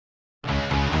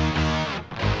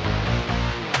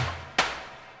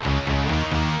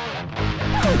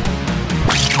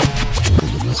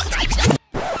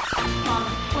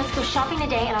shopping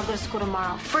today and I'll go to school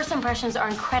tomorrow. First impressions are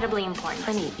incredibly important.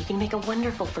 Honey, you can make a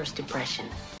wonderful first impression.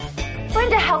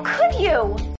 Brenda, how could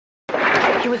you?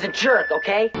 He was a jerk,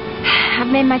 okay? I've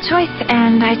made my choice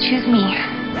and I choose me.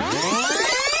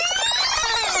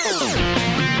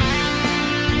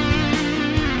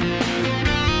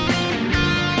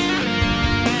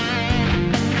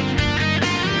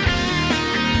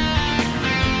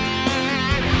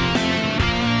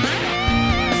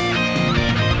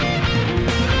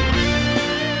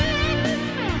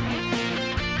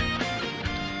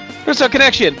 Crystal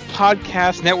Connection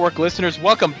Podcast Network listeners,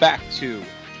 welcome back to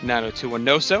 90210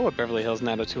 No-So, a Beverly Hills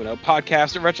 90210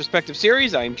 podcast, a retrospective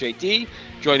series. I am JT.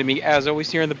 Joining me, as always,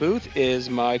 here in the booth is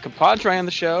my compadre on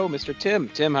the show, Mr. Tim.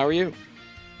 Tim, how are you?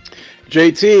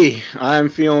 JT, I'm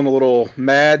feeling a little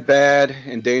mad, bad,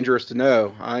 and dangerous to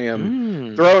know. I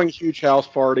am throwing huge house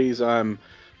parties. I'm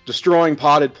destroying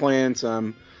potted plants.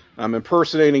 I'm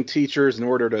impersonating teachers in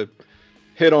order to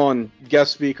hit on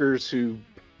guest speakers who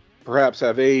perhaps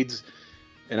have AIDS,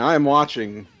 and I am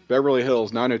watching Beverly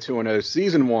Hills 90210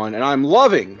 Season 1, and I'm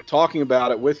loving talking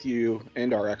about it with you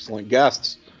and our excellent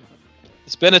guests.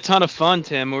 It's been a ton of fun,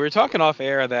 Tim. We were talking off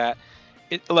air that,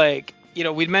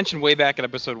 we'd mentioned way back in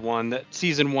episode 1 that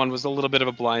Season 1 was a little bit of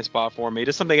a blind spot for me.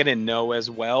 Just something I didn't know as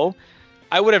well.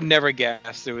 I would have never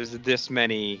guessed there was this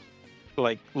many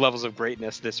levels of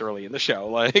greatness this early in the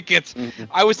show.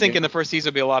 I was thinking the first season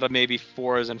would be a lot of maybe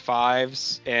 4s and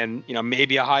 5s and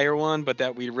maybe a higher one, but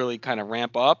that we really kind of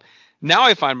ramp up. Now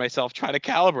I find myself trying to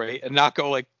calibrate and not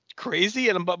go crazy,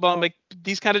 and but I'm like,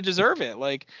 these kind of deserve it.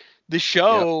 The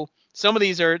show, some of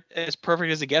these are as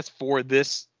perfect as it gets for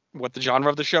this, what the genre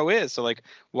of the show is. So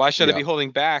why should I be holding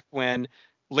back when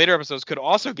later episodes could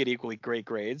also get equally great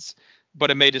grades, but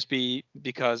it may just be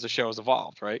because the show has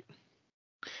evolved, right?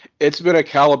 It's been a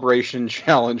calibration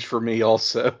challenge for me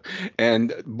also,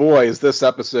 and boy, is this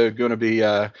episode going to be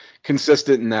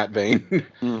consistent in that vein.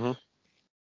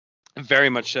 Very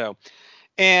much so.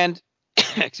 And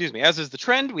excuse me, as is the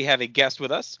trend, we have a guest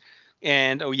with us,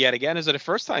 and yet again, is it a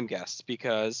first-time guest,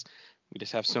 because we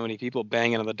just have so many people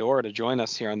banging on the door to join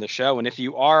us here on the show. And if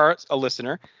you are a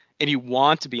listener and you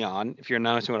want to be on, if you're a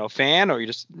 90210 fan or you're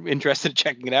just interested in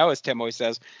checking it out, as Tim always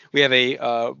says, we have a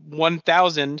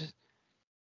 1,000%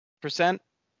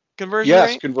 conversion rate?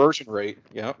 Yes, conversion rate.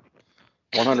 Yep.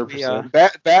 100%.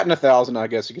 Batting 1,000, I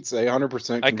guess you could say. 100%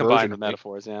 conversion. I combine the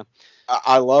metaphors, yeah.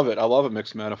 I love it. I love a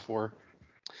mixed metaphor.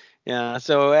 Yeah,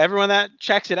 so everyone that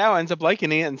checks it out ends up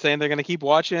liking it and saying they're going to keep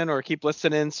watching or keep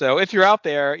listening. So if you're out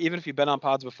there, even if you've been on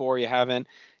pods before, you haven't,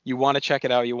 you want to check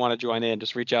it out, you want to join in,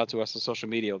 just reach out to us on social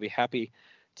media. We'll be happy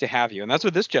to have you. And that's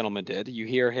what this gentleman did. You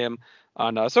hear him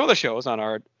on some of the shows on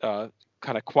our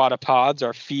kind of quadapods,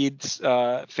 our feeds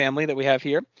family that we have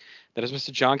here. That is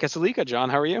Mr. Jon Keselica. Jon,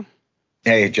 how are you?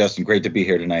 Hey, Justin, great to be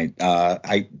here tonight.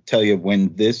 I tell you,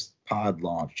 when this pod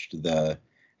launched, the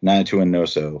 90210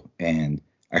 No-So, and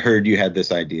I heard you had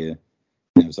this idea,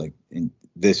 and I was like,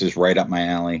 this is right up my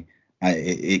alley.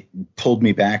 It pulled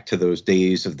me back to those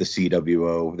days of the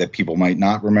CWO that people might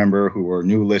not remember who are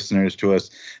new listeners to us.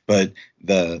 But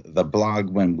the blog,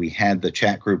 when we had the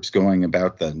chat groups going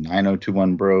about the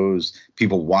 9021 Bros,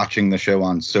 people watching the show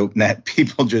on SoapNet,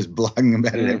 people just blogging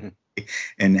about it every day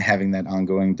and having that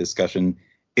ongoing discussion.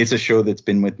 It's a show that's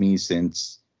been with me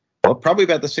since, well, probably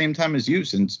about the same time as you,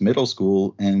 since middle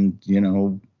school, and,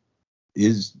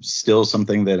 is still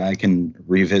something that I can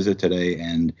revisit today.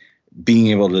 And being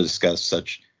able to discuss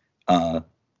such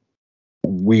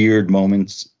weird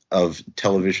moments of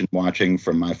television watching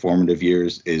from my formative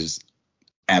years is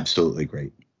absolutely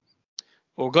great.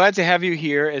 Well, glad to have you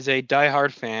here as a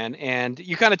diehard fan. And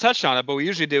you kind of touched on it, but we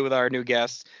usually do with our new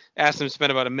guests, ask them to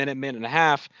spend about a minute and a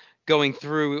half going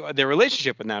through their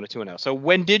relationship with 90210. So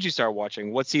when did you start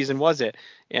watching? What season was it?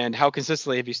 And how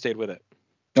consistently have you stayed with it?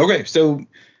 Okay, so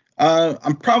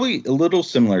I'm probably a little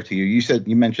similar to you.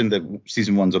 You mentioned that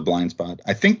season 1's a blind spot.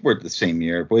 I think we're the same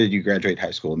year. When did you graduate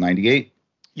high school? 98?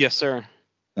 Yes, sir.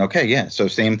 Okay, yeah. So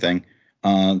same thing.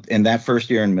 And that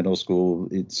first year in middle school,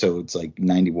 it's like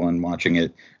 91 watching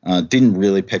it. Didn't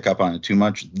really pick up on it too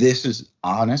much. This is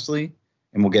honestly,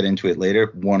 and we'll get into it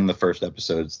later, one of the first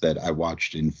episodes that I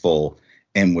watched in full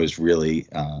and was really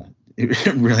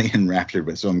really enraptured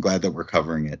with. So I'm glad that we're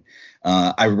covering it.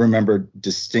 I remember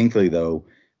distinctly, though,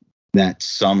 that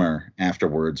summer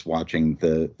afterwards watching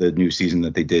the new season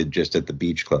that they did just at the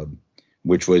beach club,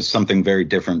 which was something very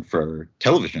different for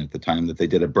television at the time, that they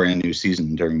did a brand new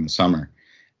season during the summer,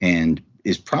 and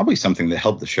is probably something that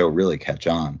helped the show really catch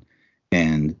on.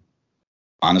 And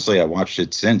honestly, I watched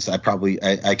it since. I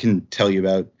can tell you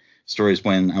about stories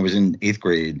when I was in 8th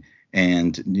grade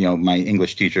And, you know, my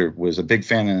English teacher was a big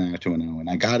fan of 90210, and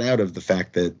I got out of the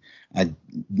fact that I,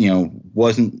 you know,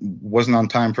 wasn't on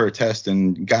time for a test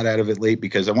and got out of it late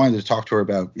because I wanted to talk to her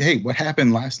about, hey, what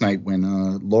happened last night when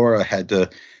Laura had to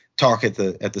talk at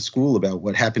the school about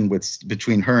what happened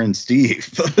between her and Steve,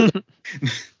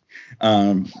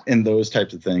 and those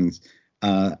types of things.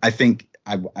 I think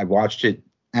I watched it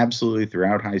absolutely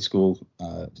throughout high school.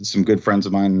 Some good friends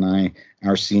of mine and I,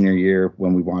 our senior year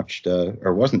when we watched, or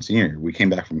it wasn't senior year, we came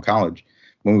back from college,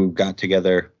 when we got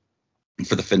together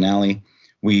for the finale,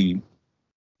 we,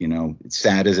 you know,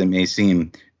 sad as it may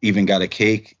seem, even got a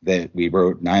cake that we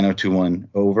wrote 9021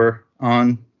 over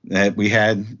on, that we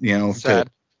had, you know,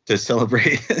 to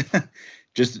celebrate.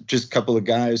 just a couple of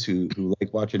guys who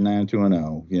like watching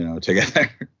 90210, you know, together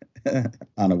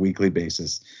on a weekly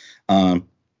basis. I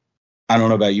don't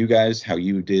know about you guys, how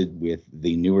you did with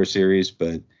the newer series,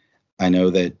 but I know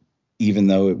that even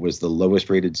though it was the lowest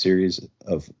rated series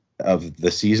of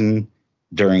the season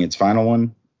during its final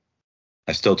one,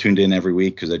 I still tuned in every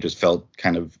week because I just felt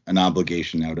kind of an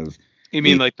obligation out of. You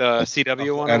mean like the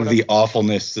CW one? Out of the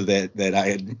awfulness that I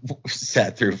had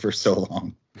sat through for so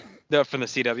long. From the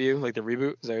CW, like the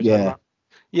reboot? Is that what you're talking about?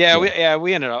 Yeah,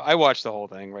 we ended up. I watched the whole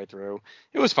thing right through.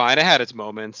 It was fine. It had its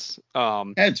moments.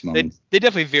 They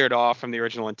definitely veered off from the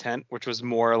original intent, which was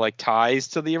more like ties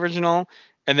to the original,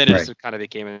 and then it just kind of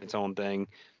became its own thing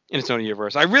in its own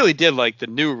universe. I really did like the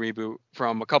new reboot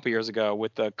from a couple years ago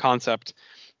with the concept,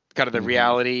 kind of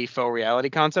the faux reality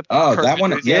concept. Oh, that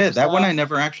one, that one I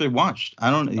never actually watched. I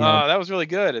don't. That was really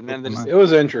good. And then it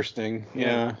was interesting.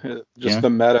 Yeah, the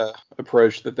meta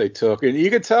approach that they took, and you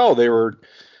could tell they were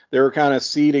kind of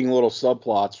seeding little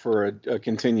subplots for a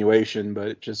continuation, but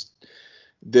it just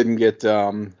didn't get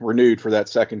renewed for that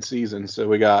second season. So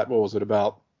we got, what was it,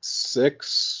 about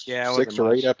six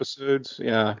or 8 episodes?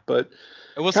 Yeah, but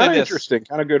it was kind of interesting,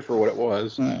 kind of good for what it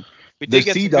was. We did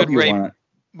get some good rape.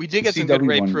 We did get some good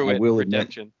rape through it.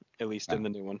 Redemption, at least in the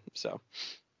new one. So,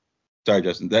 sorry,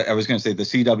 Justin. I was going to say the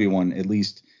CW one at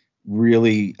least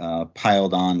really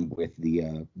piled on with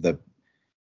the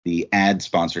ad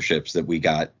sponsorships that we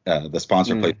got, the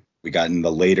sponsor play we got in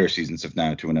the later seasons of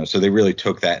 90210. So they really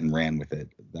took that and ran with it.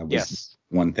 That was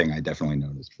one thing I definitely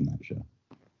noticed from that show.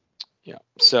 Yeah.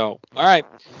 So, all right.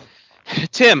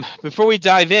 Tim, before we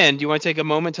dive in, do you want to take a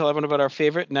moment to tell everyone about our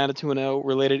favorite 90210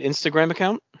 related Instagram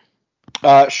account?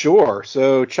 Sure.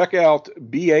 So check out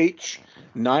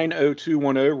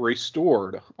BH90210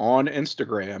 Restored on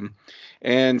Instagram.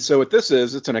 And so what this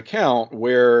is, it's an account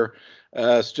where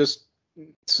it's just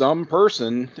some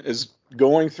person is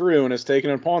going through and has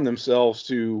taken it upon themselves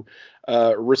to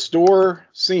restore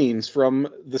scenes from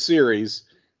the series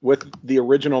with the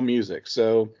original music.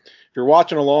 So if you're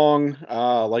watching along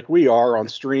like we are on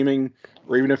streaming,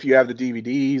 or even if you have the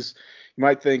DVDs, you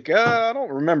might think, I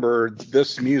don't remember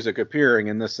this music appearing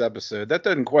in this episode. That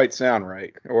doesn't quite sound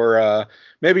right. Or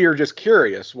maybe you're just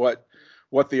curious what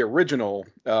the original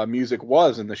music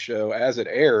was in the show as it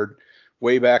aired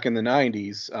way back in the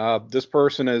 90s. This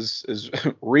person is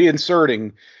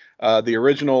reinserting the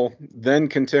original, then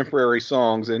contemporary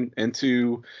songs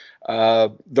into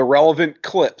the relevant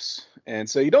clips. And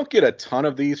so you don't get a ton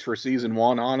of these for season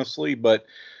 1, honestly, but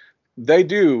they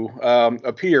do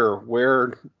appear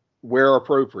where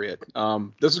appropriate.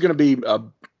 This is going to be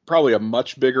probably a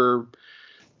much bigger,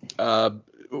 I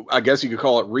guess you could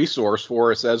call it, resource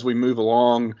for us as we move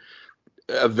along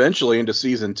eventually into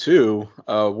season 2,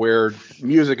 where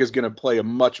music is going to play a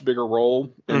much bigger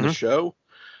role in the show,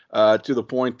 to the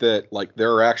point that like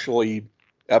there are actually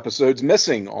episodes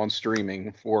missing on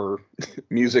streaming for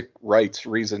music rights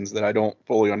reasons that I don't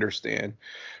fully understand.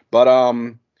 But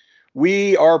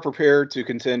we are prepared to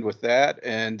contend with that,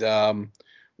 and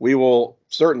we will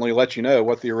certainly let you know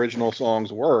what the original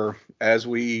songs were as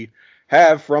we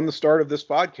have from the start of this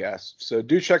podcast. So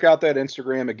do check out that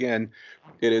Instagram. Again,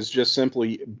 it is just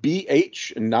simply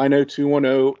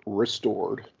BH90210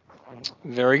 Restored.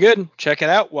 Very good. Check it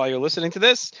out while you're listening to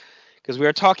this, because we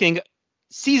are talking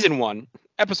season 1,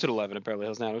 episode 11 of Beverly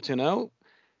Hills 90210,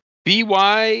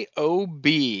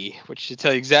 B.Y.O.B, which should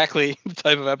tell you exactly the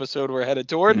type of episode we're headed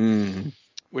toward,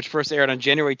 which first aired on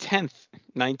January 10th,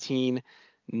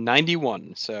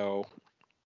 1991. So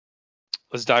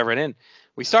let's dive right in.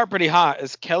 We start pretty hot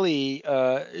as Kelly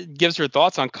gives her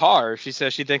thoughts on cars. She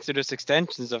says she thinks they're just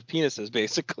extensions of penises,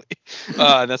 basically.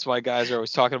 That's why guys are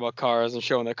always talking about cars and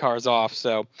showing their cars off.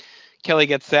 So Kelly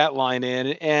gets that line in.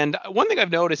 And one thing I've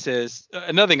noticed is,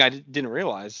 another thing I didn't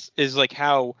realize is like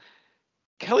how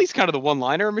Kelly's kind of the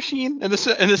one-liner machine in the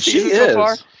season so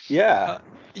far. Yeah.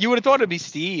 You would have thought it'd be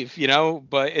Steve,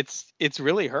 but it's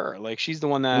really her. Like she's the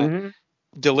one that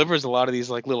delivers a lot of these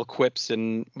like little quips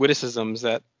and witticisms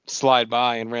that slide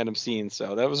by in random scenes.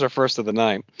 So that was our first of the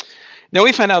night. Now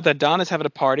we find out that Donna's having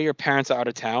a party. Her parents are out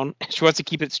of town. She wants to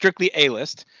keep it strictly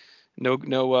A-list. No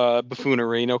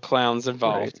buffoonery, no clowns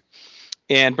involved. Right.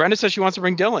 And Brenda says she wants to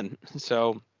bring Dylan.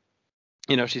 So,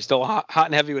 she's still hot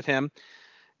and heavy with him.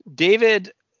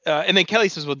 David, and then Kelly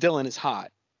says, well, Dylan is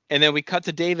hot. And then we cut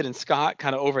to David and Scott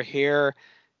kind of overhear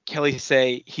Kelly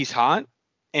say he's hot.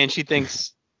 And she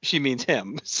thinks she means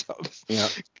him. So yeah.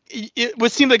 It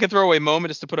would seem like a throwaway moment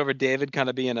just to put over David kind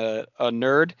of being a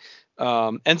nerd.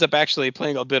 Ends up actually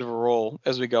playing a bit of a role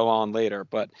as we go on later.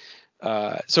 But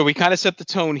so we kind of set the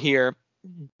tone here.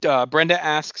 Brenda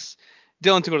asks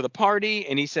Dylan to go to the party,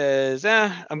 and he says,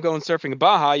 I'm going surfing in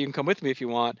Baja. You can come with me if you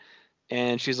want.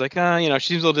 And she's like, she's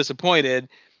a little disappointed.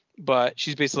 But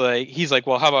she's basically, he's like,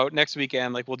 well, how about next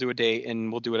weekend? Like, we'll do a date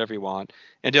and we'll do whatever you want.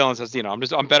 And Dylan says,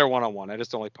 I'm better one-on-one. I just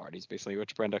don't like parties, basically,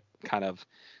 which Brenda kind of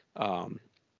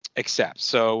accepts.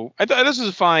 So I thought this was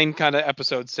a fine kind of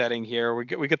episode setting here.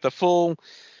 We get the full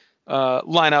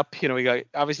lineup. We got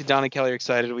obviously Don and Kelly are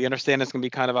excited. We understand it's going to be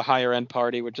kind of a higher end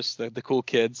party with just the cool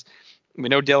kids. We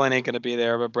know Dylan ain't going to be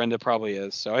there, but Brenda probably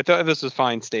is. So I thought this was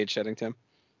fine stage setting, Tim.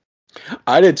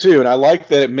 I did too, and I like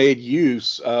that it made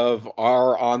use of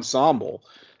our ensemble.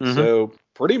 Mm-hmm. So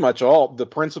pretty much all the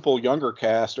principal younger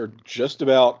cast are just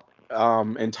about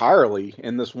entirely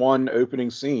in this one opening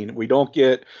scene. We don't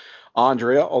get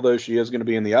Andrea, although she is going to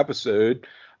be in the episode.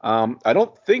 I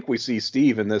don't think we see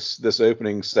Steve in this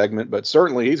opening segment, but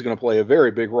certainly he's going to play a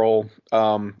very big role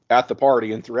at the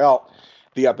party and throughout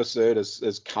the episode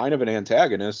as kind of an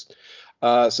antagonist.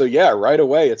 So yeah, right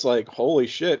away it's like, holy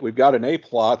shit, we've got an A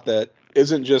plot that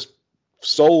isn't just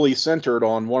solely centered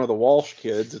on one of the Walsh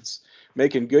kids. It's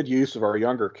making good use of our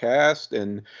younger cast,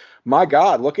 and my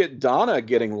God, look at Donna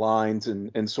getting lines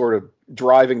and sort of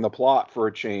driving the plot for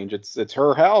a change. It's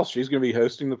her house. She's going to be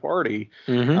hosting the party.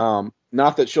 Mm-hmm.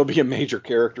 Not that she'll be a major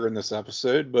character in this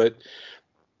episode, but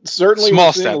certainly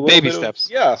small steps, baby steps.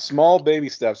 Small baby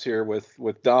steps here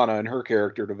with Donna and her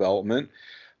character development.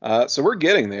 So we're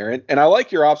getting there. And I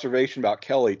like your observation about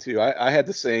Kelly, too. I had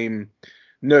the same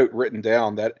note written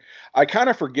down that I kind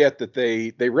of forget that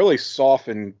they really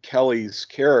soften Kelly's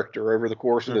character over the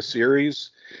course of the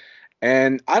series.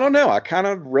 And I don't know. I kind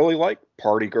of really like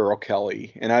Party Girl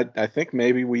Kelly. And I think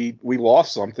maybe we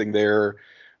lost something there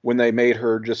when they made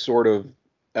her just sort of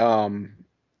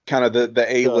kind of the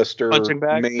A-lister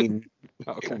main.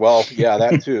 Okay. Well, yeah,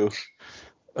 that too.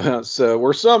 So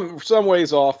we're some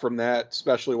ways off from that,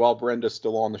 especially while Brenda's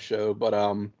still on the show. But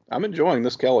I'm enjoying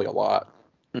this Kelly a lot.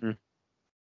 Mm-hmm.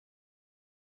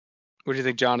 What do you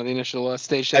think, John, of the initial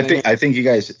stage setting? I think you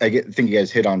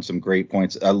guys hit on some great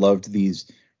points. I loved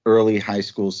these early high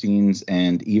school scenes,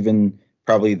 and even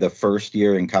probably the first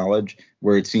year in college,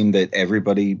 where it seemed that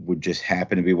everybody would just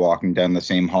happen to be walking down the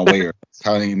same hallway or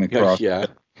coming across. Yeah.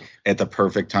 At the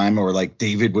perfect time, or like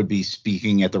David would be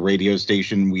speaking at the radio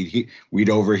station, we'd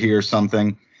overhear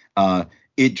something.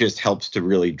 It just helps to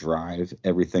really drive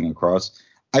everything across.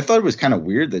 I thought it was kind of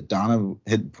weird that Donna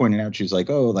had pointed out, she's like,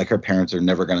 oh, like her parents are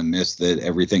never going to miss that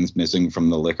everything's missing from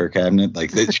the liquor cabinet.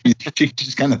 Like that she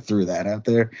just kind of threw that out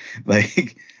there.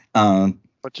 Like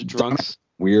bunch of drunks.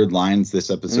 Weird lines this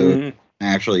episode.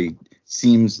 Actually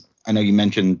seems, I know you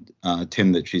mentioned,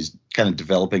 Tim, that she's kind of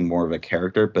developing more of a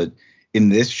character, but in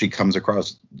this, she comes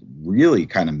across really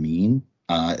kind of mean,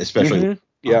 especially.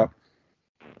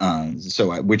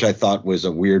 So, which I thought was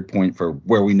a weird point for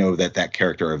where we know that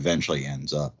character eventually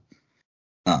ends up.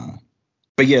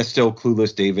 But yeah, still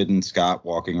clueless David and Scott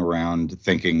walking around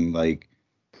thinking like,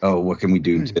 oh, what can we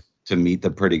do to meet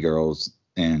the pretty girls?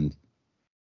 And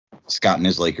Scott in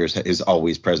his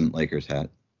always present Lakers hat.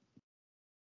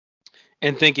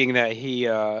 And thinking that he,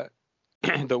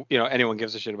 anyone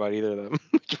gives a shit about either of them.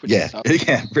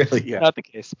 Really. Not the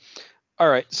case. All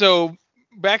right, so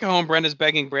back at home, Brenda's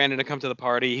begging Brandon to come to the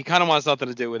party. He kind of wants nothing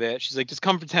to do with it. She's like, just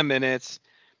come for 10 minutes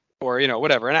or,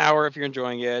 whatever, an hour if you're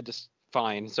enjoying it, just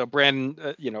fine. So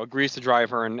Brandon, agrees to drive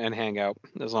her and hang out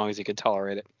as long as he could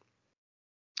tolerate it.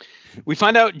 We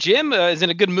find out Jim is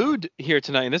in a good mood here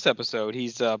tonight in this episode.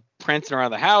 He's prancing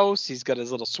around the house. He's got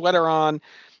his little sweater on.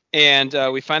 And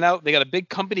we find out they got a big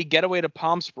company getaway to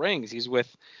Palm Springs. He's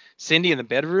with Cindy in the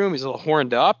bedroom. He's a little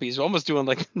horned up. He's almost doing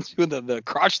the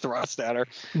crotch thrust at her.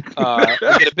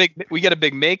 We get a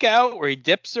big makeout where he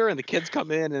dips her and the kids come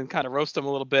in and kind of roast him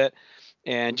a little bit.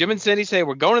 And Jim and Cindy say,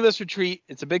 we're going to this retreat.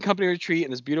 It's a big company retreat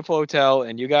in this beautiful hotel.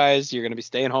 And you guys, you're going to be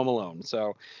staying home alone.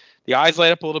 So the eyes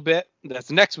light up a little bit. That's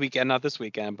next weekend, not this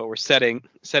weekend, but we're setting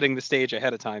the stage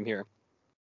ahead of time here.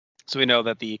 So we know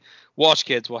that the Walsh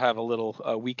kids will have a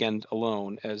little weekend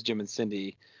alone as Jim and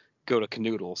Cindy go to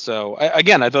canoodle. So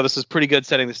again, I thought this was pretty good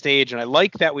setting the stage, and I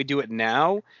like that we do it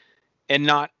now and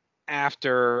not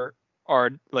after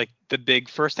our like the big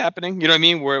first happening. You know what I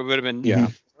mean? Where it would have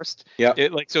been first. Yeah.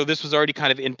 So this was already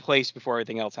kind of in place before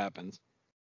everything else happens.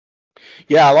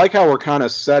 Yeah, I like how we're kind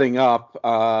of setting up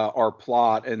our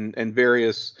plot and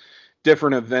various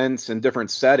different events and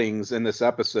different settings in this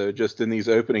episode. Just in these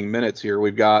opening minutes here,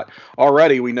 we know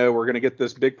we're going to get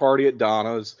this big party at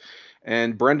Donna's,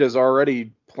 and Brenda's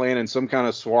already planning some kind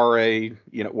of soiree.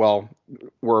 Well,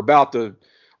 we're about to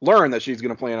learn that she's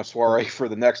going to plan a soiree for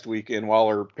the next weekend while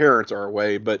her parents are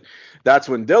away, but that's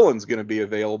when Dylan's going to be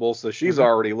available, so she's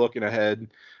already looking ahead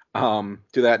to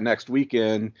that next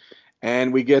weekend.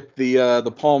 And we get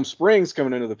the Palm Springs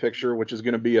coming into the picture, which is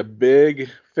going to be a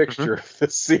big fixture of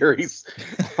this series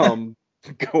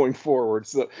going forward.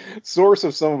 So, source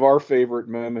of some of our favorite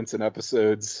moments and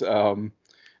episodes,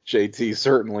 JT,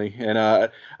 certainly. And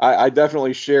I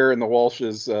definitely share in the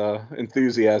Walsh's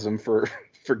enthusiasm for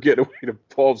getting away to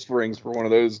Palm Springs for one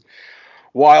of those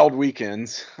wild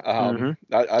weekends.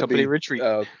 I'd be retreat.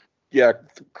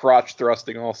 Crotch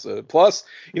thrusting also. Plus,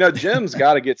 Jim's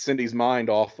got to get Cindy's mind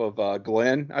off of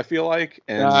Glenn, I feel like.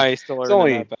 And he's still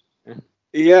learning that.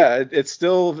 Yeah, it's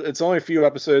only a few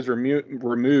episodes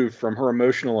removed from her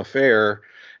emotional affair.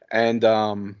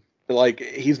 And like,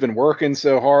 he's been working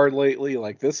so hard lately.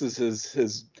 Like, this is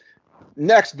his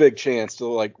next big chance to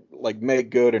like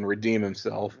make good and redeem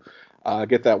himself.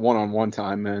 Get that one-on-one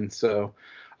time, man. So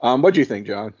what do you think,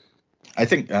 John? I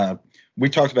think we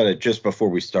talked about it just before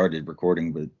we started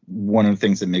recording, but one of the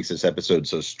things that makes this episode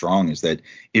so strong is that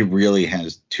it really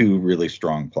has two really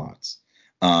strong plots.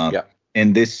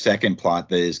 And this second plot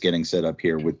that is getting set up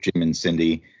here with Jim and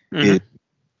Cindy,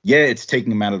 it's taking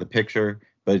them out of the picture,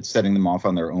 but it's setting them off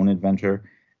on their own adventure.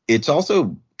 It's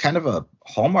also kind of a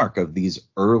hallmark of these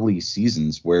early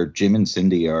seasons where Jim and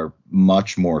Cindy are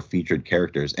much more featured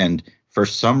characters, and for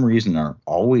some reason are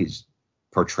always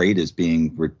portrayed as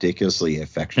being ridiculously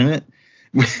affectionate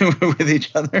with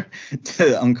each other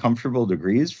to uncomfortable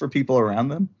degrees for people around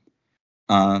them.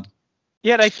 And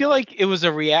I feel like it was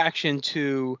a reaction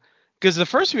to, because the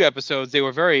first few episodes, they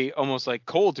were very almost like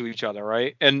cold to each other,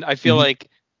 right? And I feel like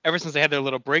ever since they had their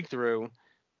little breakthrough,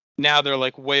 now they're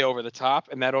like way over the top,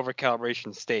 and that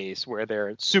overcalibration stays where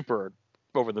they're super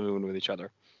over the moon with each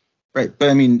other. Right. But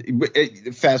I mean,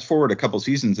 fast forward a couple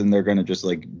seasons and they're going to just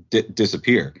like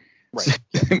disappear. Right.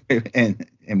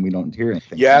 and we don't hear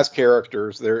anything. Yeah, as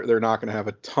characters, they're not going to have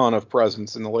a ton of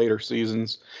presence in the later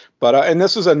seasons. But and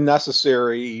this is a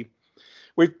necessary.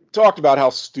 We've talked about how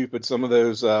stupid some of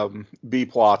those B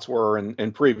plots were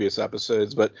in previous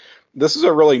episodes, but this is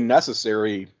a really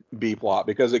necessary B plot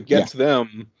because it gets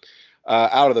them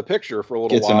out of the picture for a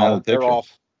little while. They're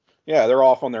off. Yeah, they're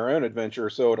off on their own adventure,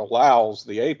 so it allows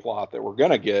the A plot that we're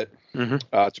going to get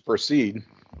to proceed.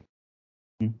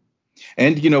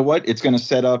 And you know what? It's going to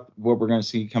set up what we're going to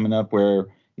see coming up where,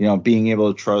 being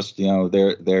able to trust,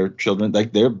 their children,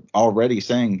 like they're already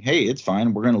saying, hey, it's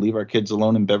fine. We're going to leave our kids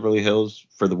alone in Beverly Hills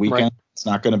for the weekend. Right. It's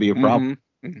not going to be a problem.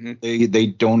 They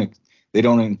don't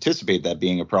anticipate that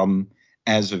being a problem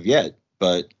as of yet.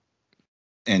 But,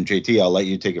 and JT, I'll let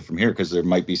you take it from here because there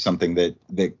might be something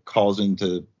that calls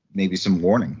into maybe some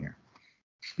warning here.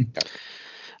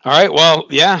 All right, well,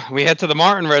 yeah, we head to the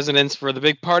Martin residence for the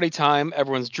big party time.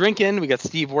 Everyone's drinking. We got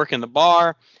Steve working the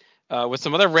bar with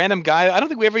some other random guy. I don't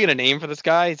think we ever get a name for this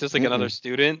guy. He's just like another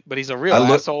student, but he's a real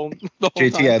asshole. The whole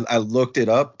JT, time. I looked it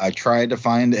up. I tried to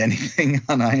find anything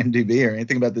on IMDb or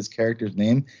anything about this character's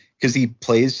name because he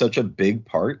plays such a big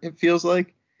part, it feels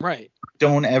like. Right.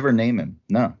 Don't ever name him.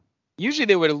 No. Usually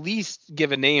they would at least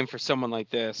give a name for someone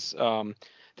like this.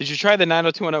 Did you try the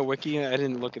 90210 wiki? I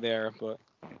didn't look there, but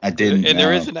I didn't. And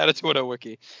there is an 90210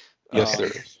 wiki. Yes, there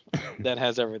is. That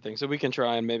has everything, so we can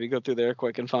try and maybe go through there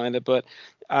quick and find it. But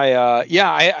I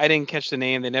didn't catch the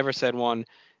name. They never said one.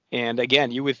 And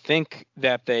again, you would think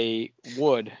that they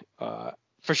would,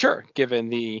 for sure, given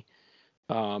the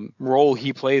role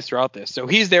he plays throughout this. So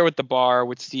he's there with the bar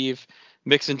with Steve,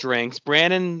 mixing drinks.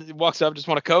 Brandon walks up, just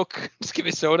want a Coke, just give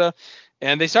me soda,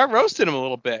 and they start roasting him a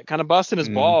little bit, kind of busting his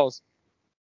balls.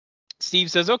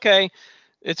 Steve says, okay,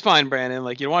 it's fine, Brandon.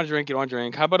 Like, you don't want to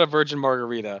drink. How about a virgin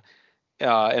margarita?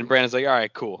 And Brandon's like, all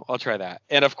right, cool. I'll try that.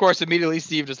 And, of course, immediately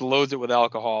Steve just loads it with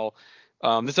alcohol.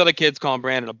 This other kid's calling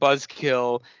Brandon a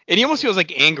buzzkill. And he almost feels,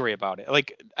 like, angry about it.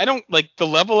 Like, I don't like the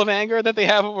level of anger that they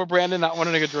have over Brandon not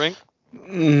wanting to get a drink.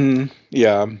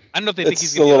 Yeah. I don't know if they think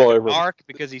he's going to be like an arc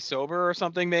because he's sober or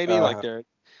something, maybe.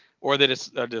 Or they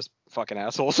just fucking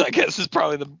assholes, I guess, is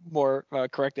probably the more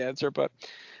correct answer. But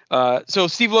so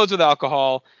Steve loads with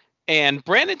alcohol, and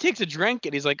Brandon takes a drink,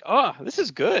 and he's like, oh, this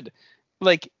is good.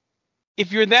 Like,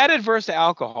 if you're that adverse to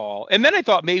alcohol, and then I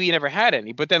thought maybe he never had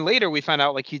any, but then later we found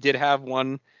out like he did have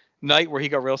one night where he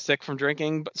got real sick from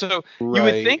drinking. But so you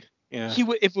would think Yeah. he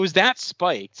would, if it was that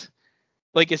spiked,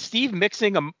 like is Steve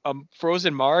mixing a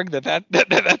frozen marg that's that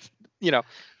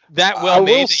I well will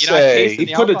made that you're not say, tasting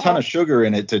He the put a alcohol? ton of sugar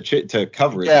in it to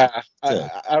cover it. Yeah,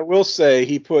 Yeah. I will say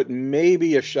he put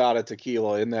maybe a shot of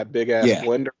tequila in that big ass Yeah.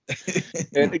 blender.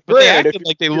 And But they granted, acted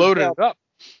like they loaded it up.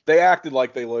 they acted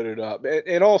like they loaded it up,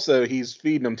 and also he's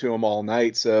feeding them to him all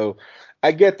night. So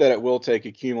I get that it will take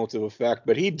a cumulative effect,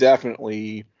 but he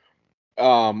definitely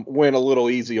went a little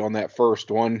easy on that first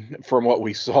one from what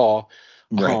we saw,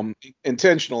 Right.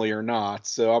 intentionally or not.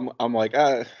 So I'm like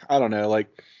I don't know, like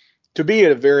to be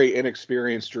a very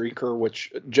inexperienced drinker,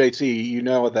 which JT, you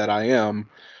know that I am.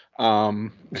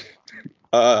 Um,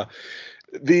 uh,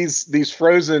 these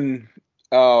frozen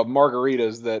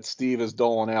margaritas that Steve is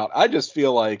doling out, I just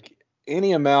feel like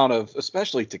any amount of,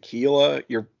 especially tequila,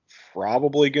 you're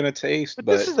probably gonna taste. But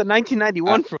But this is a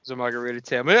 1991 frozen margarita,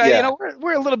 Tim. You yeah, know,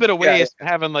 we're a little bit away yeah, from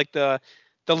having like the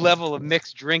level of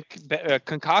mixed drink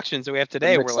concoctions that we have the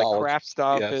today, where like mixology. craft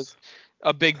stuff Yes. is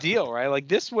a big deal, right? Like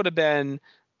this would have been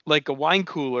like a wine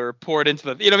cooler poured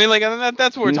into the, you know what I mean? Like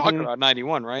that's what we're talking Mhm. about,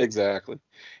 91, right? Exactly.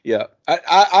 Yeah,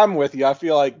 I'm with you. I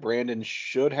feel like Brandon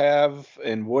should have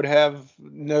and would have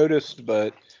noticed,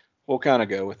 but we'll kind of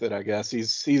go with it, I guess.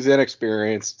 He's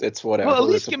inexperienced. It's Well, at whatever.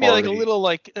 least It's a give me like a party. little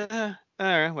like, all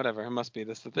right, whatever. It must be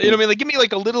this. The thing. You know what I mean? Like, give me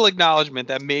like a little acknowledgement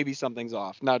that maybe something's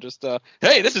off, not just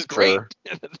hey, this is great, Sure.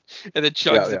 and then Yeah,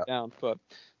 chugs it down. But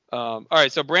all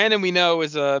right, so Brandon, we know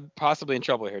is possibly in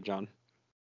trouble here, John.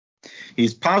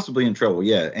 He's possibly in trouble,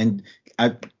 yeah. And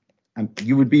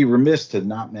you would be remiss to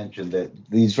not mention that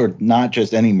these were not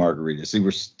just any margaritas. They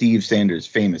were Steve Sanders'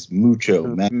 famous Mucho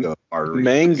Mango margaritas.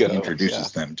 Mango, He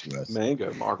introduces them to us.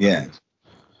 Mango margaritas. Yeah.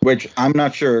 Which I'm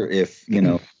not sure if,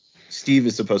 Steve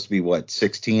is supposed to be, what,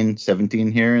 16,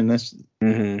 17 here in this?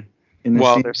 Mm-hmm. In this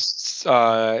Well,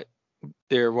 scene?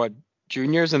 they're what,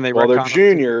 juniors, and they Well, they're retcon them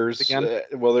juniors.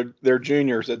 again. They're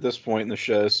juniors at this point in the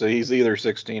show, so he's either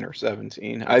 16 or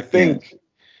 17. I think.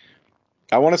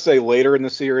 I want to say later in the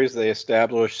series they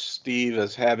established Steve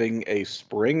as having a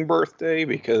spring birthday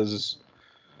because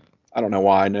I don't know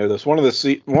why I know this. One of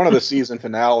the season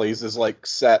finales is like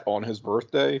set on his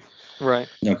birthday. Right.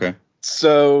 Okay.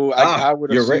 So I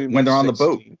would you're assume right, when they're on the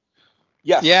boat. 16.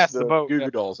 Yes, the boat. Goo Goo Yeah.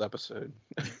 Dolls episode.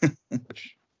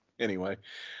 Which, anyway,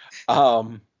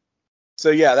 so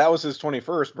yeah, that was his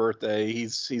 21st birthday.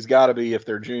 He's got to be, if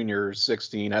they're juniors,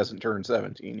 16, hasn't turned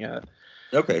 17 yet.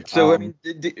 Okay, so I Um, mean,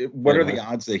 what are the anyway.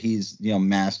 odds that he's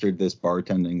mastered this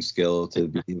bartending skill to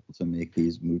be able to make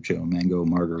these Mucho Mango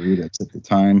margaritas at the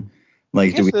time? I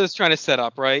Like, guess they're just trying to set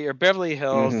up, right? You're Beverly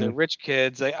Hills, they're Mhm. rich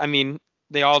kids. I mean,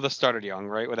 they all just started young,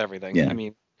 right? With everything. Yeah. I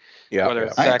mean, Yeah, whether yeah.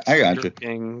 it's sex, I got you.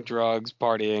 drinking, drugs,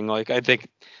 partying. Like, I think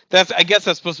I guess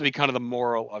that's supposed to be kind of the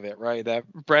moral of it, right? That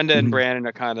Brenda and Mhm. Brandon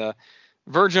are kind of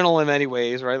virginal in many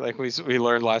ways, right? Like we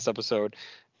learned last episode.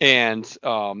 And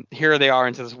here they are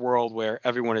into this world where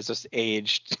everyone is just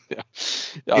aged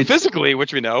physically,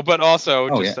 which we know, but also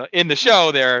in the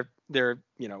show they're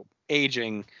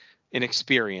aging in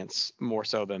experience more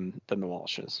so than the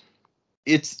Walshes.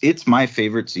 It's my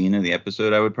favorite scene in the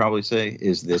episode. I would probably say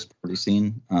is this party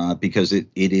scene because it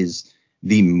is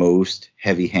the most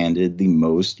heavy-handed, the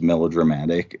most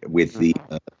melodramatic with the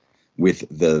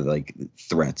like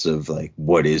threats of like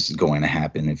what is going to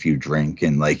happen if you drink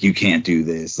and like you can't do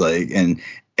this, like, and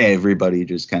everybody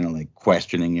just kind of like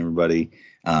questioning everybody.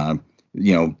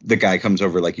 The guy comes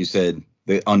over, like you said,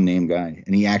 the unnamed guy,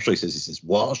 and he says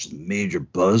Walsh is a major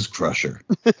buzz crusher.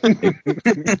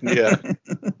 Yeah.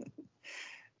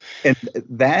 And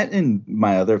that, and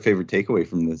my other favorite takeaway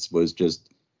from this was just,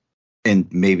 and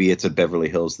maybe it's a Beverly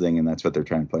Hills thing and that's what they're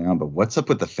trying to play on, but what's up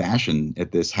with the fashion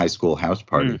at this high school house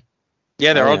party?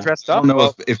 Yeah, they're all dressed up. I don't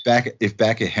know if back at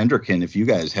Hendricken, if you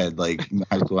guys had like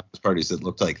high school house parties that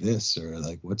looked like this, or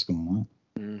like what's going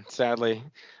on. Sadly,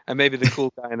 I may be the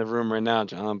cool guy in the room right now,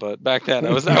 John, but back then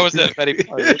I was at Betty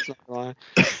party. It's not a lie.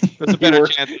 There's a better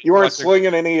chance. You weren't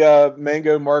slinging any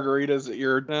mango margaritas at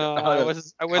your. No, I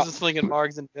wasn't slinging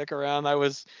margs and dick around. I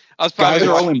was Guys probably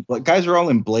are all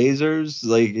in blazers,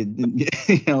 like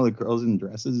the girls in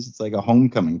dresses. It's like a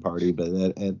homecoming party, but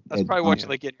I was probably watching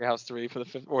like Get Your House 3 for the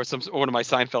fifth, or one of my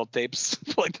Seinfeld tapes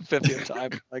for like the 50th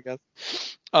time, I guess.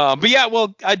 But yeah,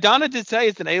 well, Donna did say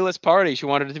it's an A-list party. She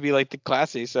wanted it to be like the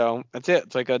classy, so that's it.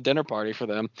 It's like a dinner party for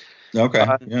them. Okay.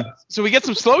 Yeah. So we get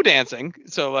some slow dancing.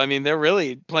 So I mean, they're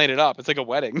really playing it up. It's like a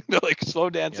wedding. They're like slow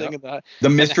dancing. Yep. The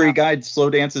mystery guide slow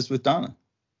dances with Donna.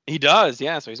 He does,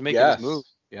 yeah. So he's making his move.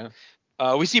 Yeah.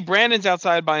 We see Brandon's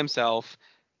outside by himself,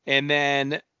 and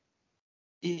then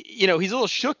he's a little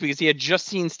shook because he had just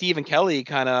seen Steve and Kelly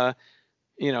kind of,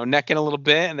 necking a little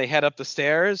bit, and they head up the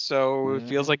stairs. So it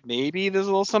feels like maybe there's a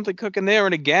little something cooking there.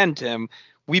 And again, Tim,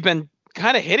 we've been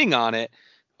kind of hitting on it.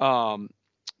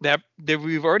 That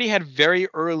we've already had very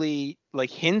early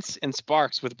like hints and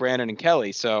sparks with Brandon and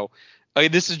Kelly. So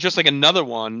this is just like another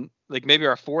one, like maybe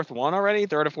our third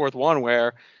or fourth one,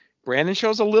 where Brandon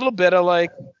shows a little bit of like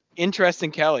interest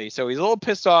in Kelly. So he's a little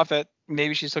pissed off that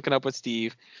maybe she's hooking up with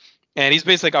Steve, and he's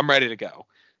basically like, I'm ready to go.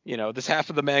 This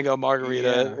half of the mango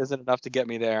margarita isn't enough to get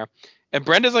me there. And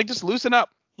Brenda's like, just loosen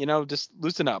up, just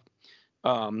loosen up.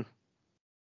 So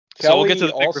we'll get to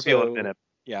the big reveal in a minute.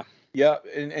 Yeah. Yeah,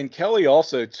 and Kelly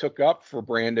also took up for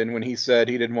Brandon when he said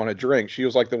he didn't want to drink. She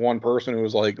was like the one person who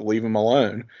was like, leave him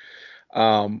alone.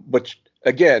 Which,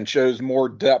 again, shows more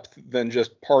depth than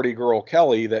just party girl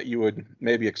Kelly that you would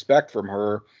maybe expect from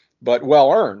her, but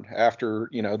well earned after,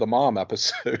 the mom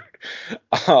episode.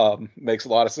 Makes a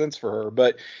lot of sense for her.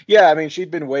 But, yeah, I mean,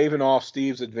 she'd been waving off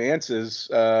Steve's advances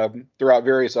throughout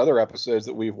various other episodes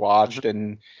that we've watched.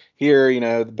 And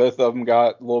here, both of them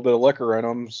got a little bit of liquor in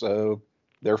them, so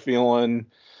they're feeling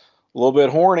a little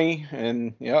bit horny,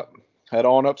 and head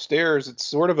on upstairs.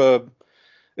 It's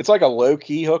it's like a low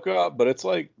key hookup, but it's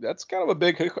like, that's kind of a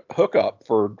big hookup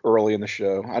for early in the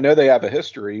show. I know they have a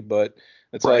history, but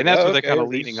it's right, like, and that's what they're kind of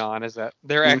leading on, is that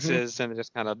they're exes and they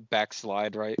just kind of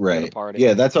backslide right in the party.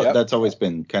 Yeah, that's always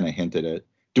been kind of hinted at.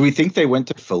 Do we think they went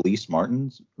to Felice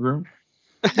Martin's room?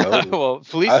 No. Well,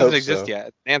 Felice doesn't exist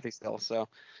yet. Nancy still, so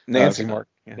Nancy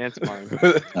Martin. Yeah. Nancy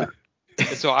Martin.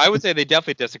 So I would say they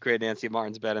definitely desecrated Nancy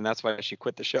Martin's bed, and that's why she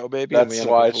quit the show, baby. That's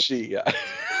why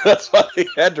that's why they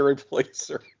had to replace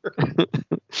her.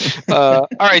 All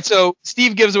right, so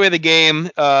Steve gives away the game.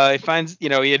 He finds,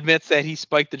 he admits that he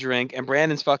spiked the drink, and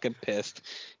Brandon's fucking pissed.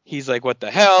 He's like, what the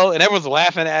hell? And everyone's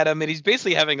laughing at him, and he's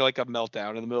basically having like a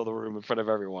meltdown in the middle of the room in front of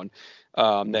everyone.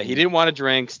 That he didn't want to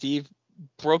drink. Steve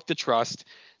broke the trust.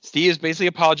 Steve is basically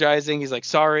apologizing. He's like,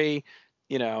 sorry.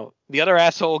 The other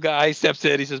asshole guy steps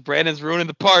in. He says, Brandon's ruining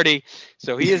the party.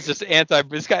 So he is just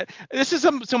this guy. This is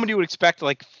someone you would expect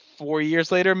like 4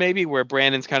 years later, maybe, where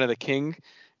Brandon's kind of the king,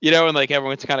 and like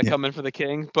everyone's kind of coming for the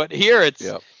king. But here it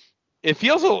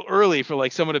feels a little early for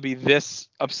like someone to be this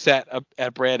upset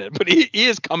at Brandon, but he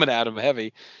is coming at him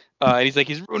heavy. And he's like,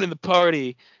 he's ruining the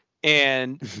party.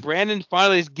 And Brandon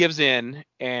finally gives in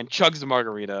and chugs the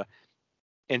margarita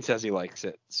and says he likes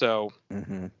it. So,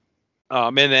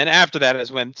 and then after that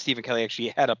is when Steve and Kelly actually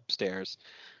head upstairs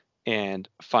and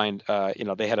find,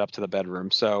 they head up to the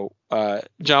bedroom. So,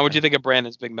 John, what do you think of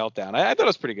Brandon's big meltdown? I thought it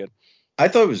was pretty good. I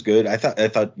thought it was good. I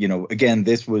thought, again,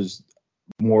 this was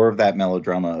more of that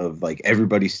melodrama of like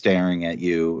everybody staring at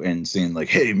you and saying like,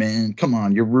 hey man, come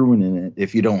on, you're ruining it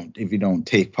if you don't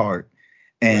take part.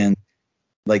 And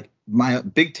like my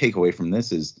big takeaway from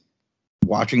this is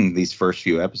watching these first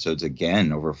few episodes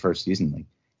again over first season, like,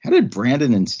 how did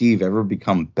Brandon and Steve ever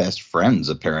become best friends?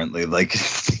 Apparently, like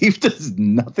Steve does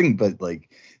nothing but like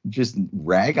just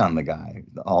rag on the guy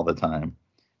all the time,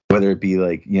 whether it be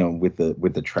like, with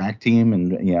the track team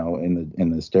and,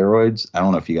 in the steroids. I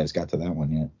don't know if you guys got to that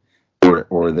one yet,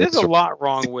 or there's a lot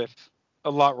wrong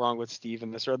with Steve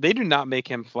in this. They do not make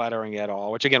him flattering at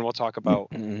all, which again, we'll talk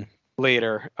about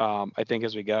later. I think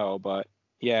as we go, but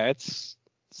yeah, it's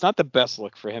not the best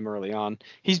look for him early on.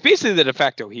 He's basically the de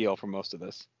facto heel for most of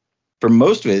this. For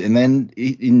most of it, and then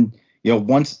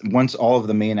once all of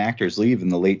the main actors leave in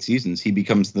the late seasons, he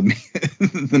becomes the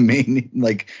main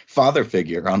like father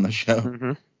figure on the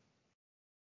show.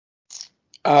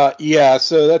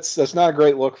 So that's not a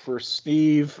great look for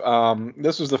Steve.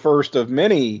 This was the first of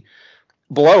many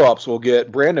Brandon blow-ups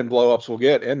we'll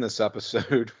get in this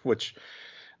episode, which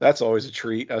that's always a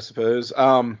treat, I suppose.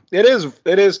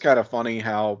 It is kind of funny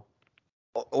how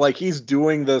like he's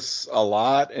doing this a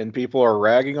lot and people are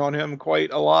ragging on him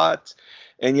quite a lot,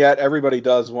 and yet everybody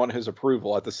does want his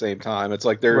approval at the same time. It's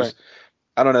like there's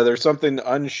I don't know, there's something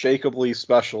unshakably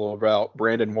special about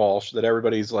Brandon Walsh that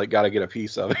everybody's like got to get a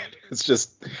piece of it. It's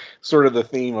just sort of the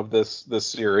theme of this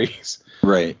series.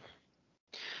 Right.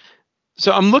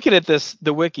 So I'm looking at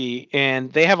the wiki,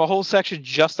 and they have a whole section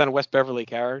just on West Beverly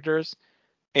characters,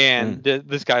 and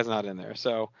this guy's not in there.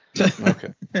 So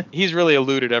okay, he's really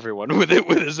eluded everyone with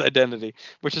his identity,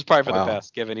 which is probably for the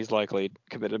best, given he's likely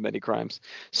committed many crimes.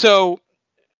 So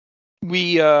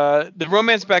the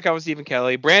romance back out with Steve and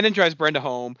Kelly. Brandon drives Brenda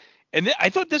home, and I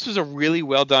thought this was a really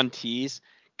well done tease,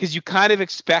 because you kind of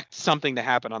expect something to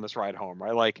happen on this ride home,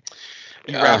 right? Like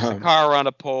he wraps the car around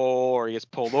a pole, or he gets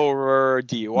pulled over,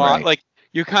 DUI. Right. Like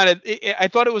you kind of, I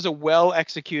thought it was a well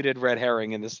executed red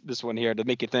herring in this one here to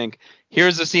make you think,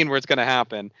 here's the scene where it's going to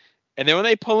happen. And then when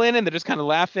they pull in and they're just kind of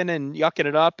laughing and yucking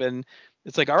it up, and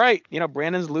it's like, all right,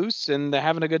 Brandon's loose and they're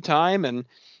having a good time and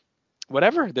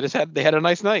whatever. They had a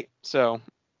nice night. So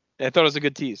I thought it was a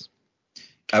good tease.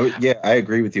 I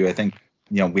agree with you. I think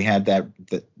we had that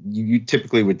you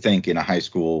typically would think in a high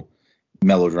school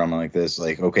melodrama like this,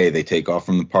 like, okay, they take off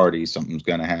from the party, something's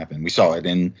gonna happen. We saw it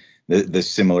in the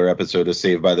similar episode of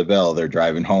Saved by the Bell. They're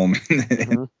driving home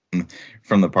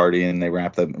from the party and they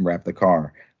wrap the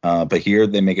car. But here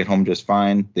they make it home just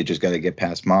fine. They just got to get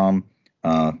past mom.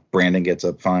 Brandon gets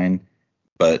up fine,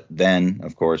 but then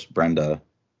of course Brenda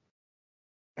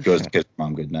goes to kiss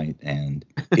mom goodnight and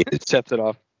it sets it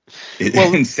off.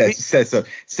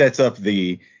 Sets up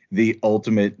the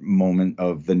ultimate moment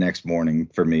of the next morning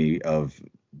for me of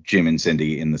Jim and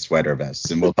Cindy in the sweater vests,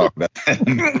 and we'll talk about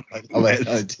that. I'll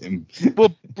let Tim.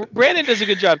 Well, Brandon does a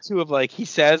good job too of like he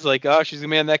says like, oh, she's gonna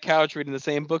be on that couch reading the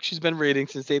same book she's been reading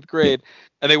since 8th grade,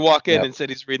 and they walk in and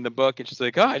Cindy's reading the book, and she's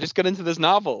like, oh, I just got into this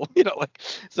novel, like.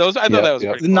 So I thought that was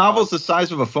pretty the cool. Novel's the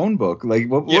size of a phone book, like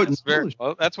what?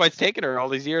 Well, that's why it's taken her all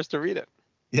these years to read it.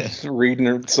 Yes,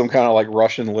 reading some kind of like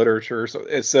Russian literature.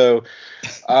 So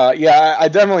I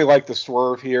definitely like the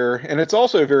swerve here, and it's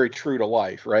also very true to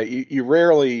life, right? You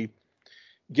rarely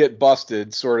get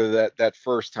busted sort of that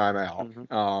first time out.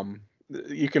 Mm-hmm.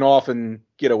 You can often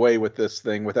get away with this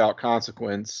thing without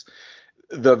consequence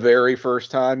the very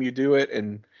first time you do it,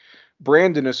 and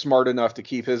Brandon is smart enough to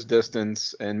keep his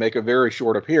distance and make a very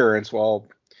short appearance while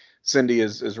Cindy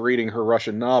is reading her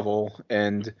Russian novel,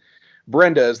 and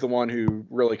Brenda is the one who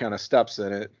really kind of steps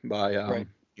in it by,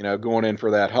 going in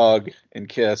for that hug and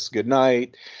kiss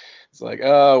goodnight. It's like,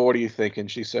 oh, what are you thinking?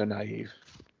 She's so naive.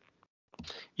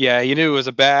 Yeah, you knew it was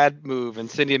a bad move, and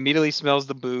Cindy immediately smells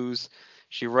the booze.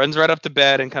 She runs right up to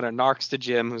bed and kind of narks to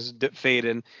Jim, who's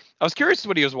fading. I was curious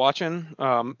what he was watching.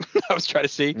 I was trying to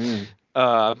see,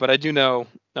 but I do know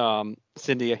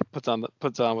Cindy puts on.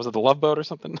 Was it the Love Boat or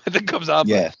something? I think comes on.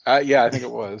 Yeah, I think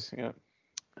it was. Yeah.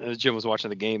 Jim was watching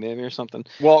the game maybe or something.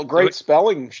 Well, great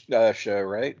spelling show,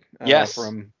 right? Yes.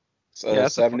 From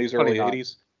 70s, early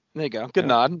 80s. There you go. Good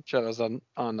nod. Sure, that was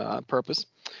on purpose.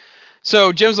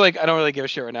 So Jim's like, I don't really give a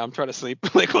shit right now. I'm trying to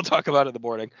sleep. Like, we'll talk about it in the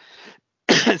morning.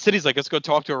 And Cindy's like, let's go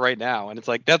talk to her right now. And it's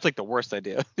like, that's like the worst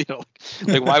idea.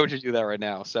 Like why would you do that right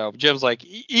now? So Jim's like,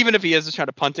 even if he is just trying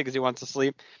to punt it because he wants to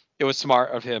sleep, it was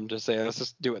smart of him to say, let's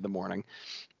just do it in the morning.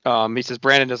 He says,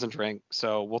 Brandon doesn't drink,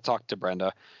 so we'll talk to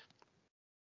Brenda.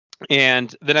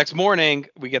 And the next morning,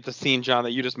 we get the scene, John,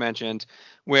 that you just mentioned,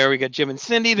 where we get Jim and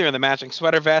Cindy. They're in the matching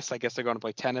sweater vests. I guess they're going to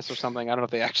play tennis or something. I don't know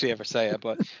if they actually ever say it,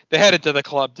 but they headed to the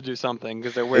club to do something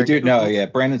because they're wearing. They do. No, yeah.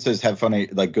 Brandon says, "Have fun,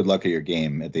 like good luck at your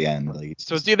game at the end." Like,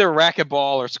 so it's either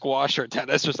racquetball or squash or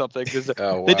tennis or something because they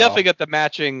definitely got the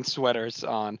matching sweaters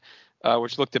on,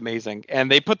 which looked amazing.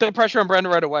 And they put the pressure on Brenda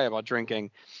right away about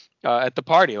drinking. At the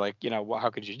party, like,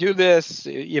 how could you do this?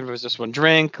 Even if it was just one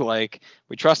drink, like,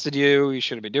 we trusted you. You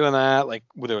shouldn't be doing that. Like,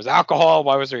 there was alcohol.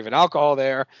 Why was there even alcohol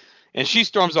there? And she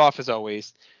storms off as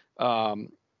always.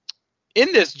 In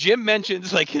this, Jim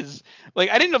mentions like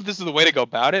I didn't know if this is the way to go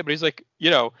about it, but he's like,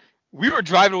 we were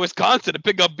driving to Wisconsin to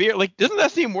pick up beer. Like, doesn't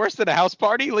that seem worse than a house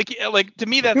party? Like to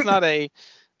me, that's not a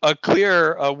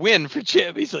clear win for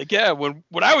Jim. He's like, yeah, when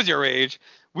I was your age,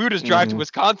 we would just drive to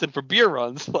Wisconsin for beer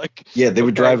runs. Like, yeah, they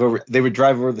would drive over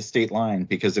the state line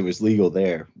because it was legal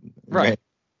there. Right.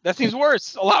 That seems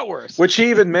worse, a lot worse. Which he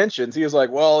even mentions. He was like,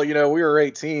 well, we were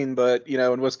 18, but,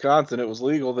 in Wisconsin, it was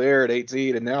legal there at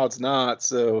 18, and now it's not.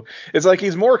 So it's like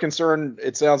he's more concerned,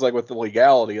 it sounds like, with the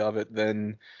legality of it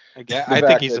than I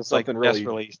think he's just like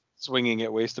desperately swinging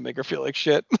at ways to make her feel like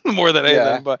shit more than anything.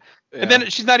 Yeah. But and then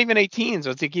she's not even 18,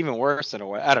 so it's like even worse in a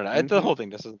way. I don't know. Mm-hmm. The whole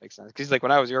thing just doesn't make sense. Because he's like,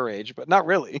 when I was your age, but not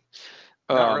really.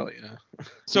 Not really. Yeah.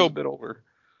 So a bit older.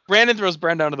 Brandon throws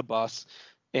Brenda under the bus,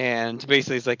 and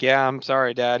basically he's like, "Yeah, I'm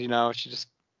sorry, Dad. She just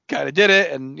kind of did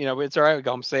it, and it's all right. We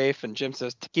go home safe." And Jim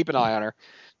says to keep an eye on her,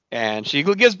 and she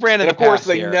gives Brandon. And of course,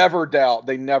 they never doubt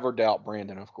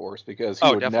Brandon, of course, because he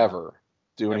would never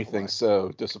do anything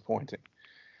so disappointing.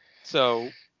 So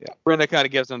yeah, Brenda kind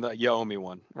of gives him the "you owe me"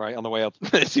 one right on the way up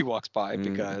as he walks by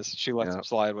because she lets him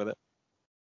slide with it.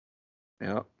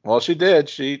 Yeah, well, she did.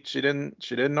 She didn't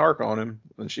narc on him,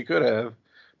 and she could have.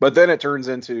 But then it turns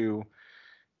into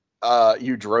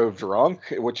you drove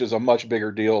drunk, which is a much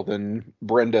bigger deal than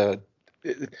Brenda,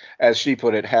 as she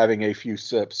put it, having a few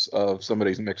sips of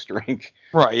somebody's mixed drink.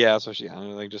 Right. Yeah. That's what she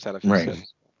had. They just had a few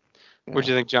sips. Yeah. What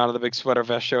do you think, John, of the big sweater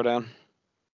vest showdown?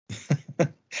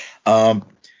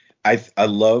 I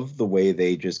love the way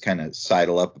they just kind of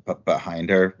sidle up behind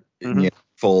her,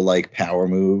 full like power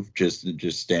move, just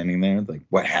standing there. Like,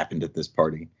 what happened at this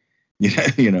party?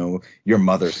 your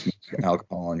mother smoked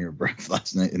alcohol on your breath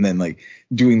last night, and then like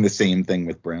doing the same thing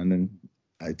with Brandon.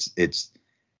 It's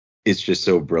just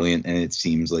so brilliant, and it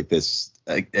seems like this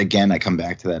again. I come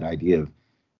back to that idea of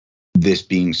this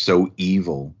being so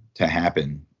evil to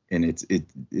happen, and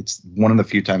it's one of the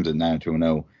few times that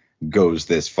 90210 goes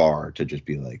this far to just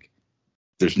be like,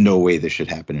 there's no way this should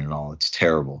happen at all. It's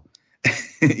terrible.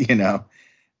 It's that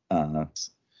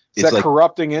like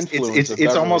corrupting influence.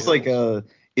 It's almost like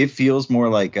it feels more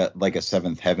like a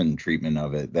Seventh Heaven treatment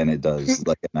of it than it does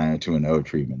like a 90210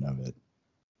 treatment of it.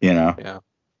 Yeah.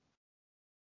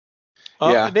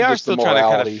 They are still trying to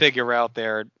kind of figure out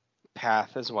their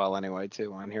path as well anyway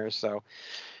too on here. So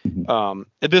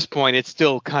at this point it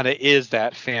still kind of is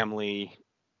that family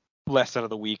lesson of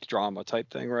the week drama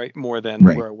type thing, right? More than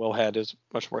where Will Head is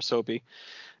much more soapy.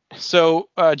 So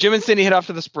Jim and Cindy head off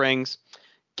to the Springs.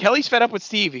 Kelly's fed up with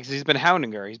Steve because he's been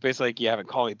hounding her. He's basically like, you haven't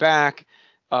called me back.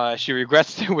 She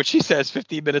regrets what she says,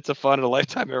 15 minutes of fun and a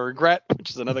lifetime of regret,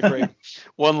 which is another great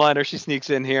one-liner she sneaks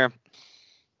in here.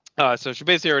 So she's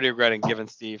basically already regretting giving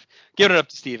it up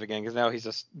to Steve again, because now he's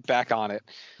just back on it,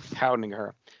 hounding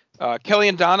her. Kelly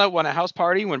and Donna went a house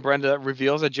party when Brenda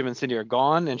reveals that Jim and Cindy are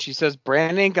gone, and she says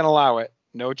Brandon ain't gonna allow it,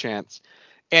 no chance.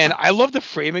 And I love the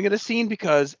framing of the scene,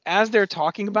 because as they're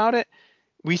talking about it,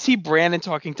 we see Brandon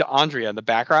talking to Andrea in the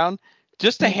background,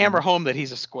 just to hammer home that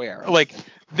he's a square. Like,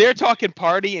 they're talking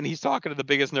party and he's talking to the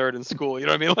biggest nerd in school. You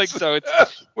know what I mean? Like, so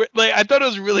it's like, I thought it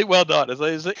was really well done. It's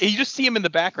like, you just see him in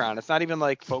the background. It's not even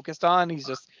like focused on. He's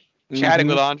just chatting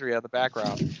with Andrea in the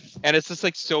background, and it's just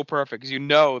like so perfect, because you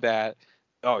know that,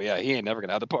 oh yeah, he ain't never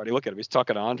gonna have the party. Look at him, he's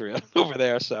talking to Andrea over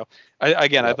there. So I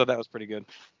thought that was pretty good.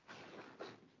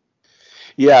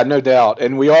 Yeah, no doubt.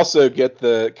 And we also get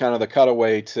the kind of the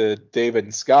cutaway to David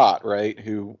and Scott, right?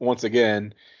 Who once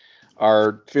again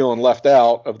are feeling left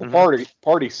out of the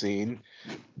party scene.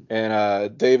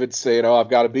 And David's saying, "Oh, I've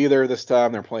got to be there this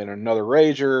time. They're playing another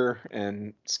Rager."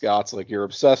 And Scott's like, "You're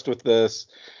obsessed with this."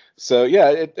 So yeah,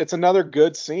 it's another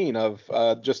good scene of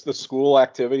just the school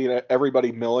activity and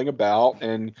everybody milling about.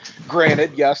 And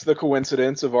granted, yes, the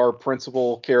coincidence of our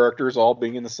principal characters all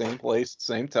being in the same place at the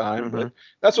same time, but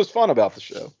that's what's fun about the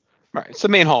show. Right, it's the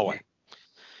main hallway.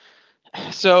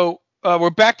 So we're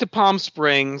back to Palm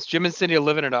Springs. Jim and Cindy are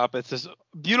living it up. It's this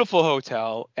beautiful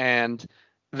hotel, and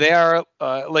they are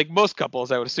like most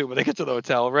couples, I would assume, when they get to the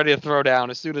hotel, ready to throw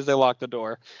down as soon as they lock the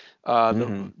door.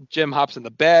 Jim hops in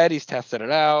the bed. He's testing it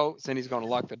out. Cindy's going to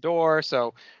lock the door.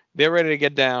 So they're ready to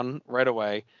get down right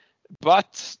away.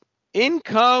 But in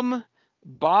come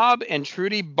Bob and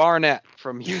Trudy Barnett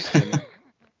from Houston,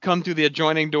 come through the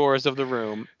adjoining doors of the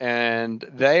room, and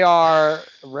they are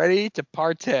ready to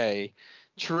partay.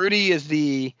 Trudy is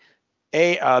the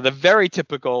very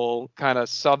typical kind of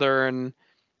Southern,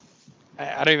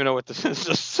 I don't even know what this is,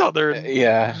 just Southern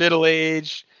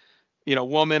middle-aged,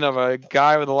 woman of a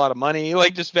guy with a lot of money,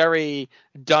 like just very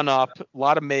done up, a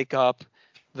lot of makeup,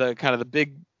 the kind of the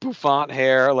big bouffant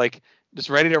hair, like just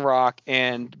ready to rock.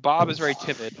 And Bob is very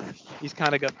timid. He's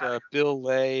kind of got the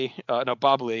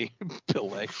Bob Lee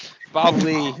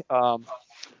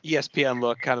ESPN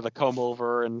look, kind of the comb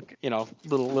over and,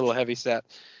 little heavy set.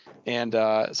 And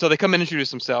so they come in and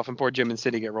introduce themselves, and poor Jim and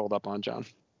Cindy get rolled up on, John.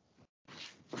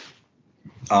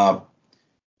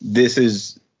 This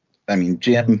is,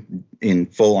 Jim in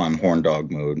full on horn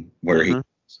dog mode, where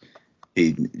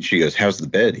she goes, "How's the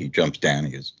bed?" He jumps down.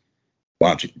 He goes, "Why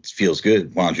don't you? It feels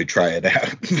good. Why don't you try it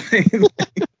out?"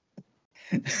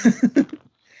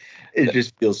 It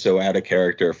just feels so out of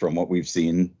character from what we've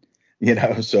seen,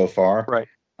 so far. Right.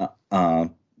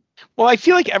 Well, I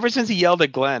feel like ever since he yelled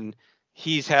at Glenn,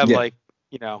 he's had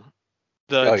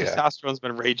testosterone's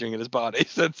been raging in his body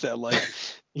since then. Like,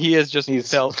 he has just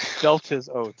felt his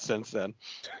oats since then.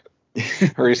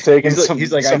 Or he's taking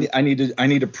he's like, I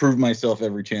need to prove myself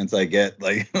every chance I get.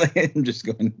 Like I'm just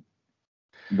going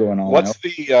all what's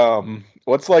out.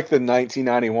 What's like the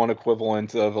 1991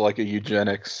 equivalent of like a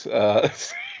eugenics?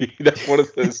 One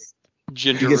of those.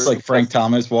 Ginger. He gets like Frank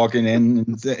Thomas walking in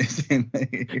and saying,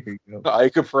 "Here you go."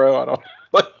 Icapro. I don't.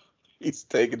 Like, he's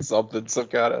taking some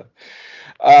kind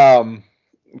of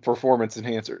performance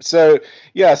enhancer. So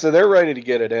they're ready to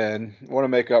get it in. Want to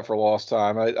make up for lost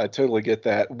time. I totally get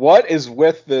that. What is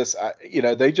with this?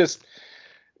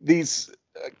 These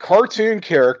cartoon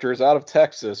characters out of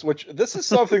Texas, which this is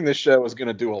something this show is going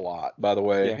to do a lot, by the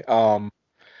way. Yeah.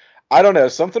 I don't know,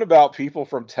 something about people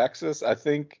from Texas. I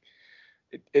think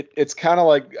it's kind of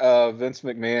like Vince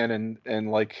McMahon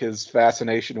and like his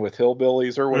fascination with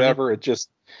hillbillies or whatever. It just,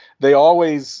 they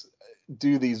always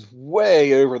do these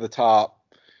way over the top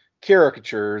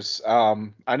caricatures.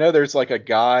 I know there's like a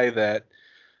guy that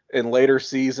in later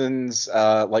seasons,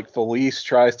 like Felice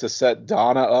tries to set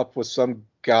Donna up with some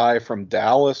guy from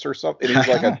Dallas or something. And he's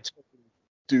like a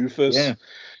doofus. Yeah.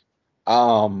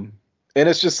 And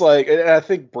it's just like, and I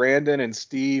think Brandon and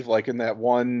Steve, like in that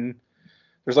one,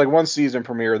 there's like one season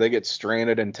premiere, they get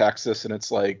stranded in Texas, and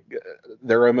it's like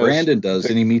they're almost. Brandon does,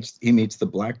 and he meets the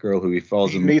black girl who he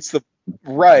falls in. Meets the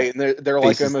right, and they're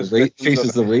like almost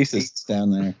faces the racists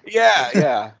down there.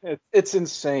 Yeah, it's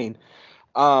insane.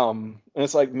 And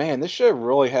it's like, man, this show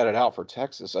really had it out for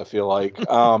Texas. I feel like,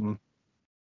 I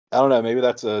don't know, maybe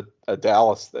that's a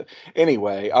Dallas thing.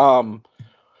 Anyway,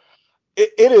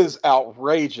 it is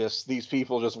outrageous. These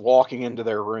people just walking into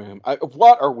their room.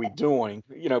 What are we doing?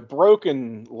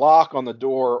 Broken lock on the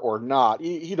door or not?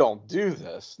 You don't do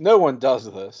this. No one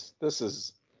does this. This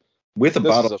is with a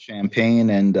bottle of champagne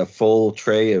and a full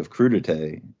tray of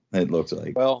crudité. It looks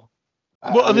like. Well,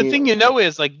 the thing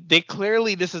is, like, they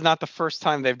clearly, this is not the first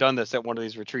time they've done this at one of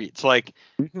these retreats. Like,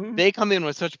 they come in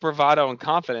with such bravado and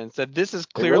confidence that this is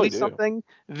clearly something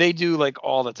they do, like,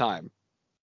 all the time.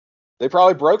 They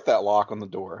probably broke that lock on the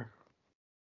door.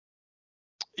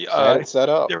 Had it set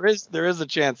up. There is a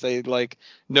chance they, like,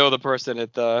 know the person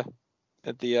at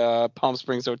the Palm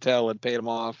Springs Hotel and paid them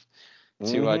off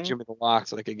to Jimmy the lock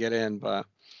so they could get in. But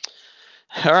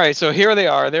all right, so here they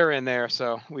are. They're in there.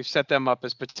 So we've set them up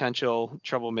as potential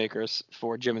troublemakers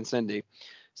for Jim and Cindy.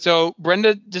 So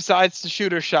Brenda decides to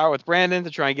shoot her shot with Brandon to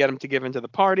try and get him to give in to the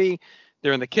party.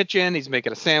 They're in the kitchen. He's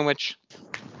making a sandwich.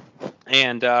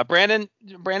 And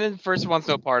Brandon first wants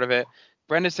no part of it.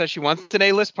 Brenda says she wants an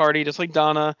A-list party, just like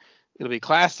Donna. It'll be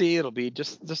classy. It'll be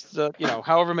just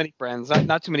however many friends,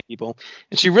 not too many people.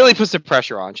 And she really puts the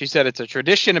pressure on. She said it's a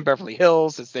tradition in Beverly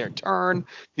Hills. It's their turn.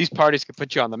 These parties can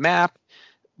put you on the map.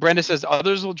 Brenda says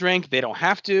others will drink. They don't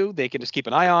have to. They can just keep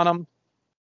an eye on them,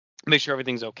 make sure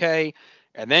everything's okay.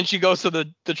 And then she goes to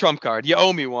the trump card. You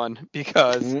owe me one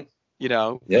because,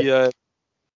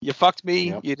 you fucked me.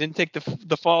 Yep. You didn't take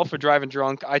the fall for driving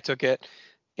drunk. I took it,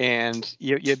 and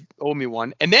you owe me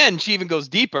one. And then she even goes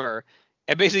deeper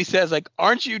and basically says, like,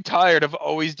 aren't you tired of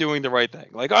always doing the right thing?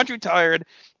 Like, aren't you tired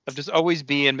of just always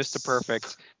being Mr.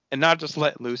 Perfect and not just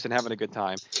letting loose and having a good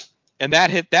time? And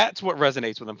that's what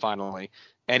resonates with him finally.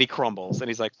 And he crumbles, and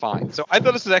he's like, fine. So I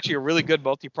thought this was actually a really good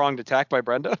multi-pronged attack by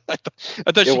Brenda. I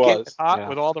thought she came hot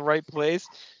with all the right plays.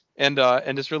 And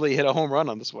just really hit a home run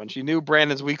on this one. She knew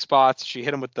Brandon's weak spots. She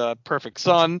hit him with the perfect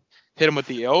son, hit him with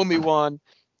the Omi one,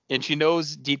 and she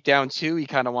knows deep down too he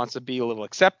kind of wants to be a little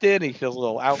accepted. He feels a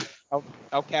little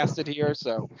outcasted here.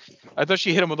 So I thought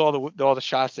she hit him with all the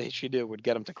shots that she knew would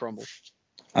get him to crumble.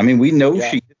 I mean, we know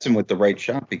she hits him with the right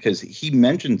shot because he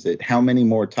mentions it how many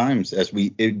more times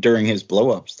during his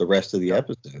blow-ups the rest of the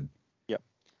episode. Yep.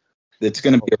 It's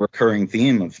going to be a recurring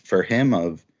theme for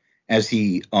him as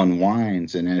he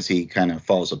unwinds and as he kind of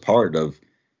falls apart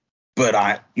but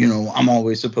I'm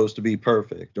always supposed to be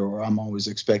perfect, or I'm always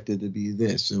expected to be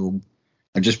this. So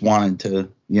I just wanted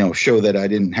to, show that I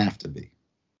didn't have to be.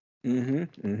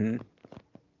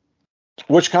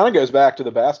 Which kind of goes back to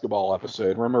the basketball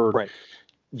episode. Remember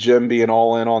Jim being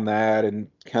all in on that and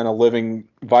kind of living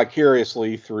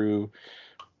vicariously through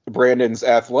Brandon's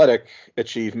athletic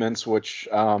achievements, which,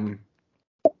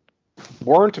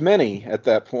 weren't many at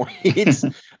that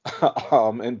point.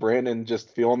 And Brandon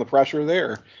just feeling the pressure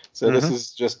there. So this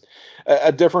is just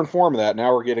a different form of that.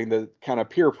 Now we're getting the kind of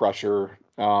peer pressure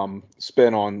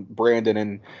spin on Brandon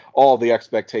and all the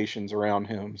expectations around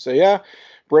him. So yeah,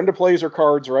 Brenda plays her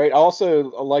cards right. I also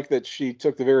like that she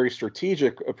took the very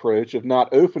strategic approach of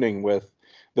not opening with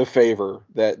the favor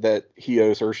that he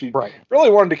owes her. She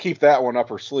really wanted to keep that one up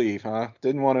her sleeve, huh?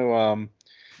 Didn't want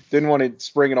to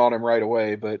spring it on him right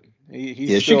away, but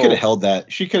she could have held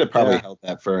that. She could have probably held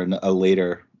that for a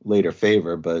later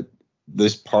favor, but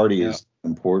this party is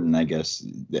important, I guess,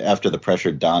 after the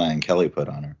pressure Donna and Kelly put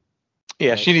on her.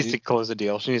 Yeah, she needs to close the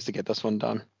deal. She needs to get this one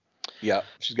done. Yeah,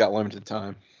 she's got limited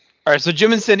time. All right, so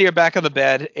Jim and Cindy are back on the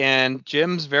bed, and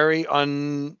Jim's very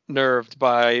unnerved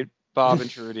by Bob and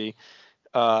Trudy.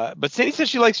 But Cindy says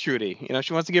she likes Trudy.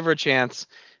 She wants to give her a chance.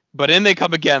 But in they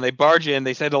come again. They barge in.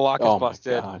 They say the lock is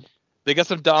busted. They got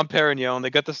some Dom Perignon. They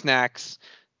got the snacks.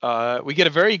 We get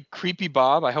a very creepy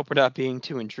Bob. I hope we're not being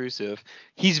too intrusive.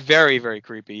 He's very, very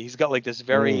creepy. He's got like this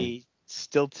very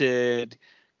stilted,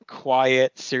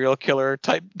 quiet serial killer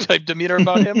type demeanor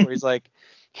about him, where he's like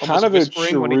kind of a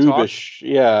cherubish,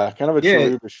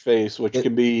 cherubish face, which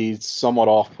can be somewhat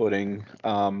off-putting,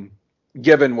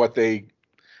 given what they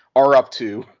are up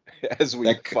to. As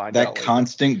we find out, that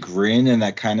constant grin and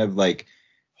that kind of like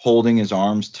holding his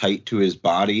arms tight to his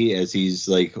body as he's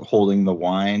like holding the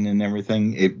wine and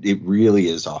everything. It really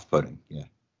is off-putting. Yeah.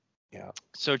 Yeah.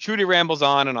 So Trudy rambles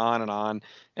on and on and on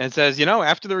and says,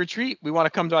 after the retreat, we want to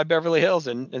come to Beverly Hills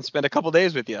and spend a couple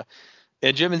days with you.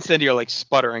 And Jim and Cindy are like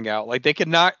sputtering out. Like they could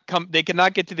not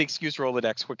get to the excuse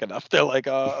Rolodex quick enough. They're like,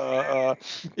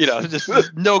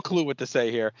 just no clue what to say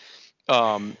here.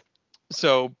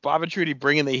 So Bob and Trudy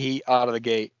bringing the heat out of the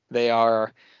gate. They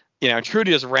are,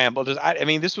 Trudy just rambled.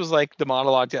 This was like the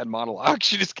monologue to that monologue.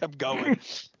 She just kept going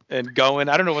and going.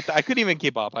 I don't know I couldn't even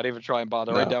keep up. I didn't even try and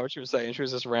bother write down what she was saying. She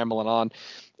was just rambling on,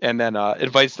 and then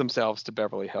invites themselves to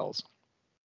Beverly Hills.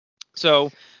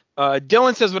 So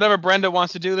Dylan says whatever Brenda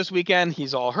wants to do this weekend,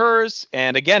 he's all hers.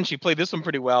 And again, she played this one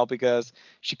pretty well because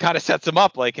she kind of sets him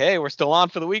up like, hey, we're still on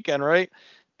for the weekend, right?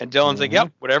 And Dylan's like,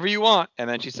 yep, whatever you want. And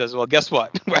then she says, well, guess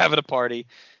what? We're having a party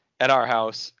at our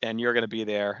house and you're going to be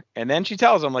there. And then she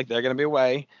tells him like they're going to be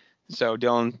away. So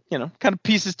Dylan, kind of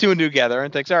pieces two and two together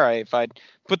and thinks, all right, if I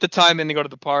put the time in to go to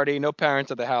the party, no parents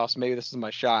at the house, maybe this is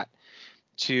my shot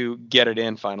to get it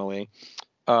in finally.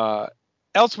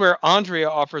 Elsewhere, Andrea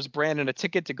offers Brandon a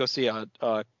ticket to go see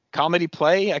a comedy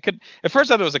play. At first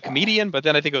I thought it was a comedian, but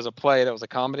then I think it was a play that was a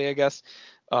comedy, I guess,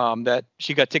 that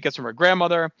she got tickets from her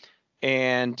grandmother.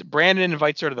 And Brandon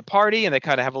invites her to the party, and they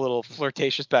kind of have a little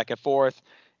flirtatious back and forth.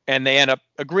 And they end up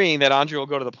agreeing that Andrea will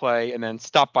go to the play and then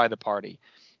stop by the party.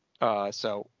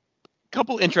 So a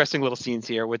couple interesting little scenes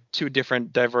here with two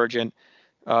different divergent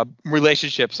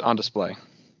relationships on display.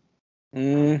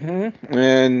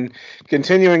 And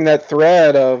continuing that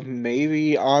thread of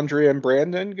maybe Andrea and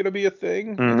Brandon going to be a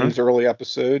thing in these early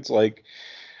episodes. Like,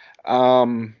 I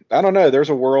don't know. There's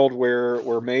a world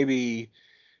where maybe,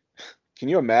 can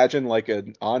you imagine like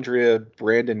an Andrea,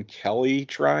 Brandon, Kelly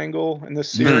triangle in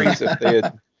this series if they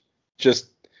had just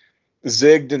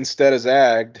zigged instead of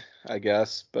zagged, I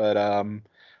guess. But I'm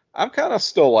kind of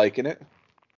still liking it.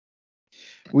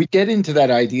 We get into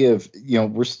that idea of,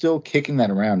 we're still kicking that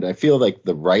around. I feel like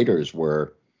the writers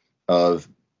were of,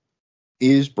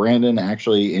 is Brandon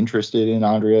actually interested in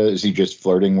Andrea? Is he just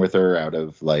flirting with her out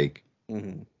of like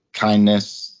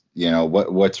kindness?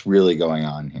 What's really going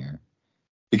on here?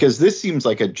 Because this seems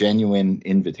like a genuine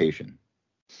invitation.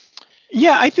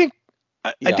 Yeah, I think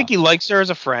he likes her as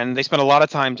a friend. They spent a lot of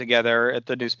time together at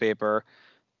the newspaper.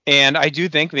 And I do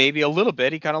think maybe a little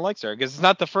bit he kind of likes her because it's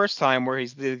not the first time where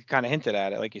he's kind of hinted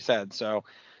at it, like you said. So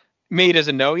maybe he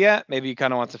doesn't know yet. Maybe he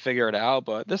kind of wants to figure it out,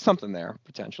 but there's something there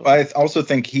potentially. I also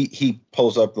think he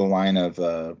pulls up the line of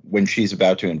when she's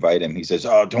about to invite him, he says,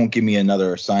 "Oh, don't give me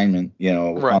another assignment,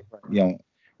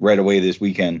 right away this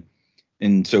weekend."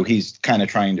 And so he's kind of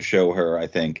trying to show her, I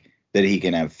think, that he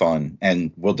can have fun,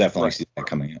 and we'll definitely see that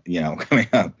coming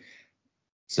up.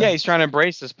 So. Yeah, he's trying to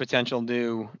embrace this potential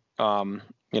new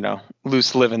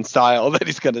loose living style that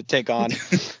he's going to take on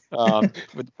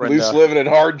with Brenda. Loose living and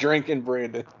hard drinking,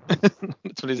 Brandon.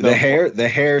 That's what he's the hair. The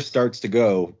hair starts to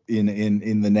go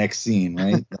in the next scene,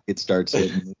 right? It starts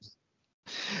hitting loose.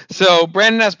 So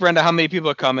Brandon asks Brenda how many people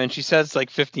are coming. She says like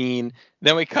 15.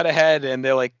 Then we cut ahead and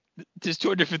they're like, there's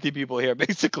 250 people here,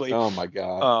 basically. Oh my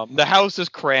God. The house is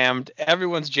crammed.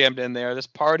 Everyone's jammed in there. This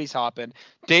party's hopping.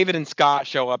 David and Scott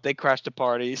show up. They crash the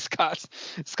party. Scott's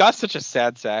such a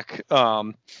sad sack.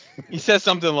 He says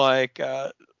something like,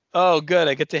 oh, good,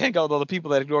 I get to hang out with all the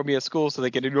people that ignore me at school so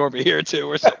they can ignore me here too,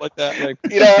 or something like that. Like,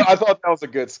 I thought that was a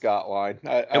good Scott line.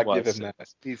 I give him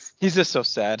that. He's just so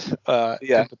sad.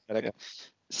 Yeah.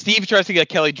 Steve tries to get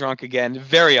Kelly drunk again,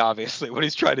 very obviously what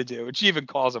he's trying to do. And she even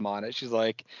calls him on it. She's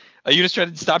like, you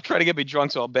just stop trying to get me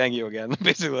drunk so I'll bang you again.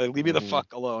 Basically, leave me the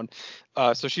fuck alone.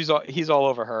 So he's all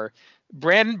over her.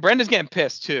 Brenda's getting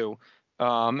pissed too.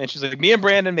 And she's like, me and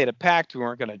Brandon made a pact. We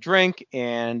weren't going to drink.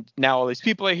 And now all these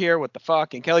people are here. What the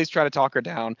fuck? And Kelly's trying to talk her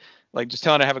down, like just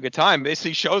telling her to have a good time.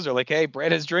 Basically shows her like, hey,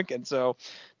 Brandon's drinking. So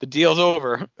the deal's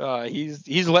over.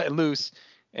 He's letting loose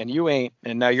and you ain't.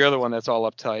 And now you're the one that's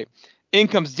all uptight. In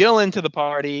comes Dylan to the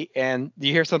party, and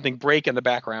you hear something break in the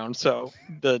background. So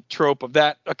the trope of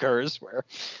that occurs, where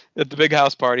at the big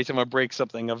house party, someone breaks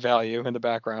something of value in the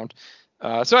background.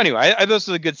 So anyway, I thought this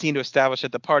was a good scene to establish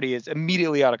that the party is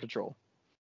immediately out of control.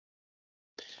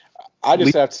 I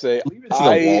just have to say,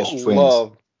 I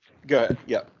love. Go ahead.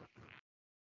 Yeah.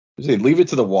 Leave it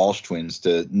to the Walsh twins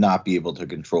to not be able to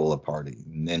control a party,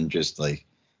 and then just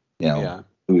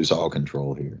lose all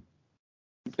control here.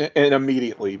 And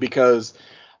immediately, because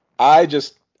I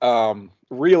just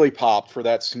really popped for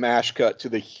that smash cut to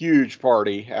the huge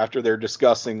party after they're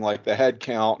discussing like the head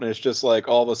count, and it's just like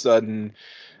all of a sudden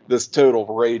this total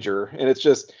rager, and it's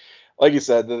just like you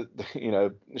said,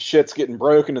 the shit's getting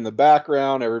broken in the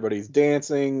background, everybody's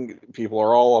dancing, people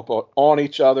are all up on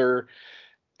each other,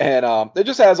 and it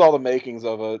just has all the makings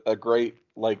of a great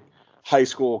like high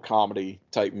school comedy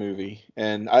type movie,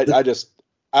 and I just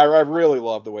I really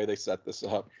love the way they set this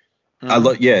up. I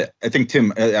think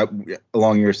Tim,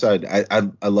 along your side,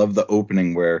 I love the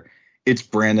opening where it's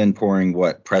Brandon pouring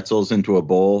pretzels into a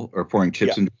bowl or pouring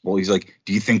chips into a bowl. He's like,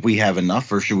 "Do you think we have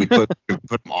enough, or should we put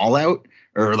them all out,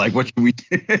 or like what should we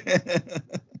do?"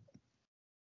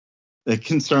 They're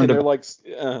concerned. And they're like,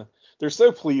 they're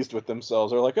so pleased with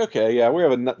themselves. They're like, "Okay, yeah, we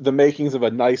have the makings of a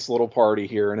nice little party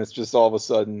here," and it's just all of a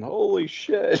sudden, holy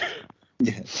shit.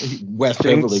 Yeah, West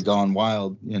Beverly gone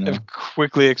wild, Have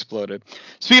quickly exploded.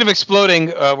 Speaking of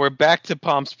exploding, we're back to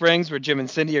Palm Springs where Jim and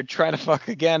Cindy are trying to fuck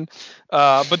again,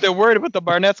 but they're worried about the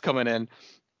Barnetts coming in.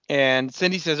 And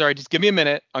Cindy says, "All right, just give me a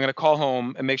minute. I'm gonna call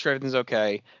home and make sure everything's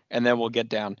okay, and then we'll get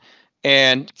down."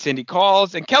 And Cindy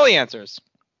calls, and Kelly answers.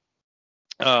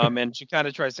 And she kind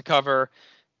of tries to cover,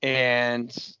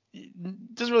 and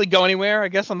doesn't really go anywhere, I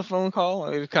guess, on the phone call.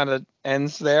 It kind of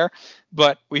ends there.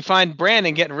 But we find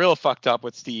Brandon getting real fucked up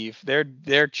with Steve.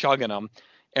 They're chugging him.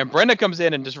 And Brenda comes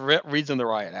in and just reads him the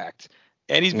riot act.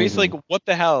 And he's basically like, what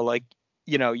the hell? Like,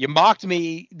 you mocked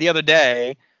me the other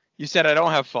day. You said I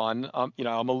don't have fun. I'm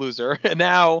a loser. And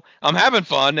now I'm having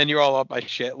fun and you're all up my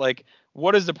shit. Like,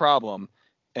 what is the problem?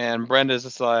 And Brenda's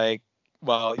just like,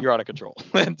 well, you're out of control.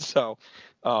 And so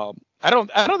I don't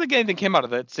think anything came out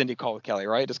of that Cindy call with Kelly,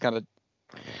 right? Just kind of.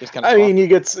 I mean, you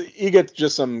get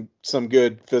just some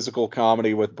good physical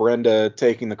comedy with Brenda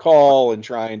taking the call and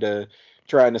trying to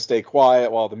stay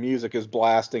quiet while the music is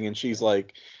blasting, and she's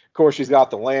like, of course, she's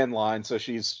got the landline, so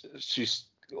she's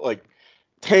like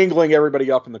tangling everybody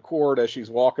up in the court as she's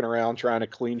walking around trying to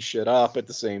clean shit up at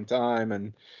the same time,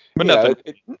 and. But nothing.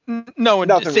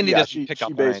 Cindy doesn't pick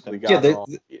up. Basically got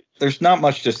there's not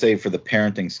much to say for the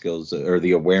parenting skills or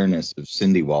the awareness of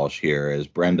Cindy Walsh here, as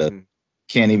Brenda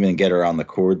can't even get her on the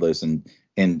cordless,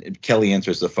 and Kelly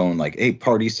answers the phone like, "Hey,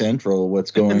 Party Central,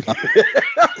 what's going on?"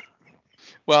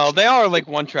 Well, they are like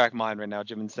one track mind right now,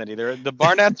 Jim and Cindy. The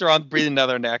Barnetts are on breathing down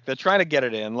their neck. They're trying to get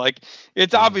it in. Like,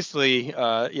 it's obviously,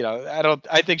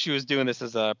 I think she was doing this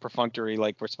as a perfunctory,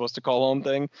 like, we're supposed to call home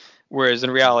thing, whereas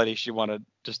in reality she wanted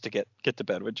just to get to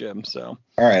bed with Jim. So.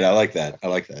 All right, I like that.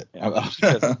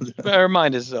 Yeah, her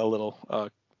mind is a little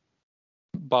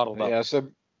bottled up. Yeah, so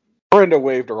Brenda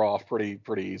waved her off pretty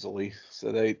easily.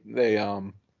 So they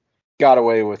got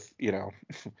away with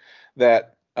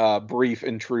that. Brief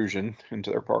intrusion into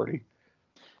their party.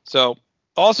 So,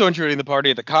 also intruding the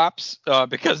party are the cops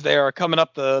because they are coming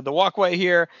up the walkway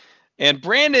here, and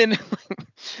Brandon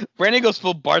goes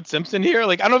full Bart Simpson here.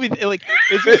 Like, I don't know if he, like,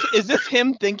 is this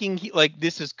him thinking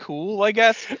this is cool? I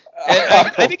guess. And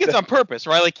I think it's on purpose,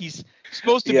 right? Like, he's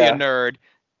supposed to be a nerd,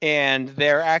 and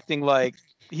they're acting like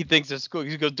he thinks it's cool.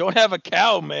 He goes, "Don't have a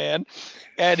cow, man,"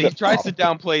 and he tries to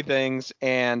downplay things,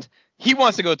 and he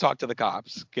wants to go talk to the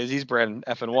cops because he's Brandon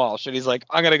effing Walsh, and he's like,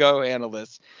 "I'm gonna go handle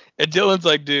this." And Dylan's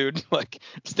like, "Dude, like,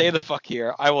 stay the fuck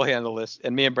here. I will handle this,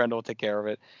 and me and Brenda will take care of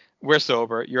it. We're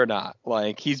sober. You're not."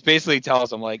 Like, he's basically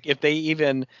tells them, like, if they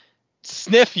even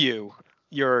sniff you,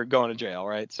 you're going to jail,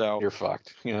 right? So you're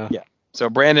fucked. Yeah. So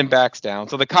Brandon backs down.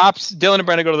 So the cops, Dylan and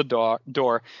Brenda go to the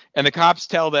door, and the cops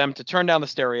tell them to turn down the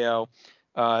stereo.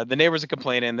 The neighbors are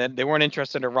complaining that they weren't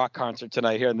interested in a rock concert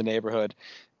tonight here in the neighborhood.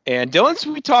 And Dylan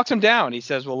sweet talks him down. He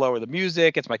says, "We'll lower the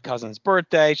music. It's my cousin's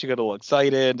birthday." She got a little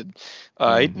excited.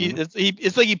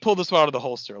 It's like he pulled this one out of the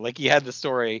holster. Like, he had the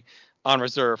story on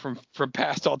reserve from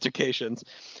past altercations.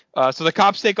 So the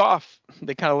cops take off.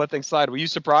 They kind of let things slide. Were you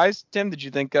surprised, Tim? Did you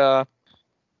think something?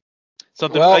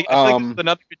 Well, I feel like this is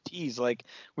another good tease. Like,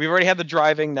 we've already had the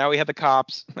driving. Now we have the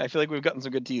cops. I feel like we've gotten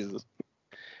some good teases.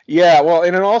 Yeah, well,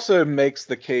 and it also makes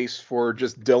the case for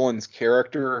just Dylan's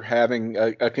character having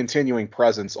a continuing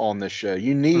presence on this show.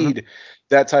 You need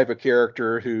that type of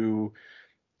character who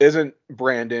isn't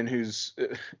Brandon, who's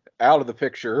out of the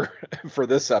picture for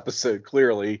this episode,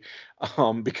 clearly,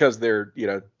 because they're,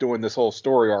 doing this whole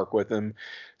story arc with him.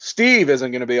 Steve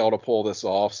isn't going to be able to pull this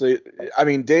off. So, I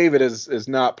mean, David is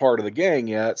not part of the gang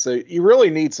yet. So you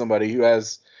really need somebody who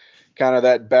has kind of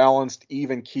that balanced,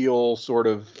 even keel sort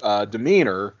of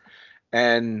demeanor.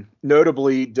 And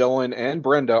notably, Dylan and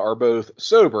Brenda are both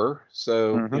sober.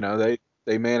 So,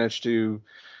 they managed to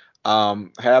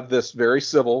have this very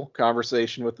civil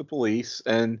conversation with the police.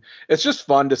 And it's just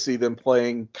fun to see them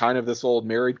playing kind of this old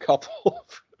married couple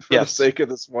for the sake of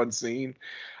this one scene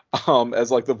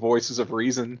as like the voices of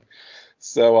reason.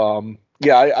 So,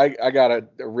 I got a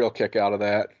real kick out of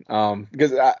that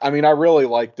because I really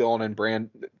like Dylan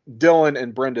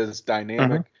and Brenda's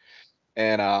dynamic,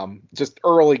 and just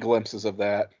early glimpses of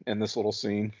that in this little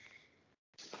scene.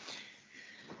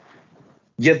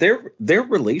 Yeah, their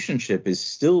relationship is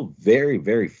still very,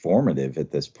 very formative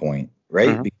at this point,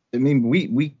 right? I mean,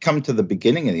 we come to the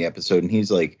beginning of the episode and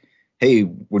he's like, hey,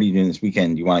 what are you doing this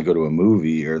weekend? You want to go to a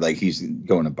movie? Or like he's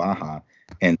going to Baja,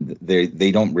 and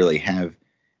they don't really have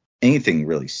anything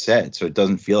really set, so it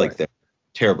doesn't feel like they're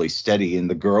terribly steady. And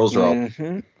the girls are all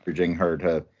encouraging her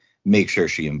to make sure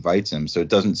she invites him, so it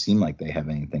doesn't seem like they have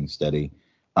anything steady.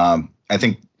 I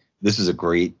think this is a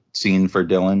great scene for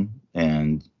Dylan,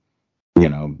 and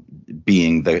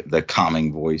being the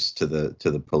calming voice to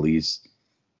the police.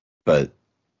 But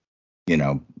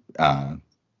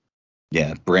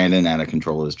Brandon out of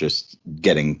control is just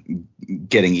getting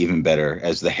even better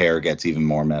as the hair gets even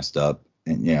more messed up,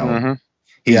 and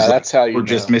he's that's how we're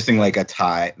just missing like a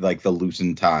tie, like the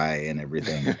loosened tie and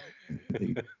everything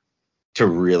to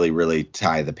really, really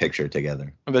tie the picture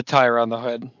together. The tie around the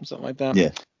head, something like that.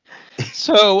 Yeah.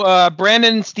 So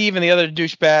Brandon, Steve, and the other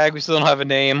douchebag, we still don't have a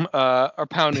name, are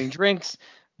pounding drinks.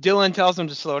 Dylan tells him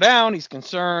to slow down. He's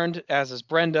concerned, as is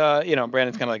Brenda.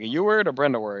 Brandon's kind of like, are you worried or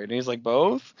Brenda worried? And he's like,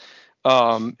 both.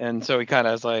 And so he kind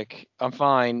of is like, I'm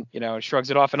fine, shrugs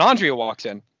it off. And Andrea walks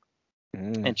in.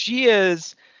 And she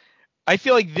is, I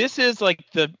feel like this is like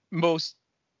the most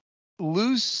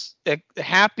loose,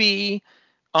 happy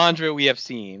Andrea we have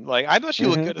seen. Like, I thought she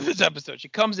looked good in this episode. She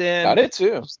comes in. I did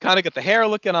too. She's kind of got the hair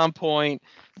looking on point.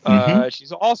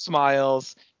 She's all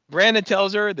smiles. Brandon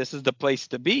tells her this is the place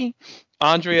to be.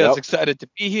 Andrea is excited to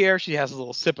be here. She has a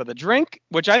little sip of the drink,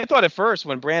 which I thought at first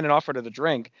when Brandon offered her the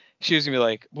drink, she was going to be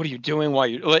like, what are you doing? Why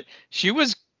you? She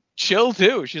was chill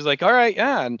too. She's like, all right,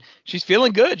 yeah. And she's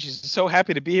feeling good. She's so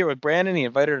happy to be here with Brandon. He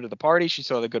invited her to the party. She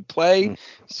saw the good play.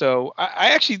 So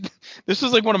I actually, this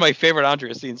was like one of my favorite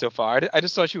Andrea scenes so far. I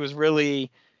just thought she was really,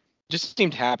 just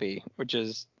seemed happy, which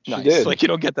is nice. Like, you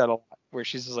don't get that a lot where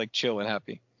she's just like chill and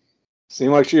happy.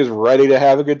 Seemed like she was ready to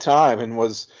have a good time and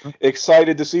was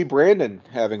excited to see Brandon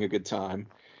having a good time.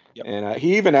 Yep. And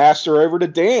he even asked her over to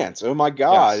dance. Oh, my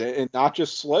God. Yes. And not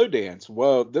just slow dance.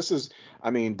 Whoa, this is,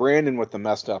 Brandon with the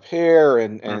messed up hair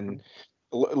and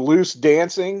loose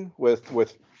dancing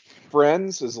with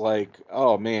friends is like,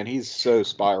 oh, man, he's so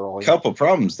spiraling. Couple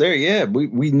problems there. Yeah,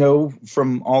 we know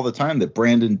from all the time that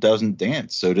Brandon doesn't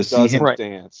dance. So to see him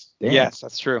dance. Yes,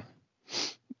 that's true.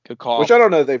 Good call. Which I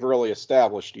don't know if they've really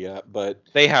established yet, but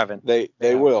they haven't.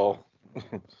 They will.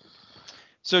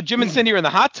 So Jim and Cindy are in the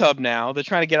hot tub now. They're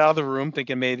trying to get out of the room,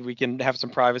 thinking maybe we can have some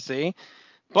privacy.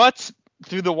 But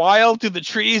through the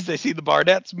trees, they see the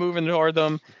Barnett's moving toward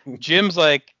them. Jim's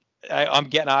like, I'm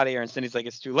getting out of here. And Cindy's like,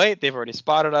 it's too late. They've already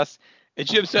spotted us. And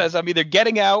Jim says, I'm either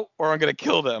getting out or I'm going to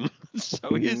kill them.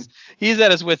 So he's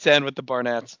at his wit's end with the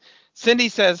Barnett's. Cindy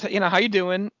says, how you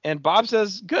doing? And Bob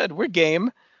says, good, we're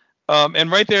game.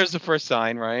 And right there's the first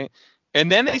sign, right?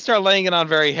 And then they start laying it on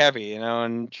very heavy,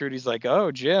 and Trudy's like,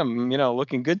 oh, Jim,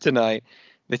 looking good tonight.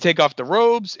 They take off the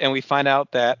robes, and we find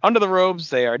out that under the robes,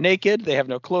 they are naked. They have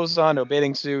no clothes on, no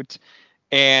bathing suit.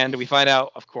 And we find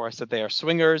out, of course, that they are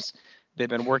swingers. They've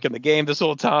been working the game this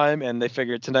whole time, and they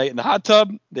figured tonight in the hot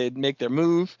tub, they'd make their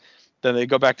move. Then they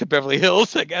go back to Beverly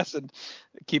Hills, I guess, and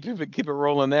keep it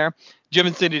rolling there. Jim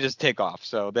and Cindy just take off,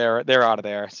 so they're out of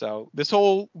there. So this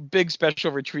whole big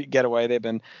special retreat getaway they've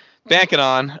been banking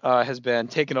on has been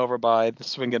taken over by the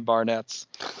swinging Barnetts,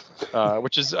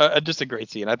 which is just a great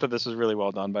scene. I thought this was really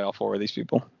well done by all four of these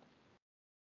people.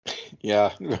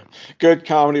 Yeah, good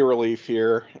comedy relief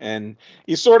here, and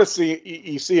you sort of see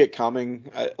it coming.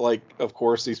 Like, of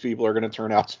course, these people are going to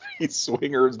turn out to be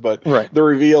swingers, but the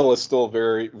reveal is still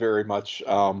very, very much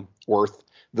worth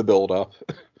the build-up.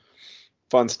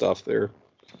 Fun stuff there.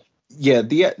 Yeah,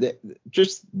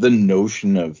 just the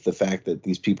notion of the fact that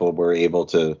these people were able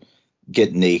to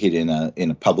get naked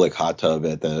in a public hot tub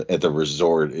at the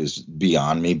resort is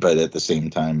beyond me, but at the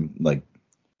same time, like,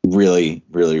 really,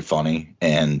 really funny.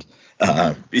 And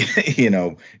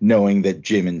knowing that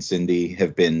Jim and Cindy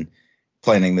have been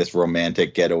planning this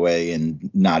romantic getaway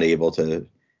and not able to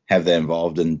have that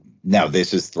involved, and now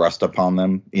this is thrust upon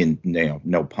them in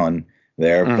no pun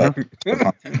there, but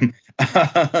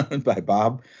by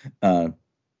Bob. A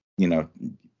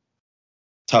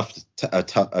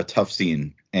tough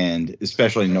scene, and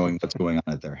especially knowing what's going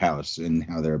on at their house and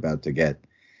how they're about to get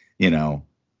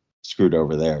screwed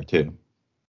over there too.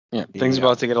 Yeah, things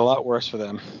about to get a lot worse for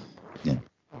them. Yeah.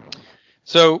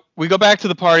 So we go back to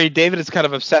the party. David is kind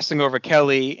of obsessing over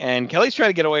Kelly, and Kelly's trying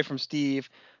to get away from Steve,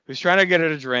 who's trying to get her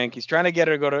to drink. He's trying to get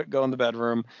her to go in the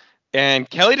bedroom, and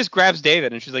Kelly just grabs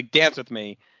David, and she's like, "Dance with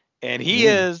me," and he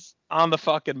is on the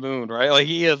fucking moon, right? Like,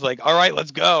 he is like, "All right,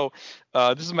 let's go.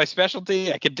 This is my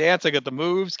specialty. I can dance. I got the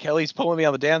moves." Kelly's pulling me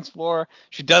on the dance floor.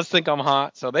 She does think I'm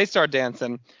hot, so they start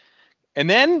dancing. And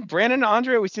then Brandon and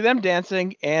Andrea, we see them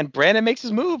dancing, and Brandon makes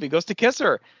his move. He goes to kiss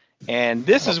her. And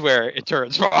this is where it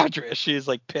turns for Andrea. She's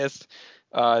like pissed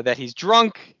that he's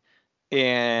drunk,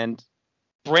 and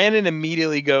Brandon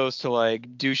immediately goes to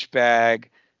like douchebag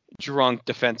drunk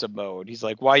defensive mode. He's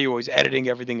like, why are you always editing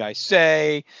everything I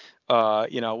say?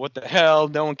 What the hell?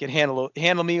 No one can handle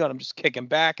me when I'm just kicking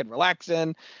back and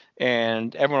relaxing.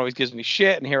 And everyone always gives me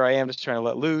shit. And here I am just trying to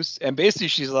let loose. And basically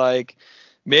she's like,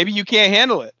 maybe you can't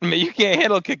handle it. Maybe you can't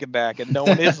handle kicking back. And no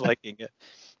one is liking it.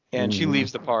 And she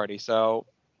leaves the party. So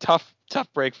tough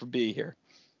break for B here.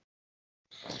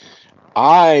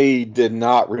 I did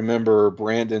not remember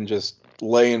Brandon just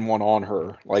laying one on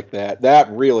her like that.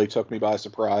 That really took me by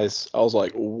surprise. I was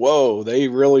like, whoa, they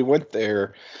really went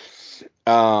there.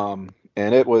 And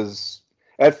it was,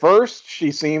 at first,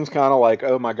 she seems kind of like,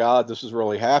 oh my God, this is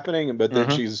really happening. But then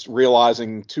she's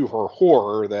realizing to her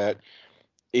horror that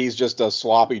he's just a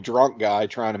sloppy drunk guy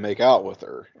trying to make out with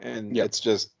her. And it's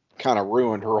just kind of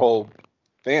ruined her whole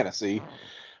fantasy.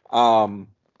 And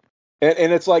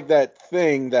it's like that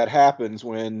thing that happens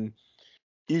when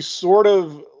you sort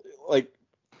of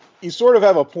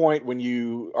have a point when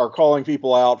you are calling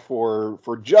people out for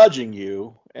judging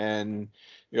you, and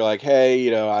you're like,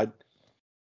 hey,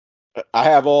 I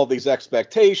have all these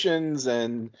expectations,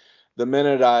 and the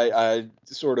minute I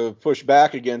sort of push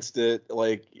back against it,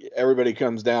 like everybody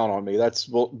comes down on me.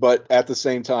 But at the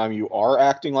same time, you are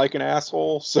acting like an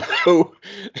asshole, so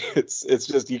it's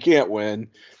just you can't win.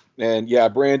 And yeah,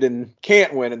 Brandon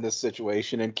can't win in this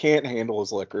situation and can't handle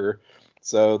his liquor.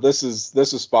 So this is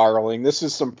spiraling. This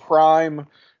is some prime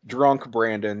drunk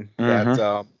Brandon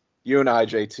that you and I,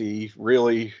 JT,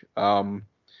 really can't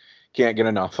get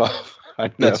enough of. I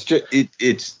know.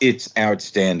 It's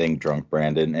outstanding drunk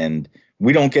Brandon, and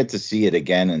we don't get to see it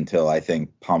again until I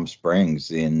think Palm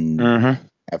Springs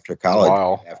after college.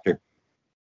 Wow.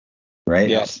 Right?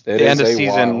 Yes. The end of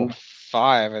season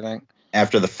 5, I think.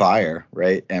 After the fire,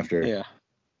 right? Yeah,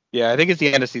 I think it's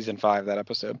the end of season 5, that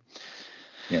episode.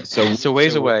 Yeah, so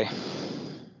ways away.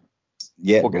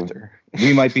 Yeah, we'll get there.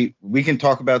 We can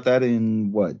talk about that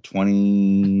in what,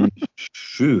 37.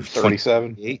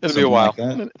 It'll be a while.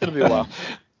 It'll be a while.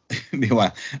 It'll be a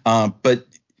while. But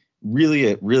really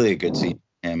a good scene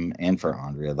for him and for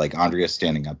Andrea. Like Andrea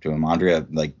standing up to him. Andrea,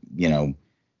 like,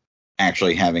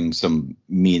 actually having some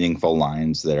meaningful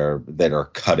lines that are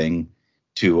cutting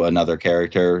to another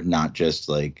character, not just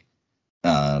like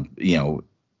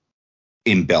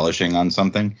embellishing on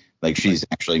something. Like she's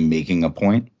actually making a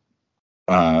point,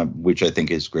 which I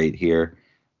think is great here.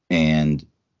 And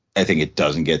I think it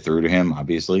doesn't get through to him,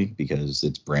 obviously, because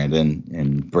it's Brandon,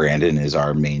 and Brandon is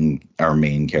our main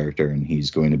character, and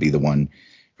he's going to be the one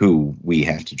who we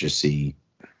have to just see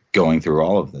going through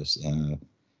all of this.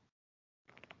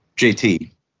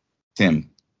 JT, Tim,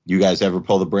 you guys ever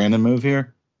pull the Brandon move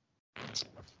here?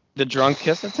 The drunk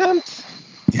kiss attempt?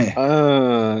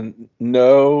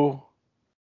 No.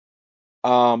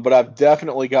 But I've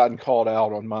definitely gotten called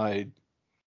out on my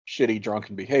shitty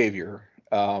drunken behavior,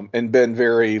 and been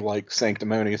very like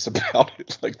sanctimonious about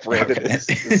it. Like Brandon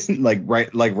is like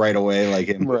right away, like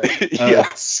him. Right.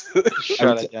 Yes.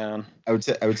 Shut it down. I would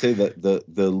say that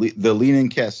the lean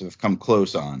and kiss have come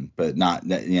close on, but not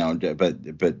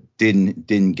but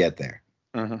didn't get there.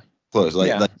 Close,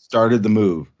 like started the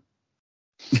move.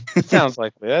 Sounds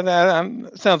likely.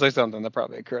 Sounds like something that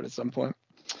probably occurred at some point.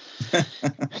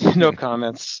 No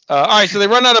comments. All right, so they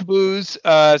run out of booze.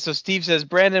 So Steve says,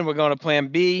 Brandon, we're going to plan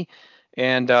B,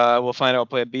 and we'll find out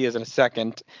what plan B is in a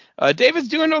second. David's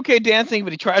doing okay dancing,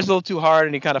 but he tries a little too hard,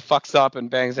 and he kind of fucks up and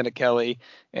bangs into Kelly.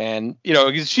 And,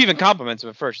 she even compliments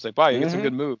him at first. She's like, wow, you get some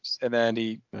good moves. And then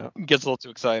he gets a little too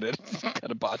excited.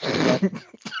 Kind of botches it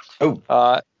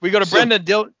up. We go to Brenda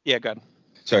Dill. Yeah, go ahead.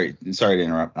 Sorry to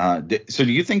interrupt. So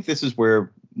do you think this is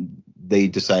where they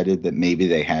decided that maybe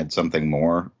they had something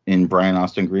more in Brian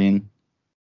Austin Green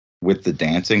with the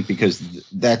dancing? Because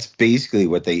that's basically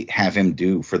what they have him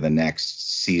do for the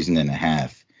next season and a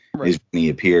half. Right. Is when he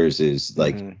appears is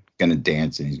like going to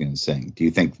dance and he's going to sing. Do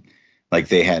you think like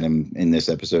they had him in this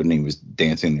episode and he was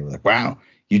dancing? They were like, wow,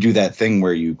 you do that thing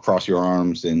where you cross your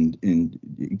arms and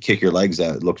kick your legs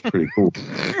out. It looks pretty cool.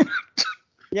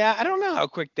 Yeah, I don't know how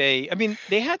quick they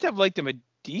had to have liked him a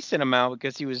decent amount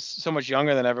because he was so much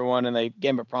younger than everyone and they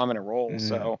gave him a prominent role.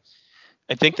 So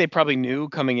I think they probably knew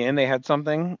coming in they had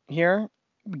something here,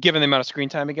 given the amount of screen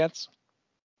time he gets.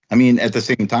 I mean, at the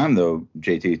same time, though,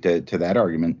 JT, to that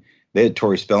argument, they had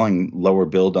Tori Spelling lower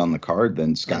build on the card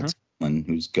than Scott Sutherland,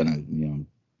 who's going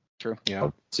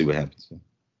to, see what happens.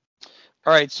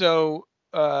 All right, so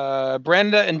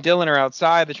Brenda and Dylan are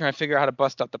outside. They're trying to figure out how to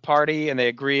bust up the party, and they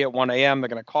agree at 1 a.m. They're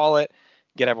going to call it,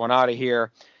 get everyone out of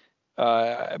here.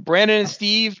 Brandon and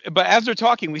Steve, but as they're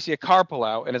talking, we see a car pull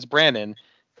out, and it's Brandon.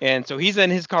 And so he's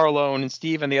in his car alone, and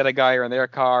Steve and the other guy are in their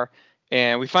car.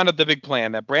 and we find out the big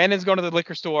plan that Brandon's going to the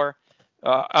liquor store.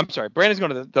 Brandon's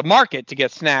going to the market to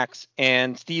get snacks,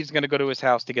 and Steve's going to go to his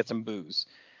house to get some booze.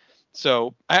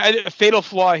 So a fatal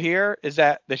flaw here is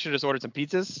that they should have just ordered some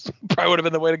pizzas. Probably would have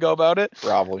been the way to go about it.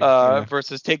 Probably.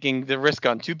 Versus taking the risk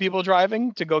on 2 people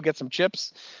driving to go get some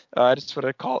chips. I just would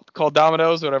have called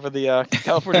Domino's, whatever the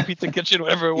California Pizza Kitchen,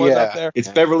 whatever it was out there. It's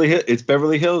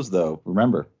Beverly Hills, though.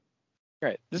 Remember.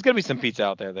 Right. There's going to be some pizza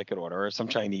out there they could order, or some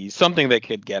Chinese, something they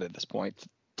could get at this point.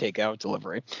 Takeout,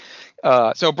 delivery.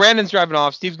 So Brandon's driving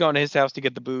off. Steve's going to his house to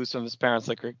get the booze from his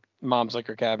mom's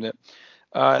liquor cabinet.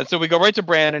 And so we go right to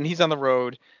Brandon. He's on the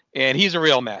road, and he's a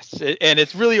real mess. And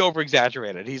it's really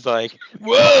over-exaggerated. He's like,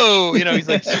 whoa! He's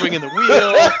like swinging the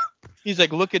wheel. He's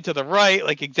like looking to the right,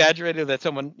 like exaggerated that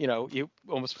someone, you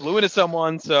almost flew into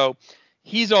someone. So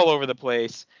he's all over the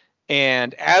place.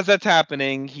 And as that's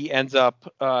happening, he ends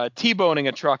up T-boning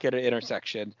a truck at an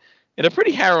intersection in a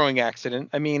pretty harrowing accident.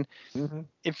 I mean,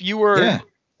 if you were,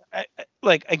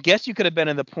 I guess you could have been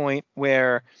in the point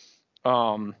where,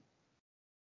 you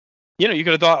could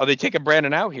have thought, they taking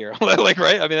Brandon out here?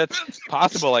 Right? I mean, that's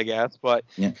possible, I guess. But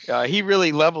he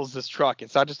really levels this truck.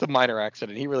 It's not just a minor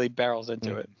accident. He really barrels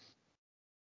into it.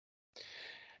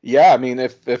 Yeah, I mean,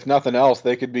 if nothing else,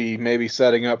 they could be maybe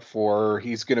setting up for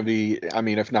he's going to be, I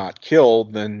mean, if not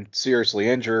killed, then seriously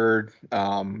injured,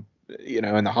 in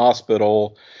the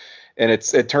hospital. And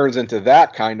it turns into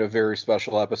that kind of very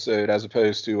special episode as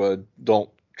opposed to a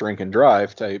don't drink and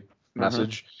drive type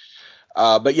message.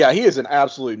 But yeah, he is an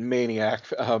absolute maniac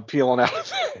peeling out of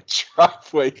that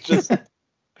driveway. Just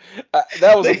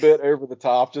that was a bit over the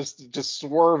top, just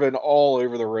swerving all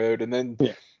over the road, and then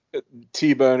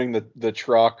T-boning the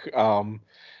truck.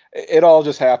 It all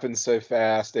just happens so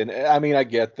fast, and I mean, I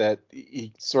get that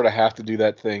you sort of have to do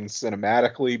that thing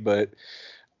cinematically, but.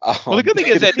 Well, the good thing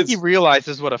is that he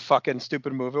realizes what a fucking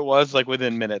stupid move it was, like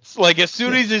within minutes. Like as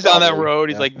soon as he's on that road,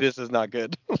 he's like, "This is not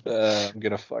good." I'm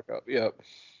gonna fuck up. Yep.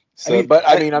 So,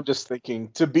 I'm just thinking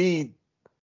to be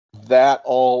that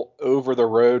all over the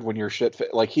road when you're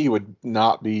like he would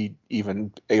not be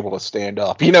even able to stand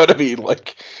up. You know what I mean?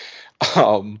 Like,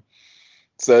 so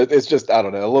it's just, I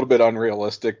don't know, a little bit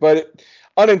unrealistic, but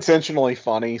unintentionally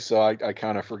funny. So I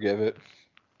kind of forgive it.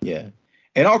 Yeah.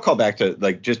 And I'll call back to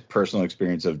like just personal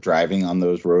experience of driving on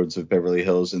those roads of Beverly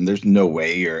Hills. And there's no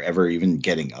way you're ever even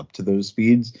getting up to those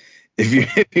speeds.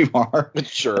 If you are.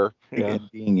 Sure. Yeah.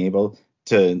 Being able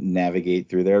to navigate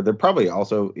through there. There probably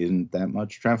also isn't that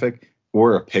much traffic,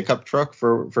 or a pickup truck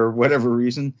for whatever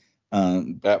reason.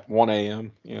 At 1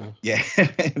 a.m. Yeah. Yeah.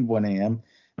 1 a.m.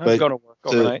 But go to work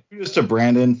overnight. Just to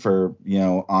Brandon for,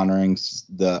 honoring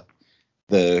the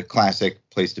classic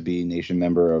Place to Be Nation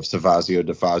member of Savazio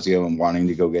DeFazio and wanting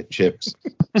to go get chips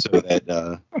so that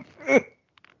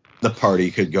the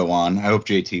party could go on. I hope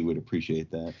JT would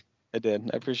appreciate that. I did.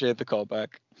 I appreciate the callback.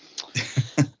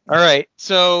 All right.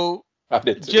 So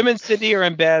Jim and Cindy are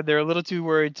in bed. They're a little too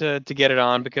worried to get it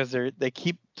on because they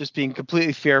keep just being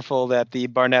completely fearful that the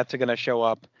Barnetts are going to show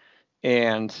up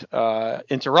and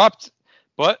interrupt.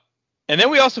 And then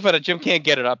we also found out Jim can't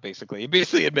get it up, basically. He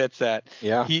basically admits that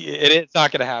it's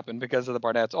not going to happen because of the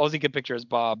Barnetts. All he can picture is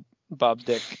Bob's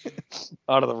dick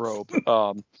out of the robe.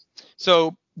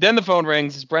 So then the phone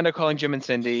rings. It's Brenda calling Jim and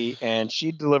Cindy, and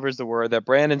she delivers the word that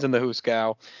Brandon's in the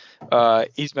Hooskow.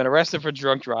 He's been arrested for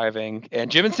drunk driving, and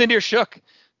Jim and Cindy are shook.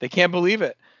 They can't believe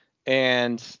it.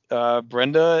 And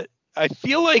Brenda, I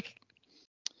feel like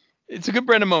it's a good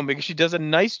Brenda moment because she does a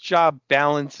nice job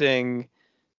balancing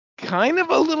kind of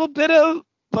a little bit of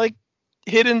like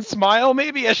hidden smile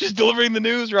maybe as she's delivering the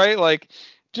news, right? Like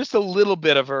just a little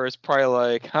bit of her is probably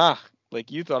like,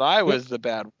 like you thought I was the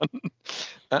bad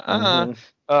one.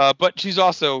 But she's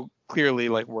also clearly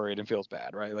like worried and feels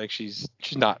bad, right? Like she's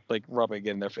not like rubbing it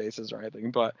in their faces or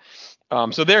anything. But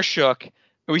so they're shook.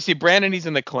 We see Brandon, he's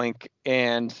in the clink,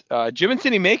 and Jim and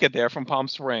Cindy make it there from Palm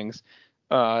Springs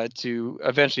to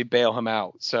eventually bail him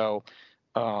out. So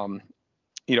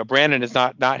Brandon is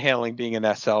not handling being in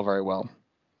that cell very well.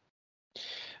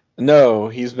 No,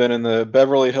 he's been in the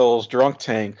Beverly Hills drunk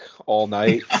tank all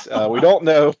night. We don't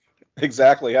know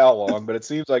exactly how long, but it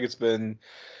seems like it's been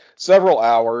several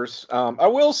hours. I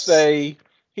will say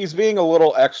he's being a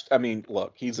little extra. I mean,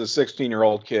 look, he's a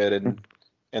 16-year-old kid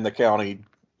in the county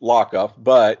lockup,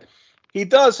 but he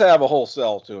does have a whole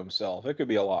cell to himself. It could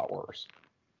be a lot worse.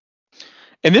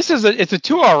 And this is it's a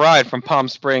 2-hour ride from Palm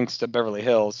Springs to Beverly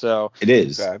Hills, so it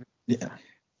is. Okay. Yeah.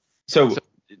 So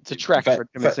it's a trek for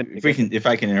if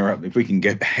I can interrupt, if we can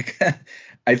get back,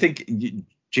 I think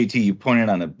JT, you pointed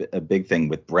on a big thing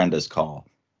with Brenda's call.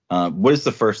 What is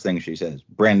the first thing she says?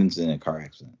 Brandon's in a car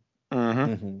accident.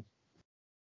 Mm-hmm.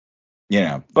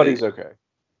 But he's okay.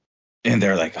 And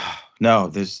they're like, oh, no,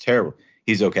 this is terrible.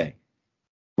 He's okay.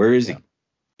 Where is he?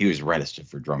 He was arrested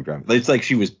for drunk driving. It's like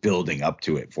she was building up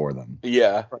to it for them.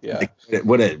 Yeah. Like,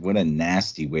 what a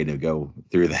nasty way to go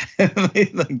through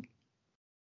that. Like,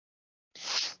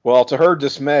 well, to her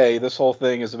dismay, this whole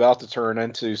thing is about to turn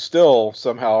into still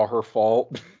somehow her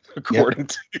fault, according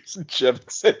to Jim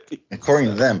and Cindy. According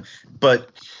to them.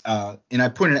 But, and I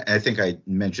think I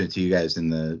mentioned it to you guys in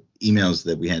the emails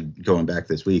that we had going back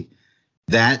this week.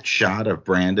 That shot of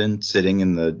Brandon sitting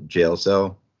in the jail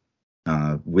cell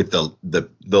with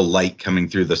the light coming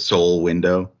through the sole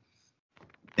window,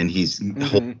 and he's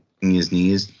holding his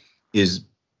knees, is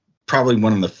probably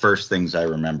one of the first things I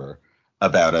remember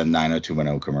about a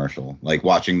 90210 commercial. Like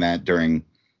watching that during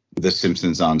The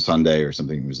Simpsons on Sunday or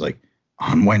something. It was like,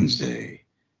 on Wednesday.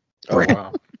 Oh,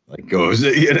 wow. Like goes,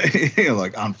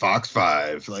 like on Fox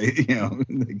 5. Like,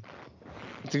 like,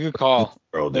 it's a good call.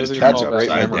 That's a great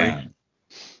memory.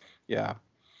 Yeah.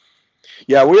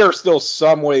 Yeah, we are still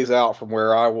some ways out from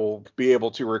where I will be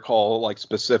able to recall like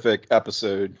specific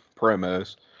episode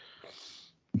promos.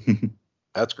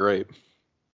 That's great.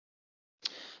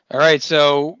 All right,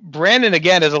 so Brandon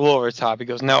again is a little over the top. He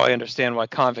goes, "Now I understand why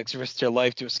convicts risk their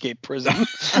life to escape prison."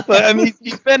 I mean,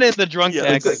 he's been in the drunk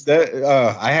tank.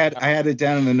 I had it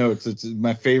down in the notes. It's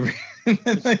my favorite.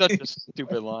 It's such a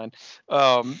stupid line.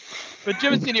 But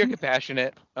Jim and Cindy are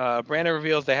compassionate. Brandon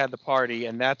reveals they had the party,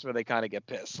 and that's where they kind of get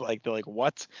pissed. Like they're like,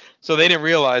 "What?" So they didn't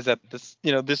realize that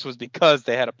this was because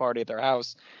they had a party at their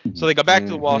house. So they go back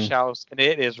to the Walsh house, and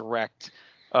it is wrecked.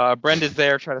 Brenda's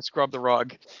there trying to scrub the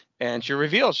rug, and she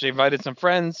reveals she invited some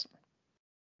friends,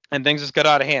 and things just got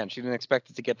out of hand. She didn't expect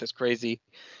it to get this crazy.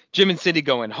 Jim and Cindy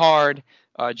go in hard.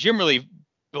 Jim really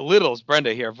belittles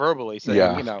Brenda here verbally,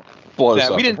 saying, blows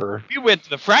that up we went to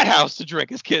the frat house to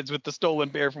drink as kids with the stolen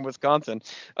beer from Wisconsin.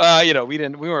 We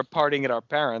weren't partying at our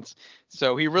parents.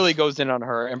 So he really goes in on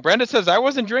her. And Brenda says, "I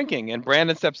wasn't drinking." And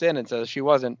Brandon steps in and says, "She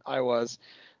wasn't. I was."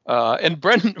 And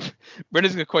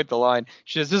Brenda's got quite the line.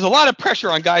 She says, "There's a lot of pressure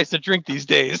on guys to drink these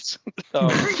days,"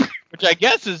 which I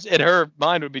guess is in her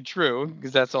mind would be true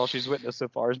because that's all she's witnessed so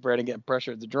far is Brandon getting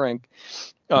pressured to drink.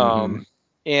 And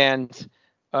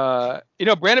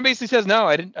Brandon basically says, "No,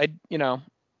 I didn't.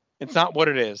 It's not what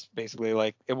it is. Basically,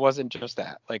 like it wasn't just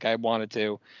that. Like I wanted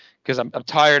to, because I'm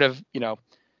tired of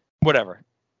whatever,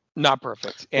 not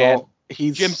perfect." And well,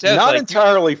 he's Jim says, not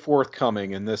entirely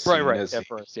forthcoming in this scene, right at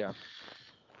first, yeah.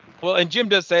 Well, and Jim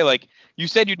does say, like, "You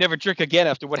said you'd never drink again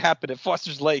after what happened at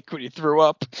Foster's Lake when you threw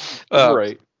up."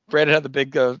 Right. Brandon had the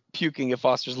big puking at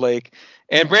Foster's Lake.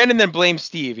 And Brandon then blames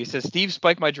Steve. He says, "Steve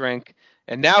spiked my drink,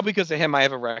 and now because of him, I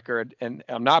have a record, and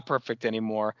I'm not perfect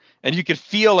anymore." And you could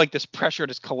feel like this pressure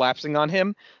just collapsing on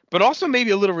him, but also maybe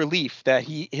a little relief that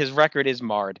his record is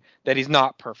marred, that he's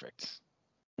not perfect.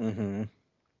 Mm-hmm.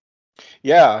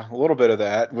 Yeah, a little bit of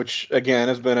that, which, again,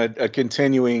 has been a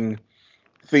continuing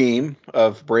theme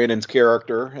of Brandon's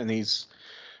character and these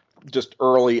just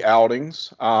early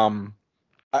outings.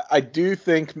 I do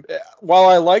think, while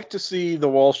I like to see the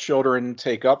Walsh children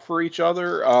take up for each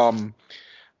other,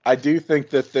 I do think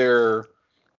that their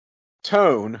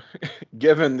tone,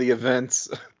 given the events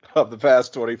of the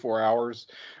past 24 hours,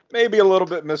 may be a little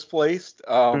bit misplaced.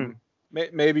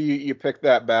 Maybe you pick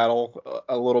that battle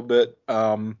a little bit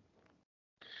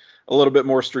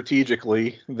more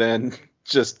strategically than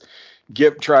just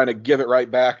trying to give it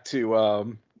right back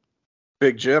to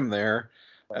Big Jim there.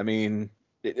 I mean,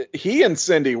 he and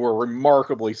Cindy were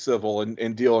remarkably civil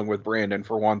in dealing with Brandon,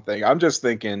 for one thing. I'm just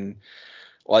thinking,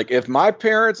 like, if my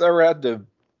parents ever had to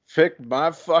pick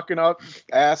my fucking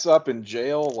ass up in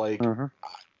jail, like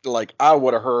I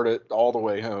would have heard it all the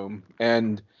way home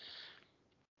and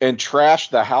trash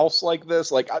the house like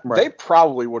this. Like they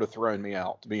probably would have thrown me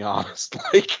out, to be honest.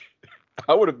 Like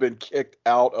I would have been kicked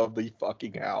out of the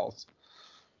fucking house.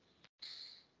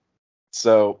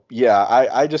 So, yeah,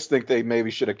 I just think they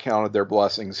maybe should have counted their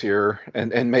blessings here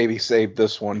and maybe saved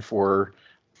this one for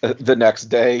the next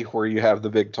day where you have the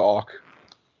big talk.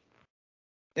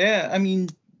 Yeah, I mean,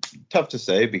 tough to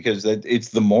say because it's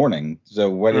the morning. So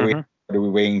what are we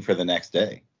waiting for the next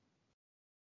day?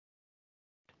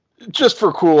 Just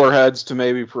for cooler heads to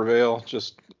maybe prevail,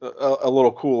 just a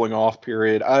little cooling off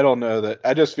period. I don't know that.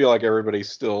 I just feel like everybody's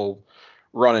still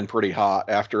running pretty hot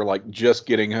after like just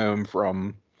getting home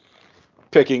from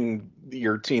picking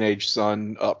your teenage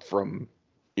son up from,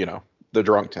 the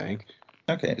drunk tank.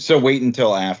 Okay, so wait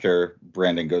until after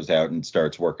Brandon goes out and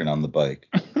starts working on the bike.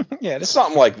 Yeah,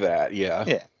 something like that. Yeah.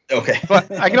 Yeah. Okay.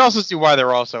 But I can also see why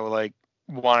they're also like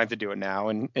wanting to do it now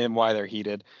and why they're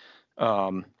heated.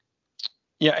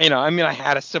 Yeah, I mean, I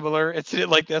had a similar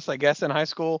incident like this, I guess, in high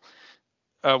school.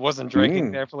 wasn't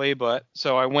drinking carefully, but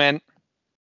so I went.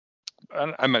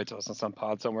 I might have told this on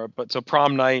pod somewhere, but so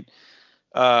prom night,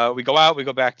 we go out, we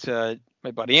go back to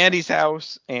my buddy Andy's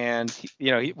house, and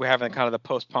we're having kind of the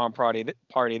post prom party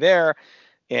there,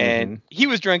 and he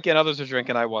was drinking, others were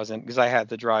drinking, I wasn't because I had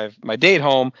to drive my date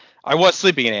home. I was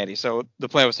sleeping in Andy, so the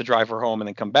plan was to drive her home and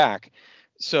then come back.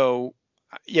 So,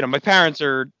 my parents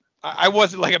are. I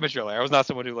wasn't, like I mentioned earlier, I was not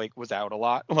someone who like was out a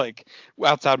lot, like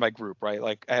outside my group, right?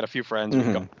 Like I had a few friends who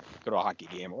would go to a hockey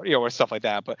game or stuff like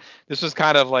that. But this was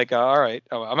kind of like, all right,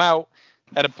 I'm out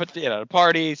at a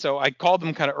party. So I called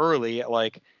them kind of early at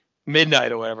like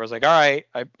midnight or whatever. I was like, all right,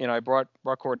 I brought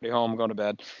Courtney home, I'm going to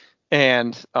bed.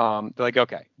 And they're like,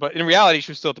 okay. But in reality,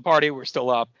 she was still at the party. We're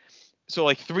still up. So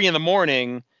like 3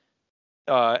 a.m,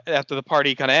 after the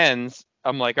party kind of ends,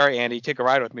 I'm like, all right, Andy, take a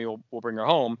ride with me. We'll bring her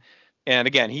home. And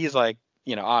again, he's like,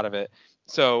 out of it.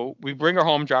 So we bring her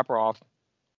home, drop her off.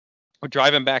 We're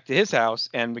driving back to his house,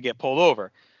 and we get pulled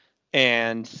over.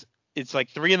 And it's like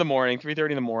 3:30 in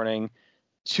the morning.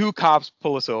 2 cops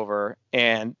pull us over,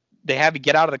 and they have you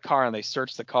get out of the car, and they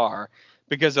search the car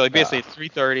because they're like, basically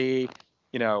it's 3:30.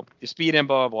 You speed in,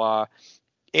 blah blah blah.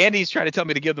 Andy's trying to tell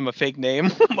me to give them a fake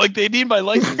name. Like they need my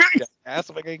license. I'm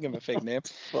like, I can give them a fake name.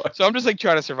 So I'm just like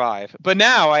trying to survive. But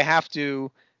now I have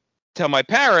to tell my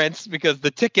parents because the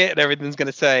ticket and everything's going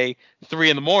to say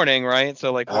 3 a.m, right?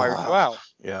 So like, why are you out?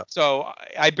 Yeah. So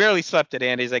I barely slept at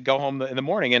Andy's. I go home in the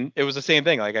morning, and it was the same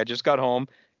thing. Like I just got home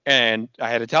and I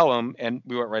had to tell him, and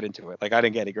we went right into it. Like I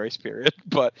didn't get any grace period.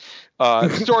 But the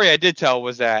story I did tell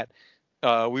was that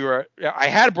I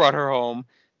had brought her home,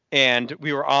 and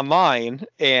we were online,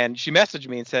 and she messaged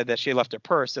me and said that she left her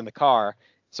purse in the car,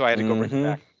 so I had to go bring it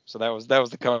back. So that was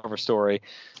the cover story.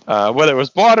 Whether it was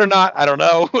bought or not, I don't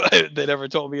know. They never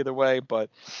told me either way. But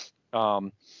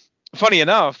funny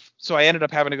enough, so I ended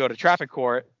up having to go to traffic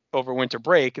court over winter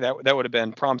break. That would have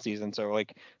been prom season. So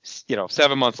like,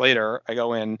 7 months later, I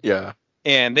go in. Yeah.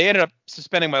 And they ended up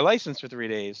suspending my license for 3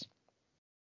 days.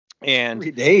 And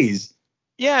 3 days.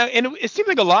 Yeah, and it seemed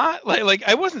like a lot. Like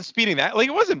I wasn't speeding that. Like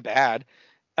it wasn't bad.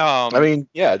 I mean,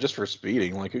 yeah, just for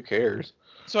speeding. Like who cares?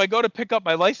 So I go to pick up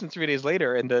my license 3 days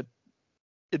later, and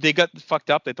they got fucked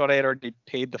up. They thought I had already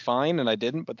paid the fine, and I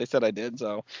didn't, but they said I did.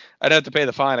 So I'd have to pay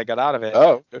the fine. I got out of it.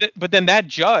 Oh. Okay. But then that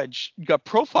judge got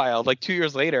profiled like 2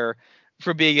 years later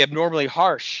for being abnormally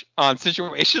harsh on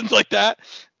situations like that.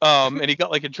 And he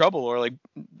got like in trouble or like,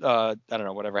 I don't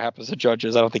know, whatever happens to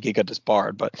judges. I don't think he got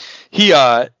disbarred, but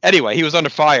anyway, he was under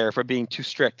fire for being too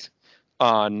strict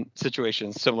on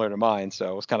situations similar to mine.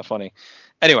 So it was kind of funny.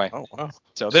 Anyway. Oh, wow.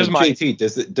 So there's my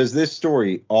JT, does this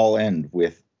story all end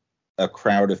with a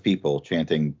crowd of people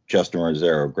chanting Justin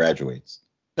Rosero graduates?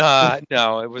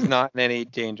 No, it was not in any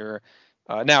danger.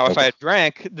 Now, if I had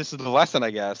drank, this is the lesson, I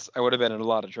guess, I would have been in a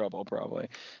lot of trouble probably.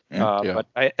 Yeah.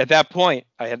 But at that point,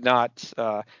 I had not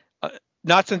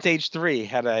since age 3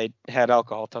 had I had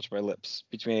alcohol touch my lips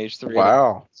between age 3.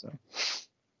 Wow. And 8, so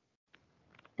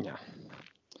yeah.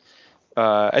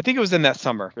 I think it was in that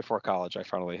summer before college. I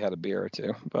finally had a beer or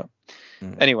two, but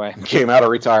anyway, Came out of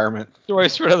retirement.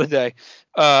 stories for another day.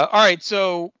 All right,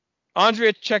 so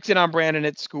Andrea checks in on Brandon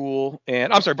at school,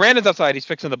 and I'm sorry, Brandon's outside. He's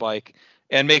fixing the bike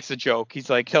and makes a joke. He's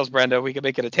like, tells Brenda, we can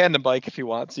make it a tandem bike if you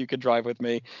want, so you can drive with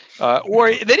me.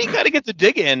 Or then he kind of gets a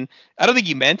dig in. I don't think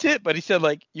he meant it, but he said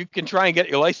like, you can try and get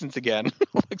your license again.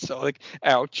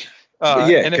 Ouch.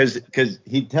 Yeah, because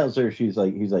he tells her, he's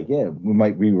like, yeah, we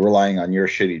might be relying on your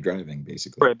shitty driving,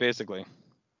 basically. Right, basically.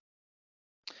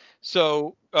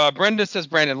 So Brenda says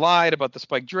Brandon lied about the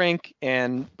spiked drink,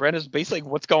 and Brenda's basically,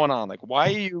 what's going on? Like, why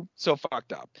are you so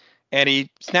fucked up? And he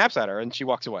snaps at her, and she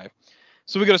walks away.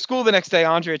 So we go to school the next day.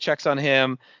 Andrea checks on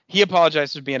him. He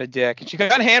apologizes for being a dick, and she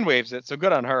kind of hand waves it. So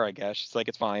good on her, I guess. She's like,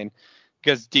 it's fine.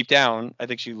 Because deep down, I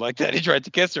think she liked that he tried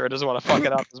to kiss her and doesn't want to fuck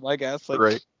it up, is my guess. Like,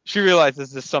 right. She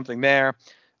realizes there's something there.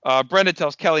 Brenda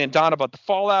tells Kelly and Donna about the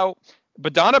fallout.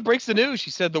 But Donna breaks the news. She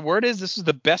said, the word is this is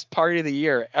the best party of the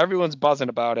year. Everyone's buzzing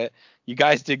about it. You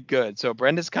guys did good. So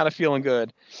Brenda's kind of feeling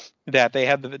good that they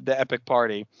had the epic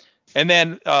party. And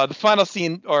then the final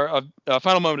scene or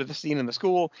final moment of the scene in the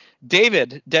school,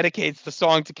 David dedicates the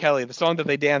song to Kelly, the song that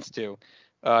they danced to.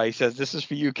 He says, this is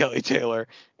for you, Kelly Taylor.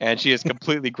 And she is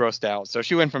completely grossed out. So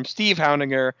she went from Steve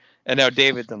hounding her, and now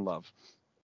David's in love.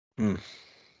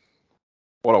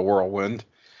 What a whirlwind.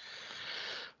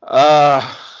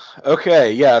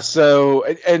 Okay, yeah. So,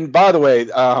 and by the way,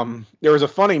 there was a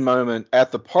funny moment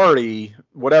at the party,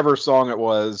 whatever song it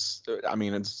was. I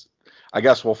mean, I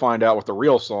guess we'll find out what the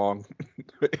real song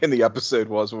in the episode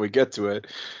was when we get to it.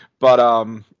 But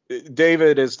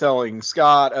David is telling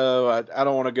Scott, oh, I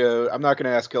don't want to go. I'm not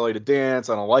going to ask Kelly to dance.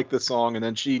 I don't like this song. And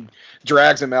then she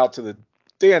drags him out to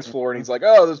dance floor, and he's like,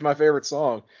 "Oh, this is my favorite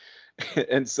song."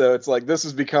 And so it's like this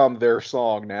has become their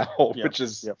song now, which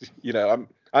is,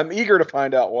 I'm eager to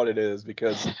find out what it is,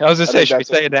 because I was gonna say, should we that's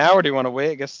say it now or do you want to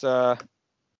wait? I guess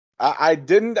I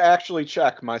didn't actually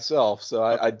check myself, so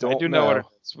I don't I do know what it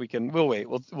is. We'll wait.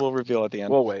 We'll reveal at the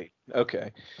end. We'll wait.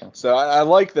 Okay. So I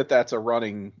like that that's a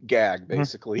running gag,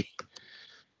 basically.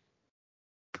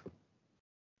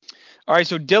 All right,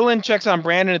 so Dylan checks on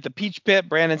Brandon at the Peach Pit.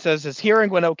 Brandon says his hearing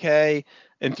went okay.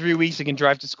 In 3 weeks, he can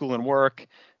drive to school and work.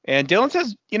 And Dylan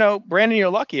says, Brandon, you're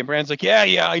lucky. And Brandon's like,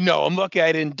 yeah, I know. I'm lucky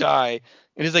I didn't die.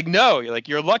 And he's like, no,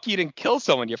 you're lucky you didn't kill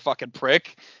someone, you fucking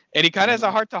prick. And he kind of has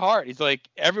a heart-to-heart. He's like,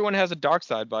 everyone has a dark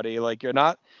side, buddy. Like, you're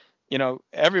not,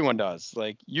 everyone does.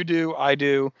 Like, you do, I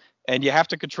do, and you have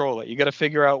to control it. You got to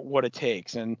figure out what it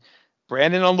takes. And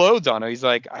Brandon unloads on him. He's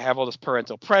like, I have all this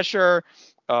parental pressure.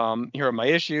 Here are my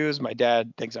issues. My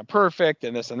dad thinks I'm perfect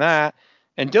and this and that.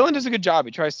 And Dylan does a good job.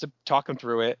 He tries to talk him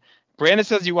through it. Brandon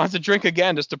says he wants to drink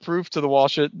again just to prove to the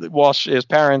Walsh's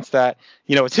parents that,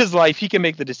 it's his life. He can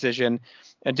make the decision.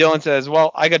 And Dylan says,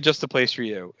 well, I got just the place for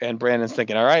you. And Brandon's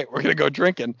thinking, all right, we're going to go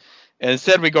drinking. And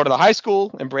instead we go to the high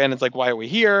school, and Brandon's like, why are we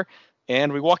here?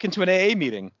 And we walk into an AA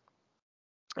meeting.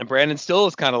 And Brandon still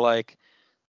is kind of like,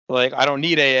 I don't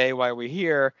need AA. Why are we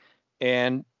here?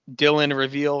 And Dylan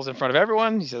reveals in front of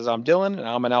everyone. He says, I'm Dylan and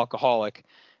I'm an alcoholic.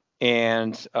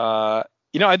 And,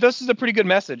 this is a pretty good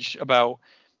message about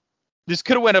this.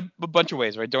 Could have went a bunch of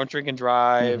ways, right? Don't drink and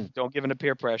drive. Don't give in to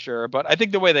peer pressure. But I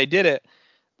think the way they did it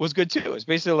was good too. It's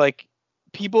basically like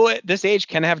people at this age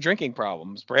can have drinking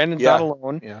problems. Brandon's not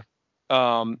alone. Yeah.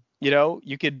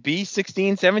 You could be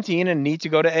 16, 17 and need to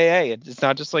go to AA. It's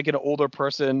not just like an older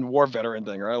person war veteran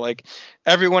thing, right? Like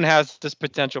everyone has this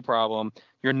potential problem.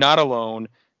 You're not alone.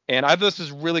 And I thought this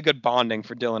was really good bonding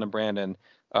for Dylan and Brandon.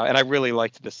 And I really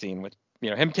liked the scene with,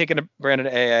 him taking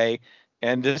Brandon to AA.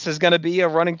 And this is going to be a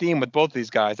running theme with both these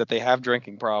guys, that they have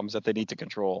drinking problems that they need to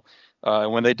control.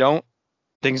 And when they don't,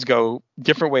 things go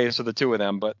different ways for the two of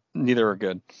them, but neither are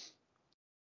good.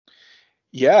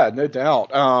 Yeah, no doubt.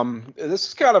 This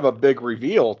is kind of a big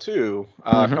reveal too,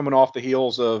 coming off the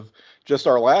heels of just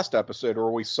our last episode where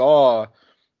we saw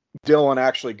Dylan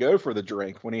actually go for the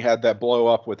drink when he had that blow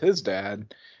up with his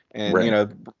dad. And, right.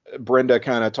 Brenda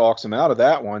kind of talks him out of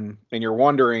that one. And you're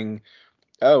wondering,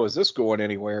 oh, is this going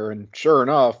anywhere? And sure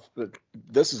enough,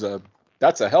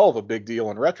 that's a hell of a big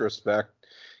deal in retrospect,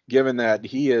 given that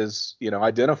he is,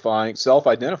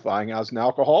 self-identifying as an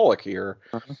alcoholic here.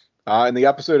 And the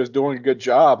episode is doing a good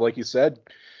job, like you said,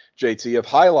 JT, of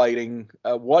highlighting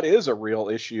what is a real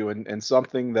issue and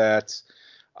something that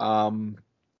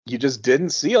you just didn't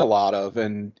see a lot of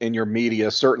in your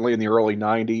media, certainly in the early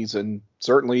 90s and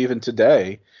certainly even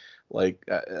today. Like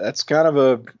that's kind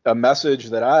of a message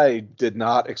that I did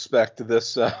not expect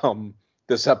this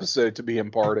episode to be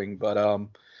imparting. But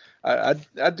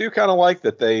I do kind of like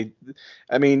that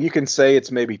you can say it's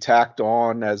maybe tacked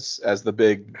on as the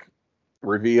big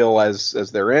reveal as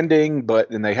their ending,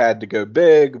 and they had to go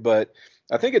big, but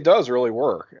I think it does really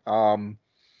work.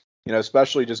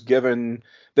 Especially just given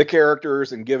the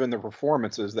characters and given the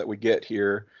performances that we get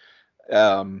here.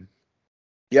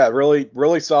 Really,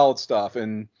 really solid stuff.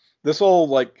 And this whole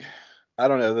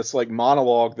this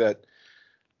monologue that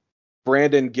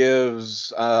Brandon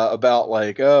gives about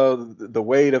the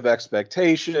weight of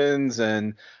expectations,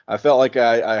 and I felt like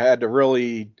I had to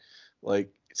really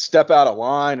step out of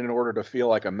line in order to feel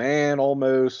like a man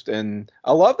almost. And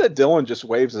I love that Dylan just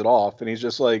waves it off and he's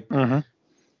just like,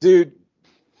 dude,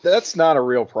 that's not a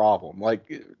real problem.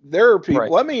 Like there are people,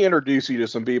 let me introduce you to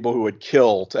some people who would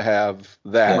kill to have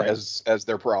that as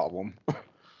their problem.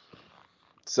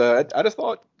 So I just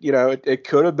thought, it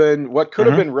could have been what could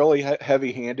have been really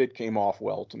heavy handed came off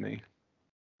well to me.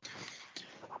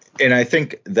 And I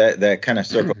think that kind of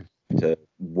circles to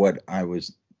what I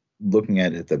was looking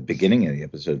at the beginning of the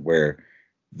episode, where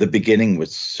the beginning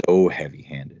was so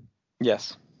heavy-handed.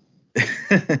 Yes.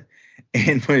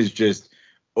 And was just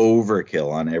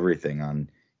overkill on everything, on,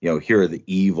 here are the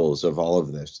evils of all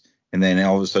of this. And then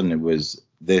all of a sudden it was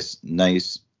this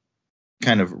nice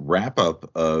kind of wrap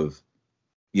up of,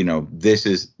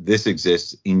 this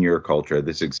exists in your culture.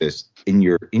 This exists in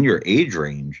your age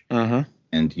range.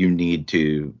 And you need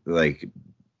to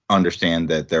understand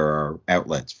that there are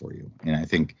outlets for you. And I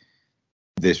think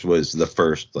this was the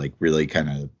first really kind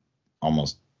of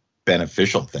almost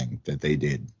beneficial thing that they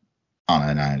did on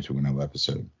a 90210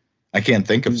 episode. I can't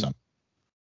think of something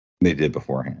they did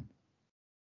beforehand.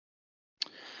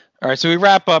 All right, so we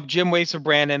wrap up. Jim waits for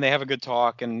Brandon. They have a good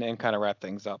talk and kind of wrap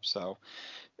things up. So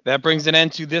that brings an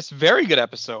end to this very good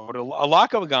episode. A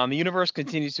lot going on. The universe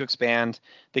continues to expand.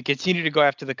 They continue to go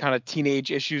after the kind of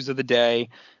teenage issues of the day.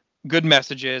 Good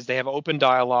messages. They have open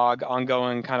dialogue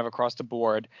ongoing kind of across the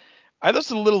board. I thought it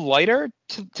was a little lighter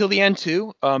till the end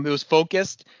too. It was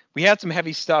focused. We had some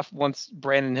heavy stuff once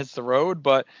Brandon hits the road,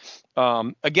 but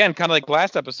again, kind of like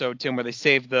last episode, Tim, where they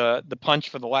saved the punch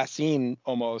for the last scene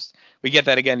almost. We get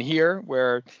that again here,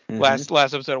 where last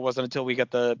episode it wasn't until we got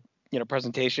the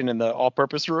presentation in the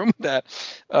all-purpose room that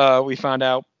we found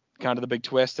out kind of the big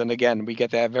twist. And again, we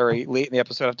get that very late in the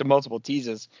episode after multiple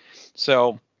teases.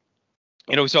 So,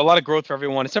 we saw a lot of growth for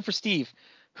everyone except for Steve,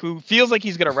 who feels like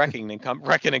he's going to reckon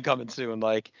and coming soon.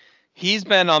 Like, he's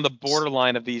been on the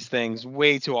borderline of these things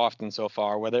way too often so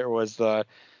far, whether it was the,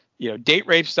 date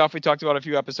rape stuff we talked about a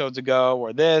few episodes ago,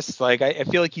 or this. Like, I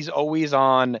feel like he's always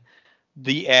on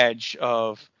the edge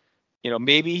of,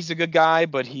 maybe he's a good guy,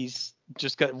 but he's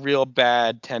just got real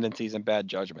bad tendencies and bad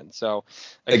judgment. So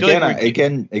again,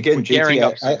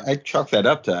 JT, I chalk that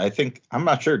up to, I'm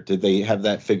not sure. Did they have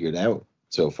that figured out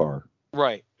so far?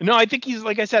 Right. No, I think he's,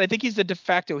 like I said, I think he's the de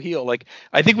facto heel. Like,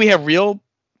 I think we have real,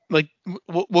 like,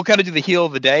 we'll kind of do the heel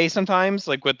of the day sometimes,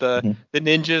 like with the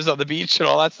ninjas on the beach and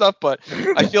all that stuff. But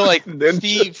I feel like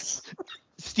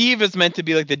Steve is meant to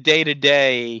be like the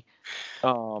day-to-day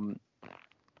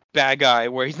bad guy,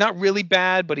 where he's not really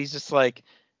bad, but he's just like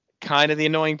kind of the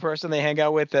annoying person they hang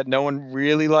out with that no one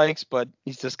really likes, but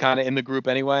he's just kind of in the group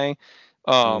anyway.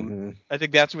 I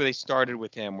think that's where they started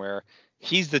with him, where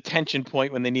he's the tension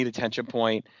point when they need a tension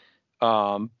point.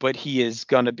 But he is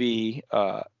going to be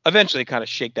eventually kind of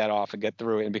shake that off and get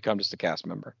through it and become just a cast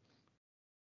member.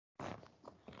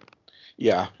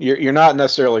 Yeah, you're not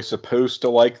necessarily supposed to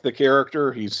like the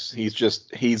character.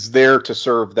 He's there to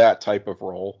serve that type of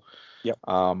role. Yep.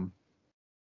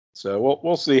 So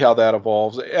we'll see how that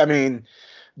evolves. I mean,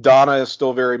 Donna is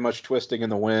still very much twisting in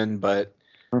the wind, but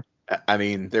I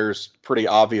mean, there's pretty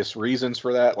obvious reasons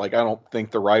for that. Like, I don't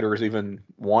think the writers even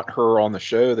want her on the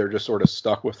show. They're just sort of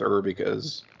stuck with her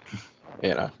because,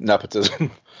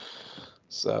 nepotism.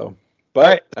 So, but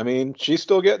right. I mean, she's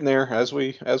still getting there, as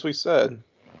we said.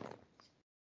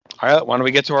 All right, why don't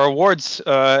we get to our awards,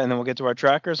 and then we'll get to our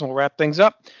trackers, and we'll wrap things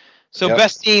up. So,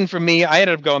 Best scene for me, I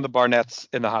ended up going the Barnetts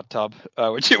in the hot tub,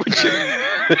 which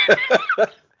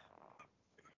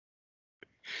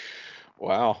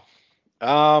Wow.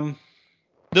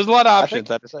 There's a lot of options.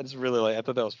 I just really like. I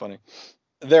thought that was funny.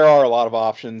 There are a lot of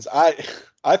options. I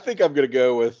think I'm gonna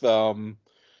go with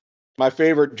my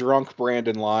favorite drunk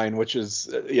Brandon line, which is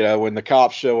when the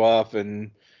cops show up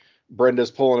and Brenda's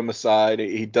pulling him aside,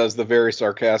 he does the very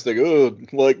sarcastic, "Oh,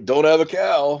 like, don't have a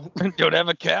cow." Don't have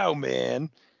a cow, man.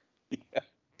 Yeah.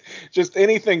 Just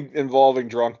anything involving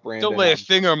drunk Brandon. Don't lay a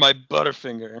finger on my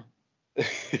butterfinger.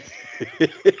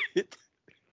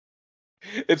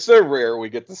 It's so rare we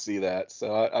get to see that,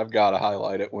 so I've got to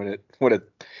highlight it when it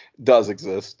does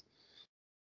exist.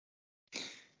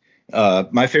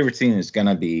 My favorite scene is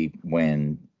gonna be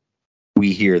when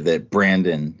we hear that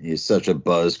Brandon is such a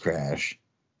buzz crash,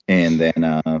 and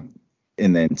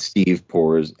then Steve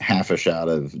pours half a shot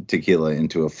of tequila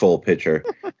into a full pitcher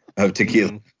of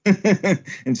tequila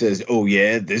and says, "Oh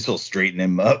yeah, this will straighten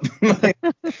him up."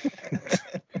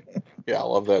 Yeah, I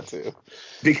love that too.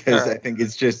 Because I think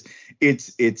it's just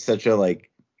it's such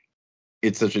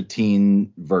a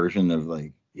teen version of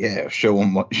like, yeah, show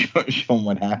them what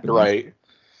happened. Right.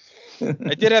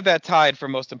 I did have that tied for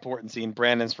most important scene,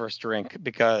 Brandon's first drink,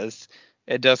 because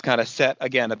it does kind of set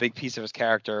again a big piece of his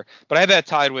character. But I had that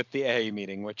tied with the AA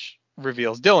meeting, which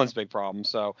reveals Dylan's big problem.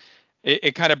 So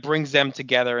it kind of brings them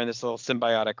together in this little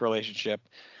symbiotic relationship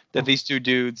that these two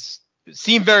dudes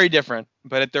seem very different,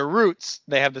 but at their roots,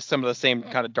 they have some of the same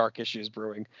kind of dark issues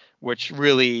brewing, which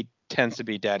really tends to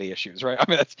be daddy issues, right? I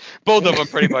mean, that's both of them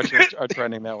pretty much are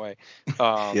trending that way.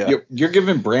 You're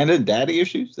giving Brandon daddy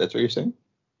issues? That's what you're saying?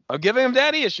 I'm giving him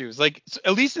daddy issues. Like,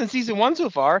 at least in season 1 so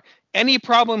far, any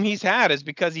problem he's had is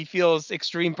because he feels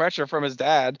extreme pressure from his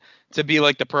dad to be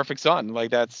like the perfect son.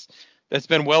 Like, that's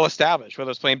been well established,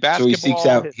 whether it's playing basketball.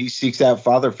 So he seeks out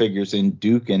father figures in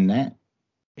Duke and Nat.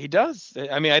 He does.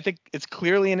 I mean, I think it's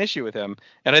clearly an issue with him.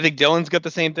 And I think Dylan's got the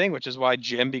same thing, which is why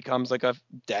Jim becomes like a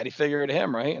daddy figure to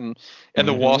him, right? And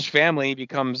the Walsh family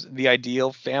becomes the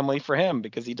ideal family for him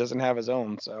because he doesn't have his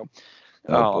own. So,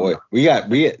 boy, we got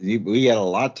a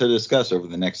lot to discuss over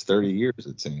the next 30 years,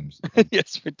 it seems.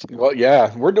 Yes, we do. Well,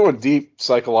 yeah, we're doing deep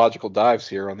psychological dives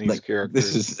here on these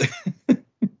characters. This is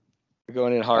we're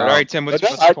going in hard. All right, Tim, what's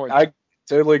important? I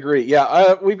totally agree.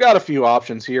 Yeah, we've got a few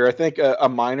options here. I think a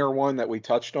minor one that we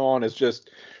touched on is just,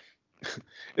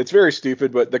 it's very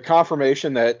stupid, but the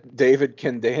confirmation that David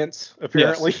can dance,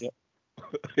 apparently. Yes.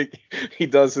 he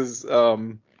does his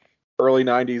early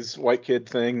 90s white kid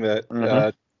thing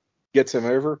that gets him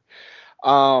over.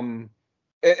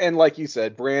 And like you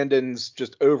said, Brandon's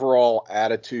just overall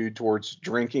attitude towards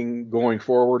drinking going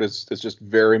forward is just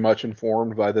very much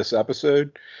informed by this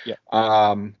episode. Yeah.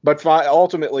 But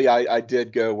ultimately, I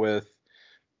did go with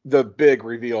the big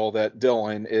reveal that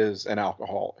Dylan is an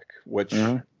alcoholic, which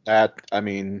I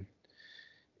mean,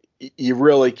 you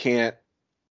really can't,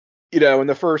 in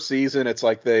the first season, it's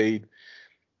like they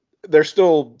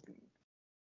still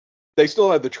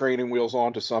have the training wheels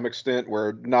on to some extent,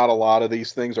 where not a lot of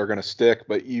these things are going to stick,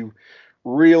 but you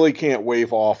really can't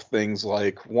wave off things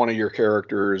like one of your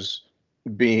characters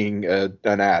being an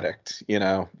addict,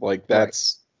 like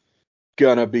that's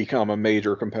going to become a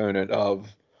major component of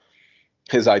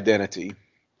his identity.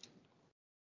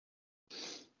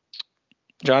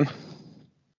 John?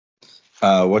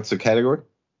 What's the category?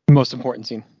 Most important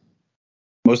scene.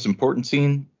 Most important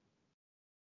scene?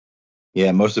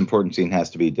 Yeah, most important scene has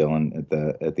to be Dylan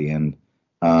at the end.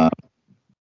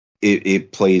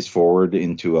 It plays forward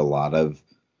into a lot of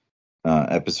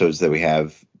episodes that we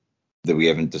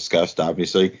haven't discussed,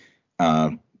 obviously,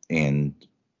 and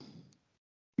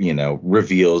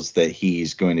reveals that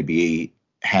he's going to be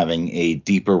having a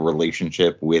deeper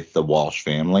relationship with the Walsh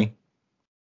family,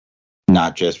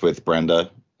 not just with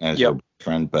Brenda as her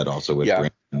friend, but also with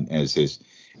Brandon as his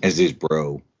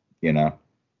bro.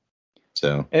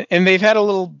 So and they've had a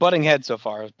little butting head so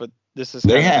far, but this is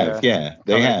they have.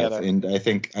 together. And I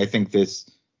think this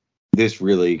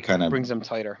really kind of brings them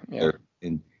tighter. Yeah.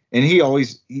 And he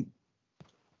always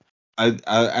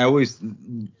I always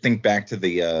think back to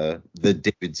the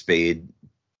David Spade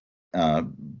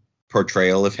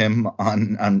portrayal of him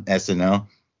on SNL.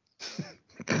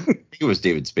 I think it was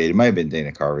David Spade. It might have been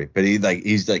Dana Carvey, but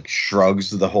he's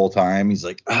shrugs the whole time. He's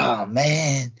like, "Oh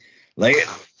man," like.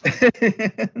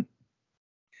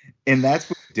 And that's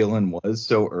what Dylan was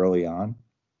so early on.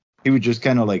 He would just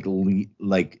kind of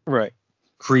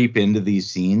creep into these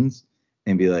scenes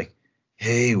and be like,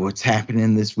 "Hey, what's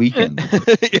happening this weekend?"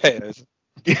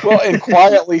 Well, and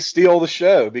quietly steal the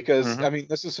show because I mean,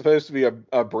 this is supposed to be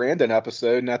a Brandon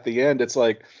episode, and at the end, it's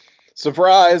like,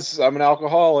 "Surprise! I'm an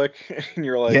alcoholic," and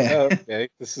you're like, "Oh, okay,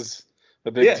 this is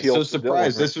a big deal." So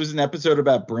surprise! This was an episode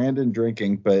about Brandon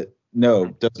drinking, but no,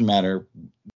 doesn't matter.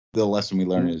 The lesson we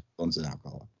learn is Dylan's an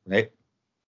alcoholic, right?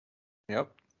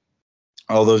 Yep.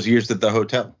 All those years at the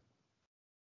hotel.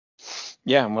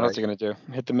 Yeah, and what else are you going to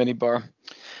do? Hit the mini bar.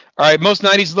 All right, most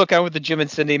 90s look out with the Jim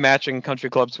and Cindy matching country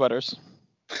club sweaters.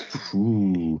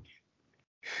 Ooh.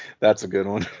 That's a good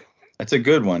one. That's a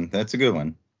good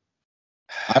one.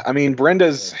 I mean,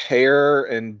 Brenda's hair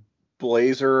and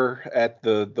blazer at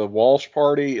the Walsh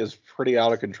party is pretty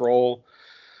out of control.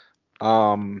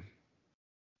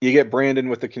 You get Brandon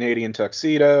with the Canadian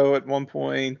tuxedo at one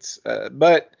point,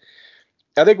 but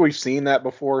I think we've seen that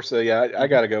before. So yeah, I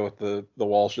got to go with the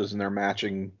Walshes and their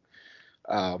matching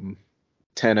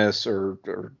tennis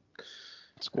or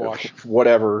squash,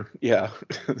 whatever. Yeah,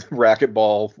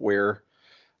 racquetball wear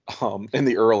in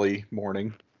the early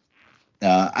morning.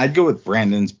 I'd go with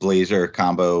Brandon's blazer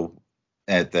combo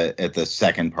at the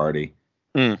second party.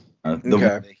 The one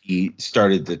that he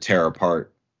started to tear apart.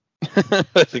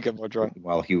 I think I'm more drunk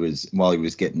while he was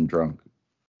getting drunk.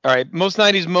 All right, most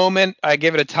 90s moment. I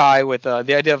gave it a tie with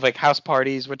the idea of house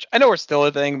parties, which I know are still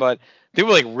a thing, but they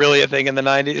were really a thing in the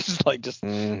 90s.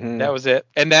 That was it,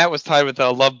 and that was tied with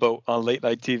Love Boat on late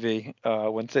night TV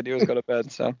when Cindy was going to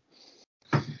bed. So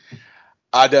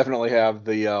I definitely have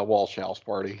the Walsh house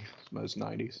party. Most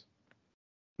 90s.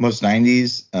 Most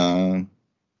 90s.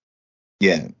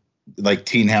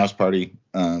 Teen house party.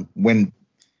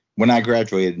 When I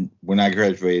graduated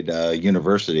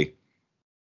university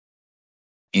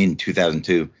in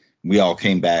 2002, we all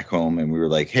came back home and we were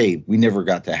like, "Hey, we never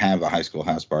got to have a high school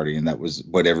house party," and that was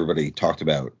what everybody talked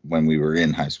about when we were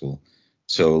in high school.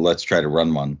 So let's try to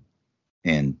run one,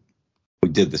 and we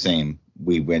did the same.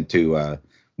 We went to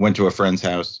a friend's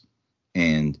house,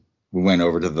 and we went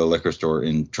over to the liquor store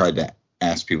and tried to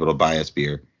ask people to buy us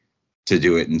beer to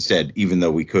do it instead, even though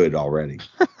we could already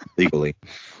legally.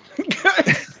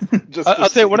 I'll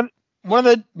say one of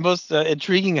the most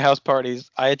intriguing house parties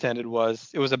I attended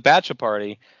was a bachelor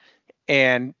party,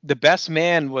 and the best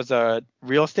man was a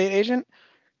real estate agent,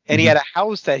 and he had a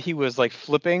house that he was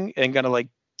flipping and gonna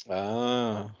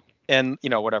and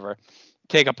whatever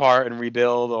take apart and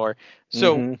rebuild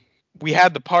we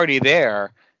had the party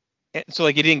there, and so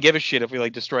he didn't give a shit if we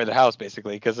destroy the house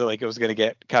basically because it was gonna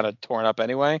get kind of torn up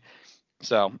anyway.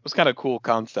 So it was kind of a cool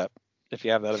concept. If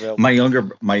you have that available. My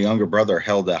younger brother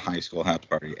held a high school house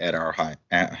party at our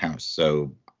house,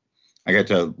 so I got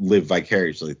to live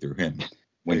vicariously through him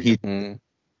when he.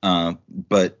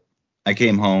 But I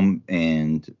came home,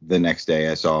 and the next day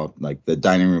I saw like the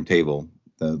dining room table,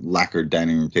 the lacquered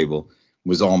dining room table,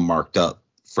 was all marked up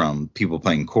from people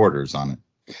playing quarters on it.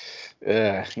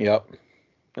 Yeah. Yep.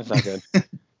 That's not good.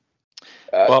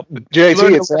 Well,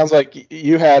 JT, it sounds like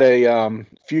you had a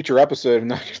future episode of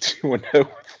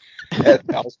 90210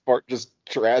 at House Park just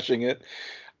trashing it.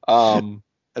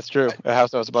 That's true. A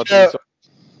house I was about to.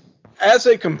 As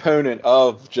a component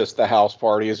of just the house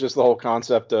party is just the whole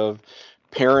concept of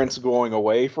parents going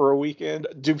away for a weekend.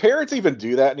 Do parents even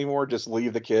do that anymore? Just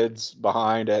leave the kids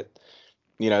behind at,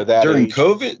 that during age?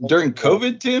 COVID? During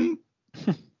COVID, Tim?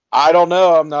 I don't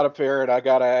know. I'm not a parent. I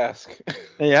gotta ask.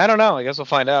 Yeah, I don't know. I guess we'll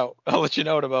find out. I'll let you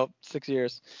know in about 6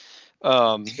 years.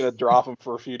 Just gonna drop them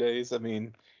for a few days. I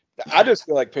mean, I just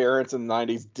feel like parents in the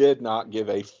 90s did not give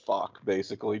a fuck,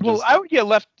 basically. Well, I would get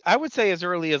left. I would say as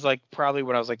early as like probably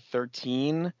when I was like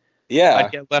 13. Yeah,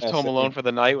 I'd get left home alone for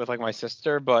the night with like my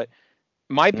sister. But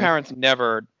my parents they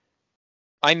never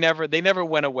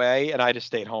went away, and I just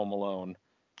stayed home alone.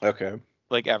 Okay.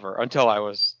 Like ever until I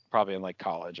was probably in like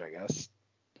college, I guess.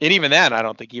 And even then, I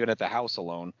don't think even at the house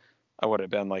alone, I would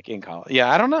have been like in college. Yeah,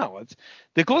 I don't know. It's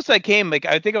the closest I came. Like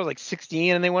I think I was like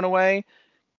 16 and they went away,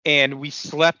 and we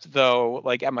slept though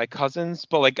like at my cousin's.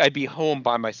 But like I'd be home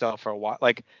by myself for a while.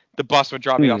 Like the bus would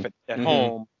drop me off at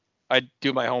home. I'd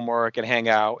do my homework and hang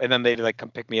out, and then they'd like come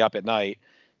pick me up at night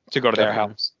to go to their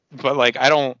house. But like I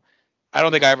don't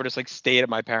think I ever just like stayed at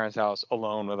my parents' house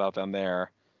alone without them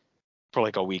there for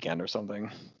like a weekend or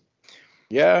something.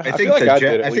 Yeah, I think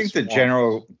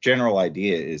the general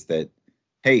idea is that,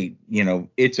 hey,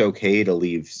 it's okay to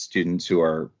leave students who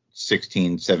are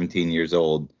 16, 17 years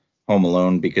old home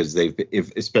alone because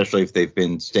especially if they've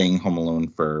been staying home alone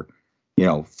for,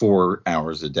 4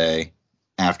 hours a day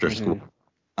after school.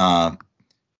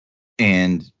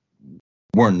 And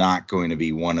we're not going to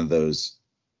be one of those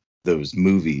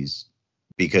movies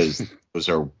because those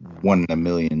are 1 in a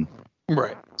million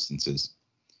instances.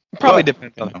 Probably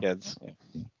depends on the kids.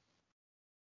 Yeah.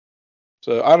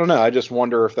 So I don't know. I just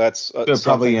wonder if that's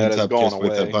probably ends that up just away.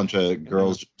 With a bunch of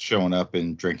girls showing up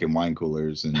and drinking wine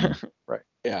coolers and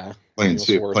playing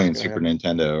Super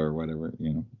Nintendo or whatever.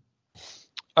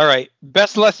 All right,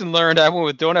 best lesson learned. I went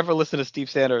with don't ever listen to Steve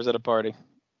Sanders at a party.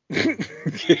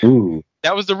 Ooh.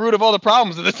 That was the root of all the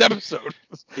problems in this episode.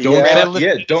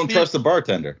 Don't trust the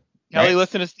bartender. Kelly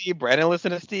listened to Steve. Brandon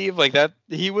listened to Steve. Like that,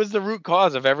 he was the root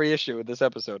cause of every issue in this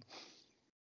episode.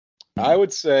 I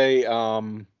would say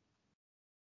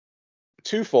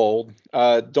twofold.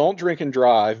 Don't drink and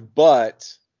drive,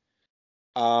 but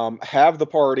have the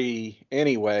party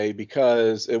anyway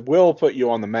because it will put you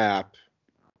on the map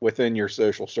within your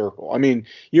social circle. I mean,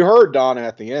 you heard Donna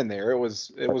at the end there. It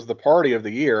was the party of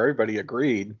the year. Everybody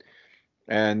agreed,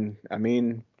 and I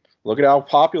mean, look at how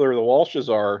popular the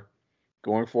Walshes are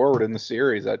going forward in the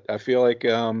series. I feel like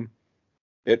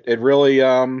it really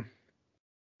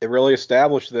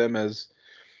established them as,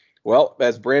 well,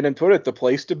 as Brandon put it, the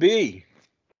place to be.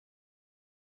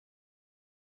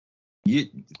 You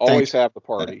always have the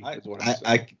party. Is what I'm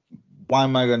saying. Why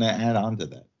am I going to add on to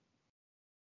that?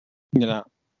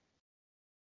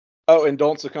 Oh, and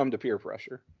don't succumb to peer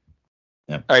pressure.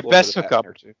 Yeah. All right, best hookup.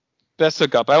 Best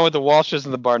hookup. I went the Walshes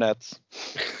and the Barnetts.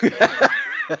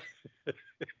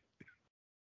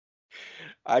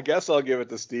 I guess I'll give it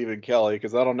to Steve and Kelly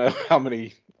because I don't know how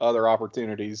many other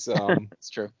opportunities it's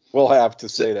true. We'll have to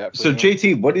say that. So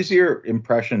JT, what is your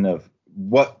impression of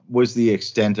what was the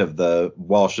extent of the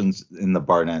Walshans and the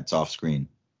Barnetts off screen?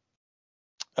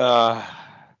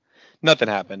 Nothing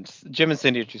happened. Jim and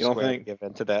Cindy are too square to give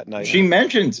into that night. She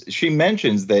mentions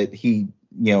that he,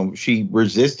 she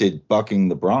resisted bucking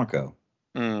the Bronco.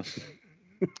 It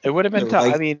would have been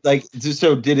tough.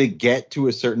 So did it get to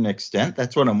a certain extent?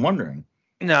 That's what I'm wondering.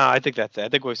 No, I think that's it. I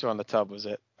think what we saw on the tub was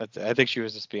it. I think she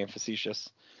was just being facetious.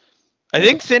 I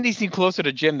think Cindy seemed closer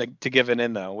to Jim to giving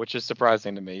in though, which is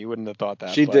surprising to me. You wouldn't have thought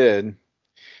that. She did.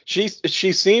 She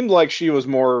seemed like she was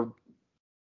more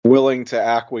willing to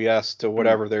acquiesce to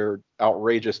whatever their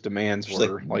outrageous demands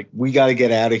were. Like we got to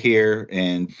get out of here,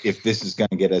 and if this is going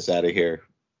to get us out of here,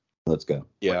 let's go.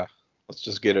 Yeah, let's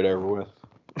just get it over with.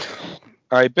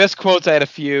 All right, best quotes. I had a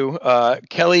few.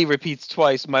 Kelly repeats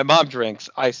twice, "My mom drinks,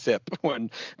 I sip." When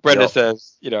Brenda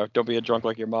says, "Don't be a drunk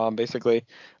like your mom," basically.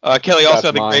 Kelly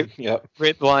also had the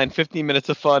great line, "15 minutes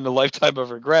of fun, a lifetime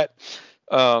of regret."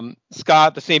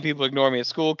 Scott, "The same people ignore me at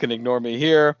school can ignore me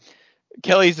here."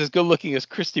 Kelly's as good looking as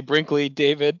Christy Brinkley.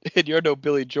 David, and you're no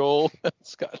Billy Joel.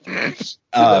 Scott. That's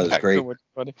great. So much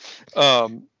funny.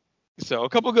 So a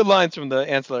couple good lines from the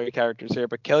ancillary characters here,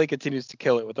 but Kelly continues to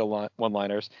kill it with the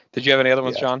one-liners. Did you have any other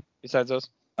ones, John, besides those?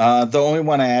 The only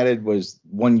one I added was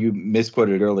one you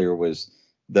misquoted earlier was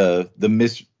the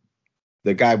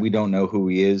guy we don't know who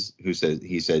he is, who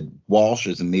said Walsh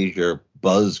is a major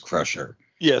buzz crusher.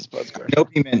 Yes, buzz crusher. I know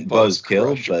he meant buzz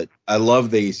kill, but I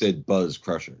love that he said buzz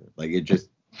crusher. Like, it just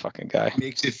fucking guy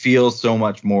makes it feel so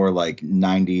much more like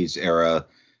 90s era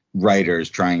writers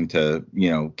trying to,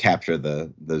 capture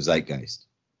the zeitgeist.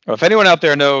 Well, if anyone out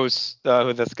there knows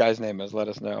who this guy's name is, let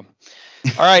us know.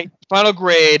 All right, final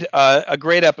grade. A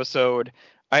great episode.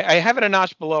 I have it a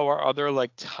notch below our other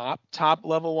like top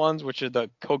level ones, which are the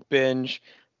Coke binge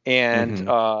and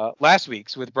last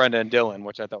week's with Brenda and Dylan,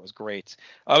 which I thought was great.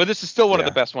 But this is still one of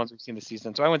the best ones we've seen this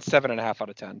season. So I went 7.5 out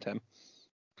of 10, Tim.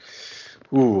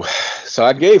 Ooh, so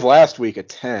I gave last week a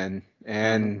 10,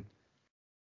 and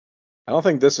I don't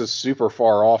think this is super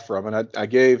far off from it. I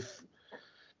gave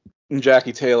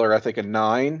Jackie Taylor, I think, a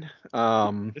 9.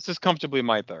 This is comfortably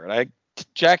my third.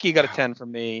 Jackie got a 10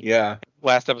 from me. Yeah.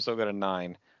 Last episode got a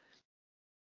 9.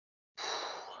 I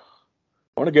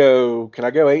want to go. Can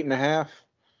I go 8.5?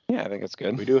 Yeah, I think it's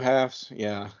good. We do halves.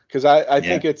 Yeah, because I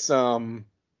think it's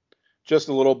just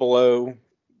a little below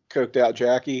coked out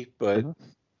Jackie, but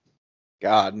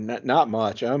God, not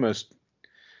much. I almost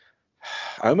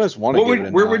want to give it a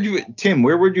 9.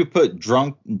 Where would you put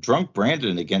drunk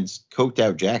Brandon against coked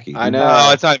out Jackie? I know.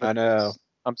 No, it's not even I know.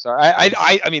 I'm sorry.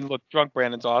 I mean, look, drunk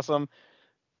Brandon's awesome.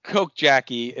 Coke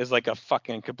Jackie is like a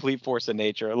fucking complete force of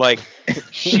nature. Like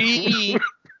she,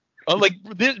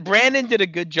 Brandon did a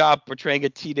good job portraying a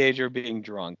teenager being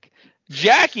drunk.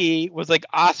 Jackie was like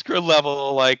Oscar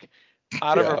level, like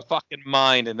out of her fucking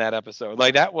mind in that episode.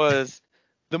 Like that was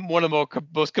one of the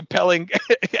most compelling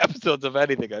episodes of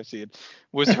anything I've seen.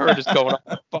 Was her just going off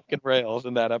the fucking rails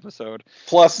in that episode.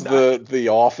 Plus the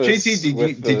Office.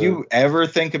 JT, did you ever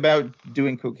think about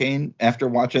doing cocaine after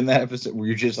watching that episode? Were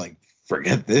you just like,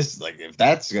 forget this? Like, if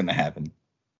that's gonna happen.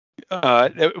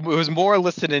 It was more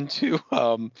listening to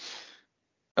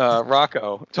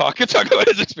Rocco talk about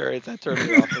his experience. That turned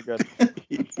me off for good.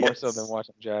 More so than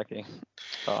watching Jackie.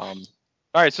 All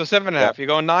right, so 7.5. You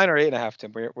going 9 or 8.5,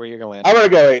 Tim? Where are you gonna land? I'm gonna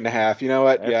go 8.5. You know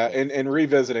what? Okay. Yeah, and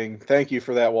revisiting. Thank you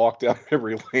for that walk down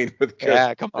memory lane with Coach.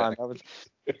 Yeah, come on. That was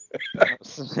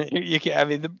you can't. I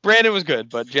mean, Brandon was good,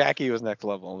 but Jackie was next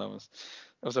level. That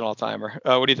was an all timer.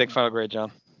 What do you think? Final grade,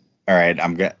 John? All right,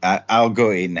 I'll go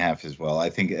 8.5 as well. I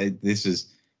think this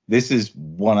is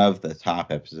one of the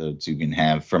top episodes you can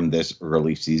have from this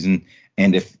early season.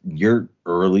 And if your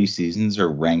early seasons are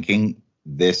ranking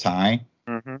this high,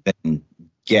 then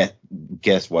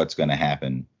guess what's going to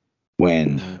happen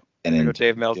when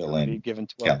Dave Mel's going to be given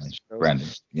 12 Brendan,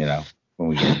 when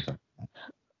we get into that.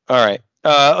 All right.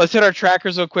 Let's hit our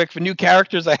trackers real quick. For new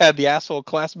characters, I had the asshole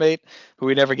classmate, who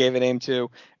we never gave a name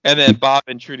to, and then Bob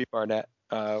and Trudy Barnett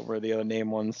were the other name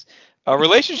ones.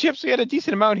 Relationships, we had a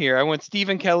decent amount here. I went Steve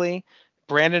and Kelly,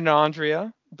 Brandon and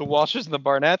Andrea, the Walshes and the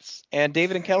Barnetts, and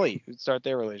David and Kelly, who start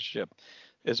their relationship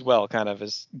as well, kind of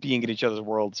as being in each other's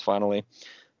worlds finally.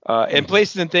 And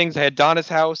places and things, I had Donna's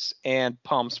house and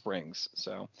Palm Springs.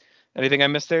 So anything I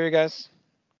missed there, you guys?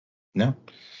 No.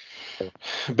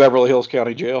 Beverly Hills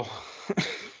County Jail.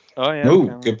 Oh, yeah.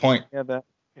 Ooh, good point. Yeah, that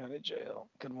county jail.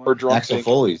 Good one. Or drunk Axel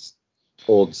Foley's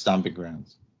old stomping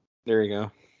grounds. There you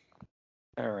go.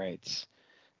 All right.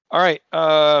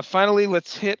 Finally,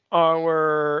 let's hit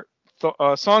our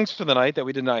songs for the night that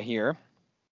we did not hear.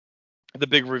 The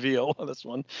big reveal of this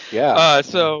one. Yeah.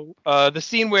 So the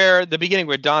scene the beginning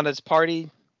where Donna's party,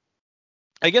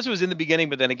 I guess it was in the beginning,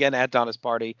 but then again at Donna's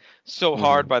party, So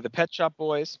Hard by the Pet Shop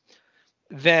Boys.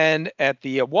 Then at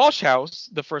the Walsh house,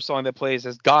 the first song that plays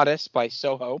is Goddess by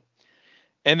Soho.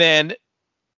 And then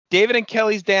David and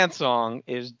Kelly's dance song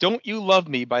is Don't You Love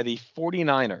Me by the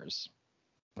 49ers.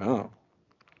 Oh.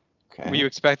 Okay. Were you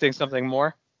expecting something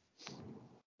more?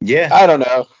 Yeah. I don't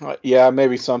know. Yeah,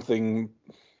 maybe something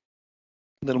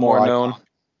a little more known.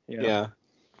 Yeah.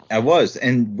 I was.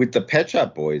 And with the Pet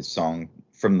Shop Boys song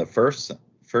from the first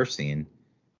scene,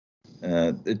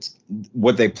 it's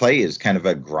what they play is kind of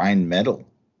a grind metal.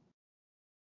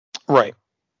 Right.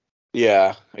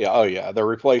 Yeah. Oh yeah. The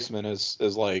replacement is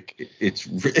like it's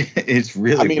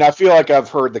really. I mean, I feel like I've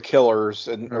heard the Killers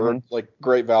or like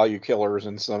Great Value Killers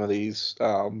in some of these.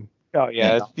 Oh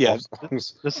yeah. The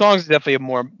songs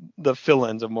definitely the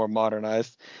fill-ins are more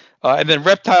modernized. And then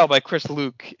Reptile by Chris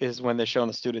Luke is when they're showing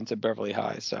the students at Beverly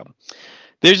High. So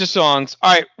there's the songs.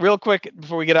 All right, real quick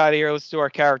before we get out of here, let's do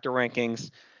our character rankings.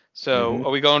 So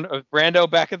are we going Brando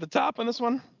back at the top on this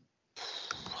one?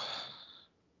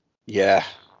 Yeah.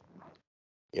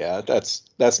 Yeah, that's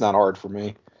not hard for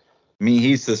me. I mean,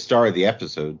 he's the star of the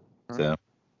episode. So.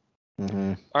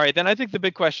 All right, then I think the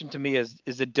big question to me is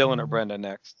it Dylan or Brenda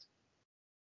next?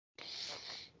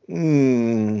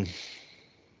 I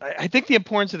think the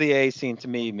importance of the AA scene to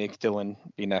me makes Dylan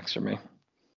be next for me.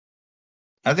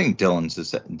 I think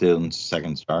Dylan's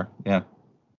second star. Yeah.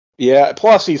 Yeah.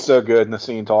 Plus, he's so good in the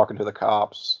scene talking to the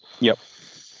cops. Yep.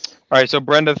 All right, so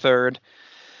Brenda third.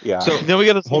 Yeah. So then we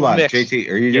got this Hold on, mix. JT.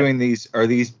 Are you doing these? Are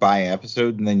these by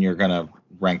episode, and then you're gonna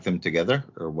rank them together,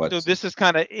 or what? So this is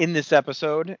kind of in this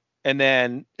episode, and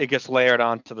then it gets layered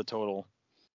onto the total.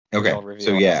 Okay.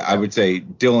 So yeah, I would say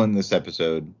Dylan this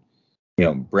episode.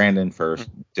 Brandon first,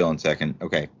 Dylan second.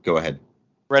 Okay, go ahead.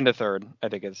 Brenda third, I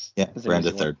think is. Yeah,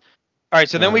 Brenda third. All right,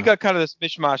 so then we got kind of this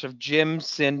mishmash of Jim,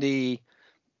 Cindy,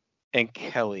 and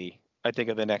Kelly. I think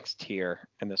are the next tier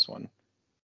in this one.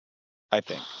 I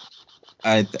think.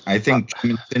 I think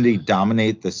Jim and Cindy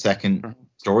dominate the second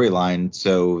storyline,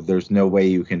 so there's no way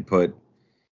you can put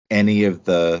any of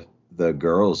the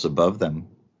girls above them.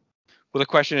 Well, the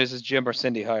question is Jim or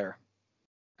Cindy higher?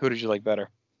 Who did you like better?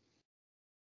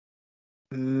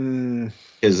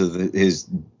 Because of his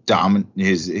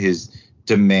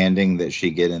demanding that she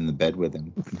get in the bed with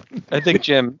him. I think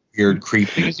Jim. You're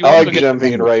creepy. I like Jim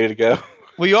being ready to go.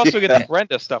 Well, you also get the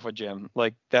Brenda stuff with Jim.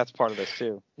 Like, that's part of this,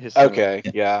 too. Okay,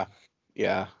 yeah.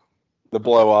 The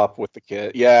blow up with the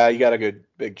kid. Yeah, you got a good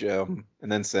big Jim. And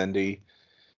then Cindy.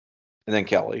 And then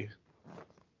Kelly.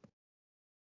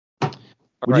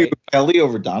 Would you go Kelly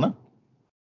over Donna?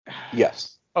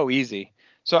 Yes. Oh, easy.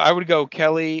 So I would go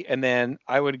Kelly, and then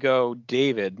I would go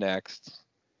David next.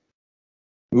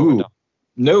 Ooh.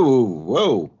 No.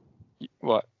 Whoa.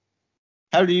 What?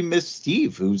 How do you miss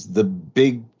Steve, who's the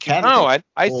big cat? No,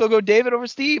 I still go David over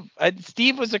Steve.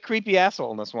 Steve was a creepy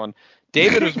asshole in this one.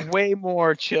 David was way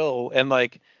more chill, and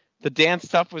like the dance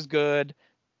stuff was good.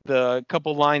 The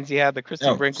couple lines he had, the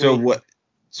Kristen Brinkley.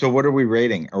 So what are we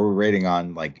rating? Are we rating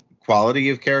on like quality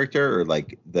of character or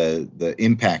like the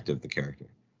impact of the character?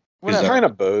 Well, kind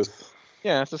of both.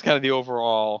 Yeah, it's just kind of the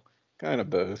overall. Kind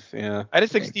of both, yeah. I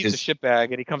just think Steve's a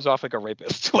shitbag, and he comes off like a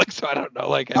rapist. Like, so I don't know.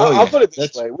 Like, I'll put it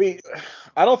this way: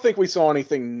 I don't think we saw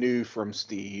anything new from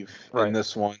Steve in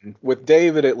this one. With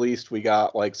David, at least, we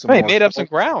got like some. He made up some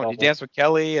ground. He danced with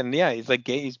Kelly, and yeah, he's like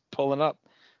he's pulling up.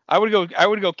 I would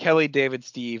go Kelly, David,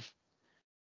 Steve,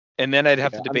 and then I'd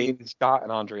have to debate Scott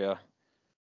and Andrea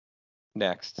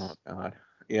next. Oh God,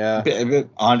 yeah.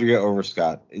 Andrea over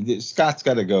Scott. Scott's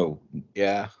got to go.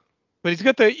 Yeah. But he's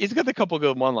got the couple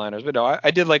good one-liners. But no,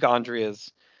 I did like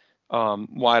Andrea's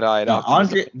wide-eyed. No,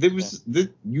 Andrea,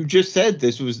 you just said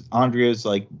this was Andrea's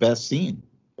like best scene.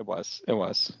 It was.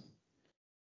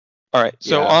 All right,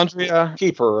 so Andrea,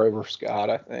 keep her over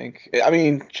Scott. I think. I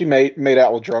mean, she made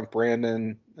out with drunk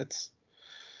Brandon. It's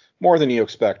more than you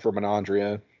expect from an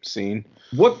Andrea scene.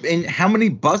 What and how many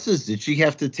buses did she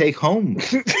have to take home?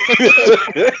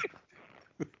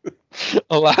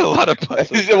 a lot of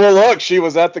buses. Well, look, she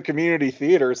was at the community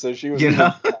theater, so she was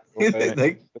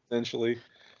potentially.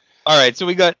 All right, so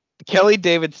we got Kelly,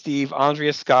 David, Steve,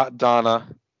 Andrea, Scott, Donna,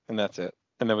 and that's it.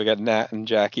 And then we got Nat and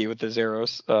Jackie with the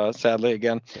zeros, sadly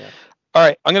again. Yeah. All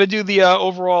right, I'm gonna do the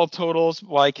overall totals.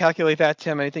 While I calculate that,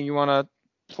 Tim, anything you want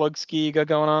to plug ski you got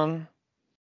going on?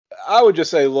 I would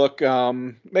just say, look,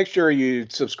 make sure you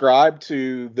subscribe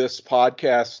to this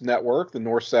podcast network, the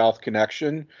North-South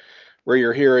Connection, where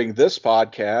you're hearing this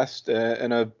podcast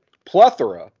and a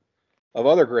plethora of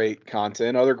other great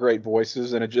content, other great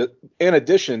voices, in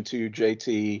addition to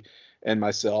JT and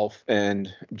myself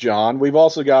and John. We've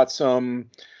also got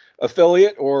some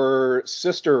affiliate or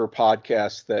sister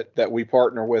podcasts that we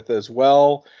partner with as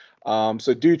well.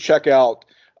 So do check out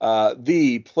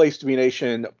the Place to Be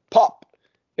Nation Pop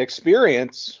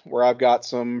Experience, where I've got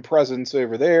some presence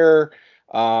over there.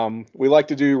 We like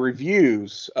to do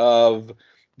reviews of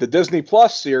the Disney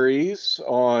Plus series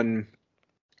on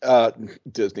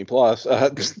Disney Plus,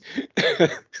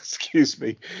 excuse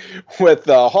me, with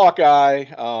Hawkeye,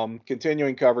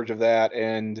 continuing coverage of that,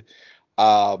 and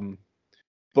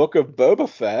Book of Boba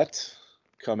Fett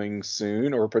coming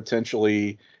soon, or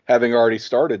potentially having already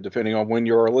started, depending on when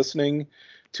you're listening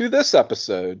to this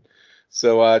episode.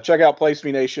 So check out Place to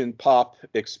Be Nation Pop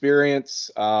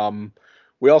Experience.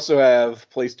 We also have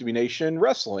Place to Be Nation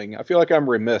Wrestling. I feel like I'm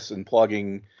remiss in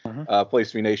plugging Place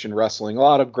to Be Nation Wrestling. A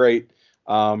lot of great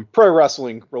pro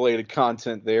wrestling related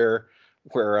content there,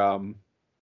 where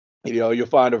you'll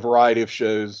find a variety of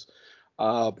shows,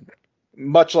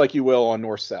 much like you will on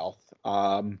North South.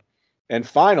 And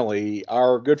finally,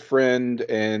 our good friend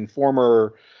and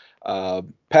former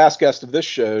past guest of this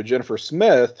show, Jennifer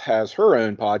Smith, has her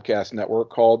own podcast network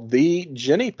called The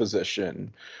Jenny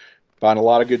Position, find a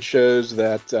lot of good shows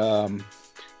that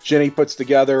Jenny puts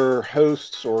together,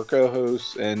 hosts or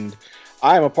co-hosts, and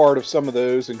I am a part of some of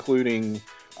those, including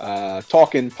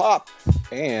Talkin' Pop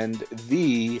and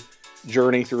The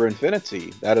Journey Through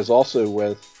Infinity. That is also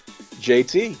with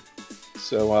JT.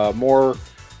 So more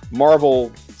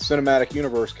Marvel Cinematic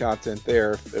Universe content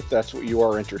there, if that's what you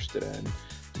are interested in.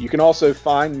 You can also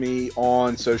find me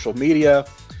on social media.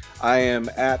 I am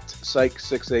at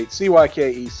Cyke68,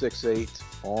 CYKE68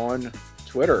 on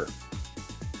Twitter.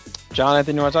 John,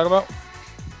 anything you want to talk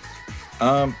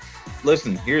about?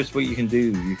 Listen, here's what you can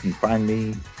do. You can find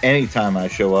me anytime I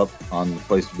show up on the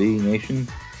Place to Be Nation.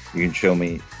 You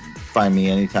can find me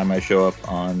anytime I show up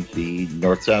on the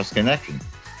North-South Connection.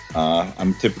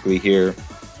 I'm typically here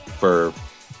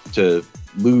to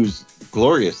lose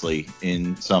gloriously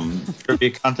in some trivia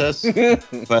contests,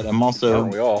 but I'm also,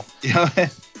 aren't we all?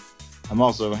 I'm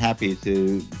also happy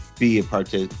to be a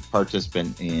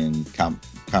participant in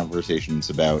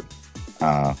conversations about,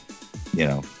 pop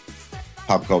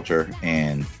culture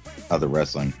and other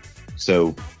wrestling.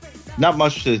 So not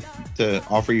much to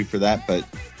offer you for that, but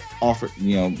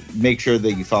make sure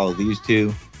that you follow these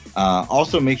two.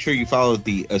 Also make sure you follow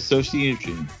the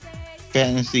Association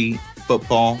Fantasy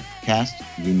Football Cast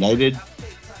United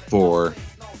for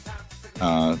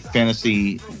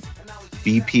fantasy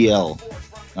BPL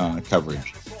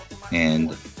coverage,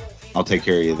 and I'll take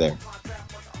care of you there.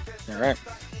 All right.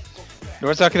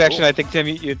 North-South Connection, I think, Tim,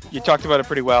 you talked about it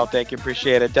pretty well. Thank you.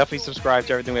 Appreciate it. Definitely subscribe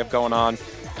to everything we have going on.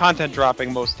 Content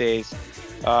dropping most days.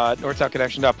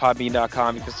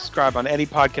 NorthSouthConnection.podbean.com. You can subscribe on any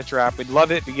podcatcher app. We'd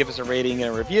love it if you give us a rating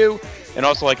and a review. And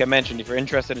also, like I mentioned, if you're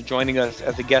interested in joining us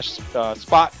as a guest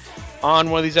spot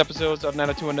on one of these episodes of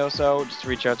 902 No So, just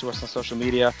reach out to us on social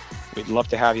media. We'd love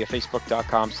to have you.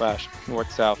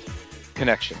 Facebook.com/North-South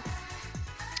Connection.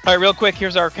 All right, real quick,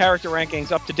 here's our character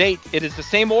rankings up to date. It is the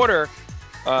same order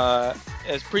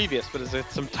as previous, but there's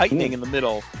some tightening in the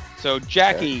middle. So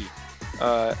Jackie,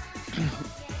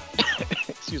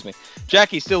 excuse me,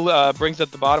 Jackie still brings up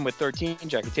the bottom with 13.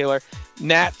 Jackie Taylor.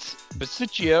 Nat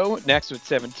Basiccio next with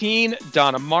 17.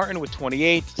 Donna Martin with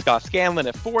 28. Scott Scanlon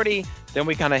at 40. Then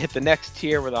we kind of hit the next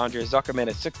tier with Andrea Zuckerman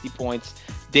at 60 points.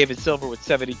 David Silver with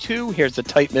 72. Here's the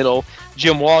tight middle.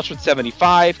 Jim Walsh with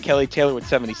 75. Kelly Taylor with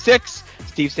 76.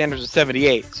 Steve Sanders with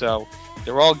 78. So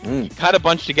they're all kind of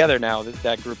bunched together now,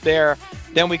 that group there.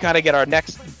 Then we kind of get our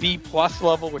next B-plus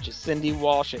level, which is Cindy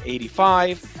Walsh at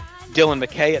 85. Dylan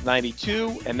McKay at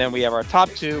 92. And then we have our top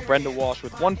two, Brenda Walsh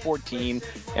with 114.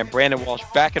 And Brandon Walsh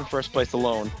back in first place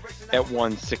alone at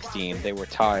 116. They were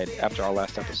tied after our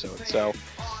last episode. So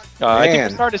I think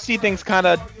we're starting to see things kind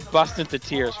of bust into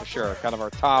tiers for sure. Kind of our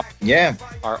top,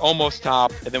 our almost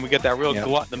top, and then we get that real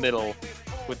glut in the middle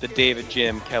with the David,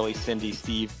 Jim, Kelly, Cindy,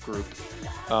 Steve group.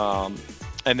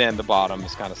 And then the bottom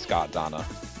is kind of Scott, Donna,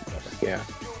 whatever. Yeah.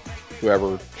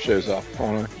 Whoever shows up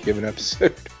on a given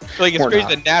episode. Like it's crazy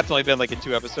that Nat's only been like in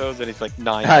 2 episodes and he's like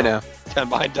 9. I know. 10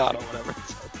 behind Donna or whatever.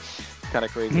 So, kind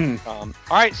of crazy. All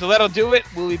right, so that'll do it.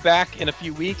 We'll be back in a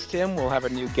few weeks, Tim. We'll have a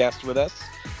new guest with us.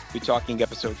 We'll be talking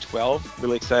episode 12.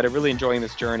 Really excited, really enjoying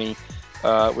this journey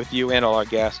with you and all our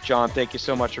guests. John, thank you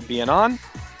so much for being on.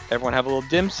 Everyone have a little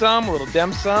dim sum. We'll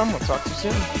talk to you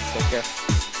soon. Take care.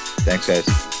 Thanks,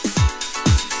 guys.